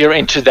that if you're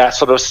into that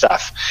sort of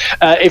stuff.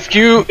 If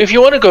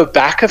you want to go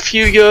back a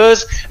few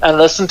years and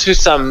listen to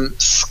some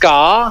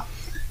ska,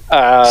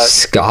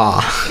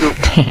 Ska.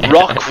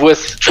 rock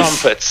with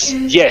trumpets,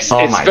 yes, Oh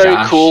it's my very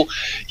gosh. cool.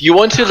 You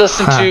want to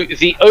listen to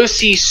the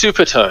OC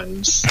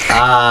Supertones.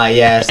 Ah,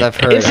 yes, I've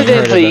heard.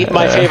 Incidentally, I've heard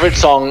my of favorite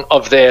song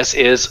of theirs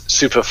is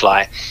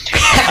Superfly.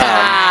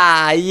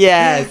 Ah,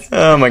 yes.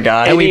 Oh my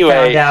god. And we Anyway,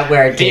 found out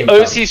where it the came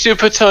OC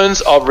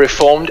Supertones are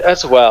Reformed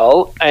as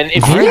well, and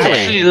if you Really?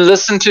 actually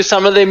listen to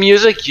some of their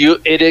music,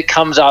 it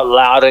comes out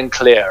loud and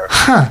clear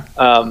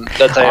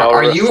that they are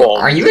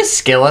Reformed. Are you a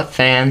Skillet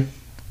fan?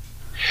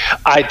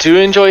 I do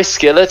enjoy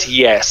Skillet,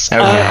 yes.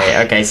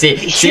 Okay.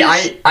 See,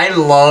 I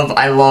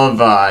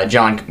love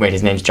John. Wait,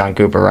 his name's John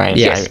Cooper, right?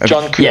 Yes,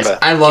 John Cooper. Yes,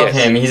 I love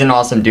Yes. him. He's an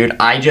awesome dude.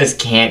 I just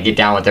can't get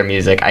down with their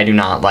music. I do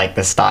not like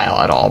the style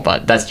at all.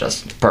 But that's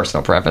just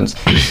personal preference.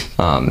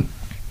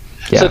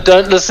 So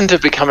don't listen to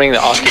Becoming the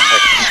Architect,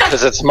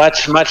 because it's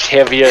much, much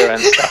heavier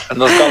and stuff,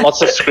 and they've got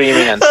lots of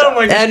screaming and stuff.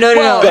 my god. No.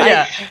 Well, I-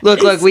 yeah.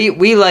 Look,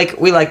 we like.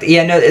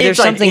 Yeah, no. There's It's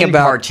like something in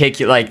about.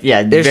 particular,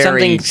 there's There's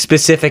something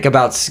specific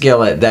about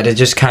Skillet that is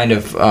just kind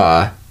of.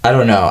 I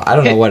don't know. I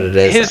don't know what it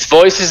is. His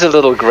voice is a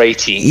little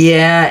grating.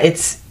 Yeah,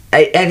 it's.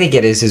 I think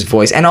it is his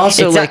voice, and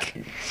also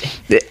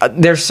It's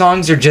their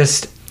songs are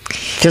just.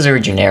 because they were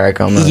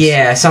generic almost.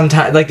 Yeah,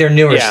 sometimes like their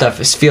newer Yeah. stuff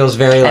feels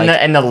very like.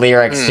 And the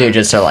lyrics too,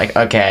 just are like,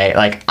 okay,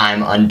 like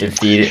I'm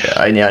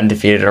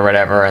undefeated or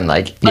whatever, and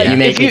like you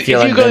make me feel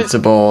if you go-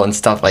 invincible and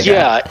stuff like that.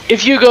 Yeah,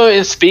 if you go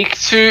and speak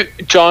to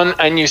John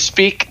and you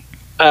speak,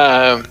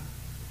 and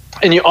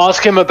you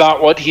ask him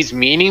about what he's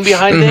meaning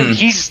behind them,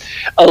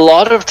 a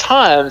lot of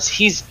times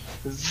he's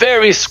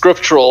very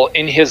scriptural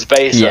in his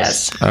basis.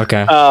 Yes.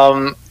 Okay.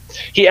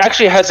 he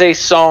actually has a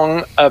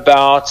song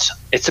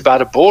it's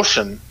about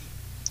abortion,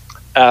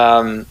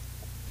 and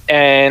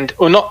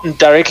not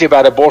directly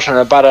about abortion,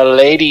 about a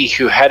lady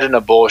who had an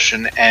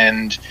abortion,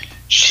 and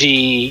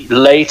she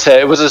later,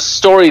 it was a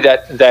story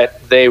that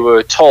they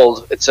were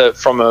told. It's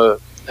from a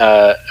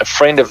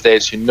friend of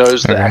theirs who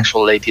knows the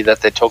actual lady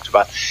that they talked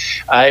about.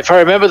 If I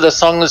remember, the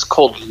song is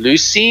called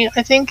Lucy,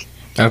 I think.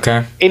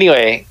 Okay.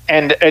 Anyway,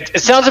 and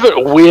it sounds a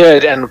bit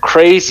weird and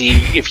crazy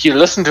if you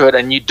listen to it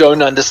and you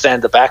don't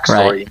understand the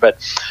backstory. Right. But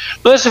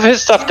most of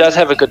his stuff does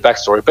have a good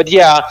backstory. But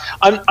yeah,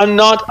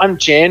 I'm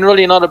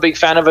generally not a big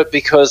fan of it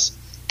because,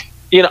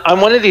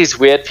 I'm one of these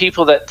weird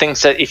people that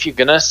thinks that if you're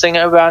gonna sing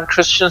about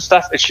Christian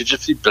stuff, it should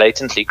just be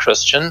blatantly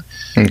Christian.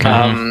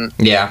 Okay.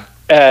 Yeah.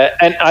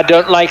 And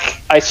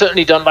I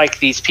certainly don't like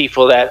these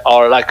people that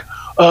are like,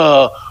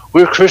 oh,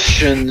 we're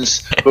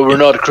Christians, but we're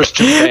not a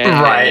Christian band.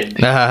 Right.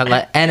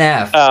 Like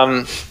NF.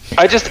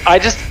 I just,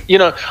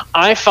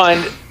 I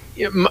find,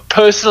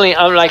 personally,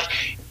 I'm like,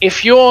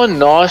 if you're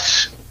not,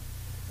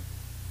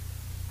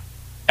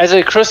 as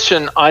a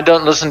Christian, I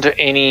don't listen to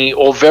any,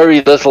 or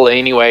very little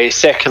anyway,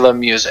 secular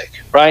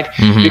music, right?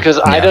 Mm-hmm. Because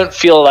I don't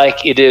feel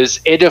like it is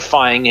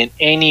edifying in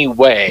any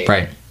way.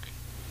 Right.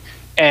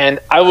 And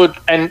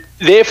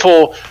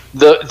therefore,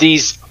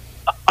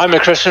 I'm a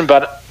Christian,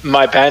 but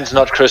my band's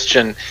not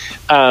Christian.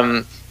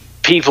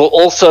 People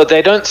also,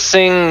 they don't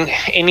sing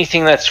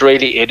anything that's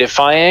really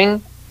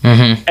edifying.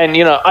 Mm-hmm. And,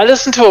 I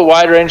listen to a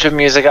wide range of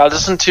music. I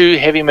listen to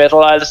heavy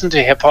metal. I listen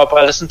to hip hop.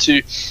 I listen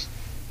to,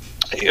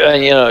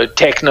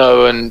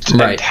 techno and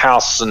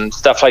house and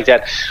stuff like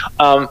that.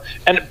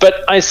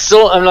 But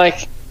I'm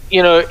like,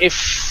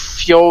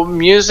 if your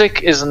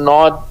music is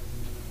not,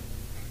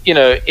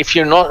 if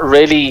you're not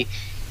really,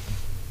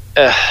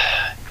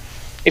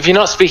 if you're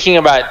not speaking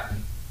about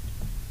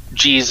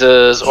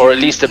Jesus or at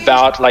least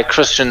about like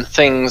Christian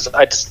things,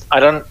 it's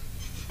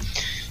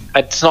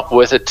not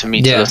worth it to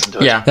me to listen to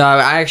it. Yeah. No,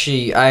 I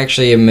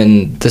actually am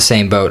in the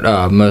same boat.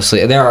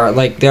 Mostly, there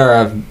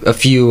are a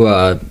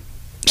few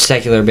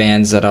secular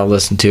bands that I'll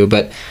listen to,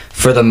 but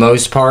for the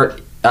most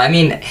part,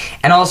 and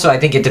also I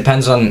think it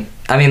depends on.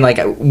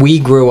 We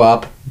grew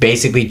up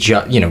basically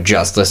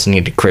just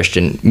listening to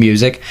Christian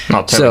music.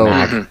 Oh, Toby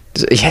Mac.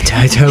 Yeah,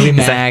 Toby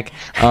Mac.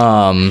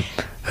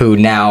 Who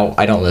now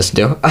I don't listen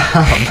to.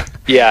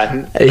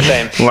 Yeah,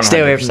 same. 100%.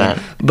 Stay away from that.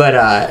 But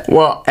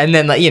and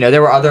then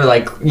there were other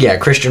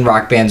Christian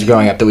rock bands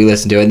growing up that we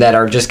listened to, and that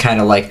are just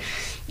kind of like,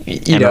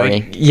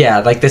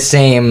 like the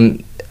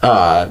same.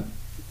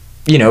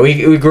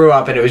 We grew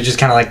up and it was just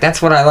kind of like,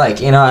 that's what I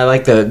like. I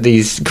like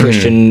these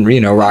Christian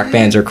rock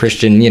bands or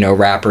Christian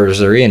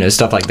rappers or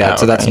stuff like that.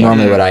 So that's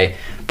normally what I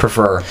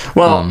prefer.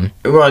 Well,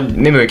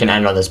 maybe we can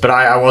end on this, but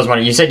I was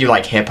wondering, you said you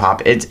like hip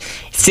hop. It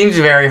seems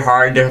very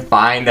hard to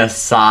find a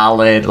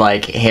solid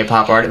hip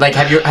hop artist. Like,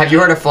 have you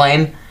heard of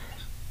Flame?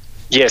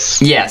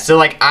 Yes. Yeah. So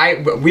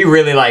we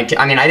really liked.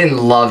 I didn't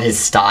love his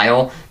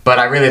style, but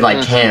I really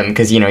liked him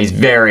because he's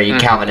very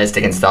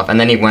Calvinistic and stuff. And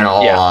then he went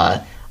all.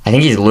 I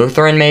think he's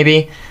Lutheran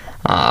maybe.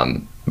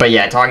 But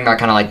yeah, talking about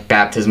kind of like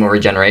baptismal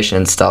regeneration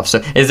and stuff.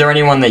 So is there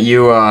anyone that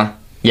you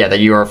that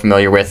you are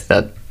familiar with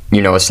that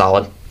is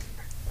solid?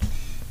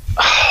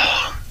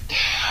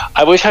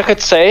 I wish I could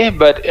say,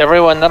 but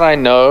everyone that I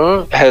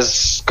know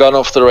has gone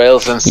off the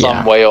rails in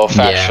some way or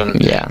fashion.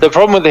 Yeah. The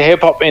problem with the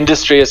hip hop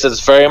industry is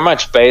it's very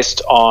much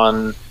based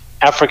on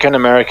African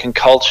American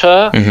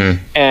culture,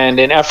 and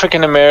in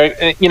African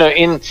American,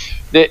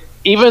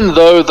 even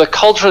though the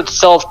culture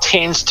itself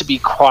tends to be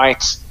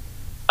quite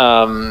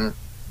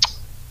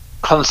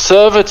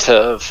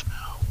conservative,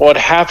 what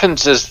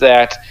happens is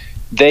that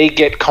they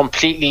get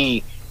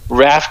completely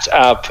wrapped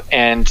up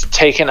and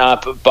taken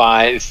up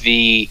by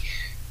the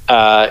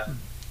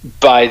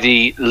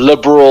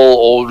liberal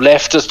or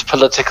leftist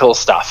political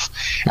stuff.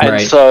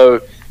 And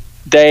so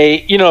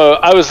they,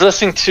 I was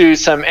listening to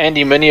some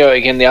Andy Mineo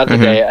again the other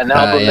day, an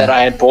album that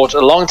I had bought a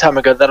long time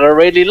ago that I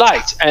really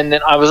liked. And then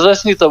I was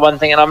listening to the one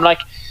thing and I'm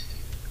like,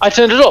 I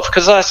turned it off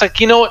because I was like,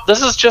 what,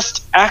 this is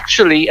just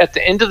actually at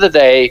the end of the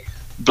day,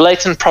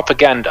 blatant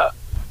propaganda.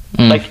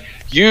 Like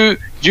you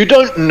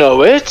don't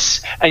know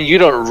it and you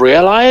don't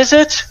realize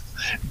it,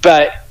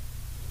 but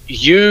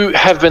you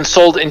have been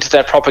sold into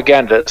that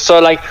propaganda.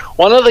 So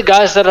one of the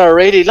guys that I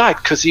really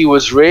liked because he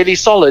was really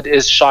solid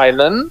is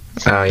Shylin.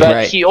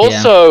 But he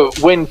also,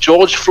 when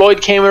George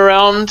Floyd came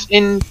around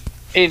in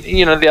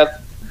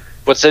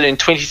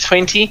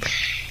 2020,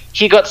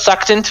 he got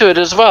sucked into it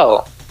as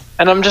well.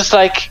 And I'm just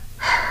like,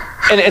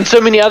 and so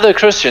many other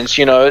Christians,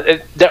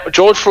 that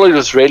George Floyd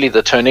was really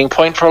the turning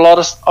point for a lot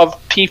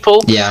of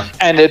people. Yeah.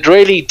 And it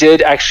really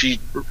did in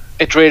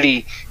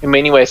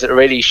many ways, it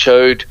really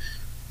showed,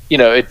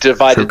 it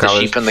divided the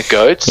sheep and the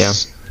goats.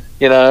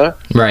 Yeah.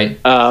 Right.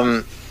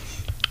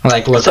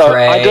 Like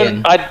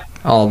Lecrae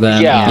all of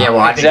them. Yeah. Well,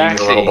 I think he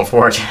was a little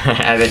before.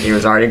 I think he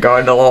was already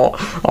going a little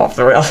off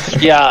the rails.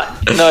 Yeah.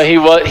 No, he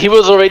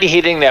was already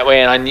heading that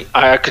way, and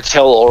I could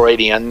tell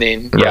already, and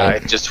then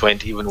it just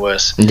went even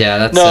worse. Yeah,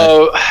 that's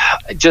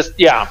I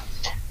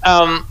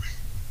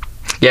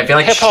feel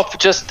like hip hop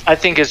I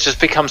think has just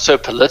become so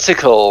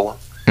political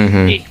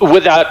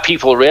without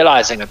people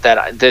realizing it.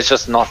 That there's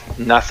just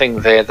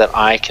nothing there that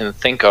I can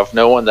think of,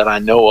 no one that I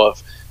know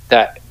of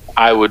that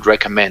I would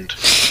recommend.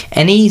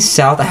 Any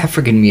South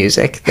African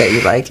music that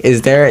you like?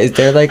 Is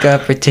there like a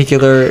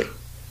particular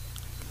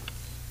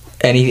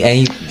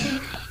anything?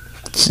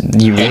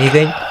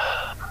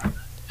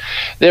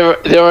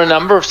 There are a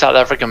number of South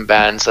African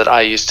bands that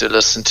I used to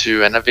listen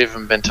to, and I've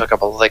even been to a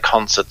couple of their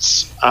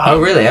concerts. Oh,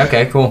 really?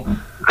 Okay, cool.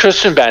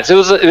 Christian bands. It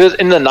was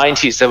in the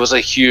 90s. There was a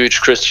huge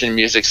Christian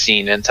music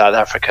scene in South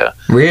Africa.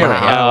 Really?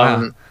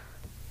 Wow.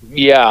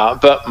 Yeah,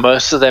 but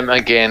most of them,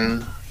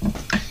 again,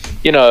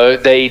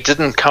 they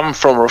didn't come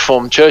from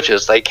Reformed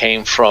churches. They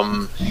came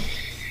from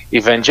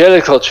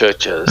evangelical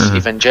churches,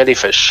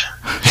 evangelifish.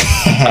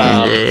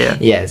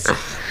 Yes.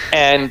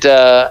 And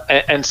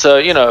so,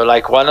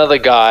 like one of the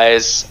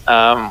guys,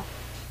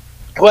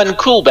 one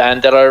cool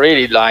band that I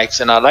really liked,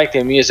 and I liked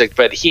their music,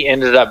 but he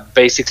ended up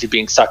basically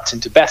being sucked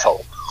into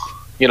Bethel,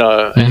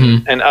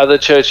 and other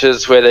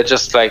churches where they're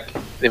just like,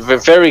 they're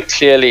very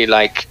clearly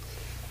like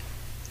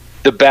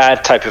the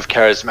bad type of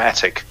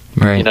charismatic,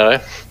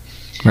 right?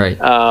 Right.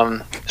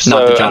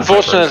 So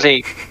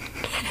unfortunately,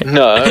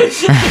 no.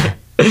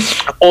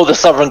 Or the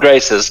Sovereign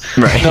Graces.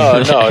 Right.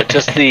 No,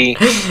 just the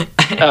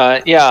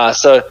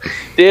so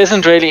there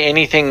isn't really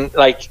anything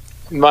like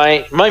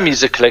my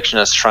music collection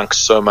has shrunk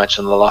so much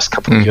in the last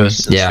couple of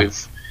years since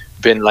we've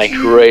been like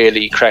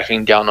really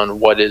cracking down on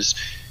what is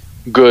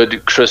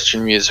good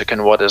Christian music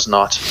and what is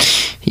not.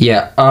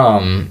 Yeah.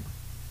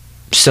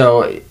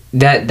 So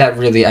that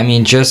really, I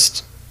mean,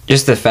 just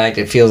the fact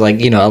it feels like,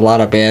 a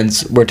lot of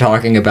bands we're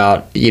talking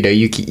about,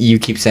 you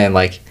keep saying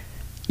like,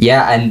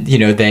 yeah, and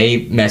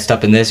they messed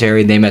up in this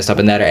area, they messed up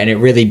in that area, and it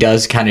really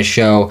does kind of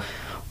show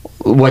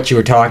what you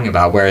were talking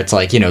about, where it's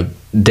like,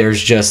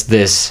 there's just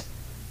this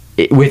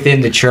within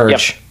the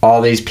church,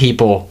 all these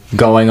people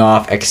going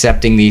off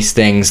accepting these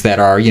things that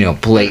are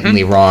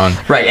blatantly wrong.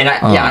 Right, and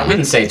I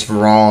wouldn't say it's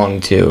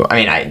wrong to.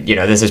 I mean,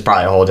 this is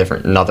probably a whole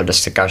different another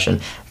discussion,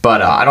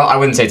 but I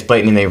wouldn't say it's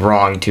blatantly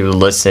wrong to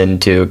listen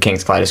to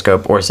King's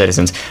Kaleidoscope or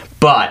Citizens,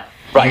 but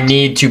you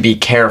need to be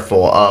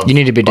careful of. You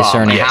need to be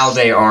discerning how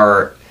they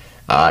are.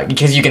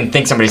 Because you can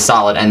think somebody's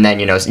solid, and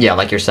then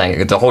like you're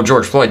saying, the whole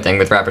George Floyd thing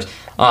with rappers,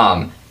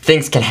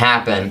 things can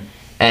happen,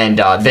 and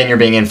then you're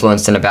being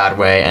influenced in a bad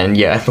way, and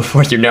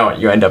before you know it,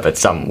 you end up at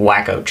some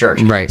wacko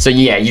church. Right. So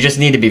you just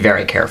need to be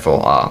very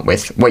careful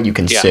with what you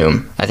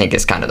consume. I think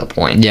is kind of the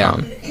point. Yeah.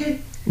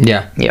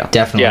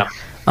 Definitely. Yeah.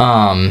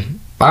 All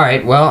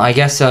right. Well, I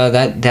guess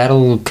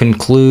that'll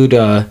conclude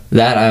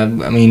that. I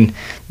mean,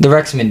 the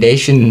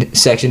recommendation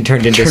section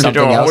turned into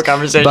something else.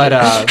 Conversation. But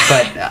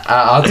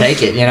I'll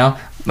take it.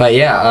 But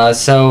yeah,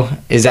 so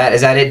is that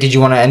it? Did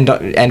you want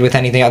to end with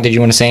anything else? Did you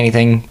want to say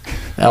anything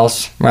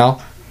else, Raoul?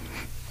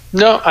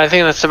 No, I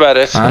think that's about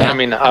it. Right. I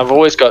mean, I've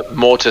always got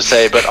more to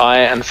say, but I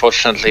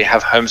unfortunately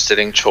have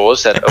homesteading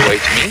chores that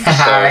await me.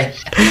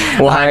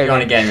 So. We'll have you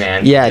on again,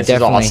 man. Yeah, this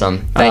definitely. is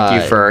awesome.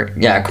 Thank you for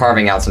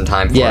carving out some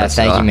time for us.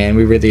 Thank you, man.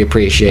 We really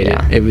appreciate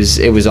it. It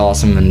was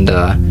awesome, and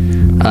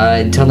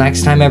until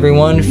next time,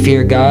 everyone,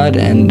 fear God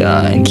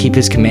and keep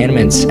His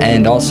commandments.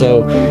 And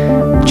also,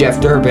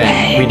 Jeff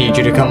Durbin, we need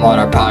you to come on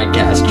our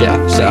podcast,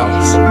 Jeff.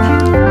 So.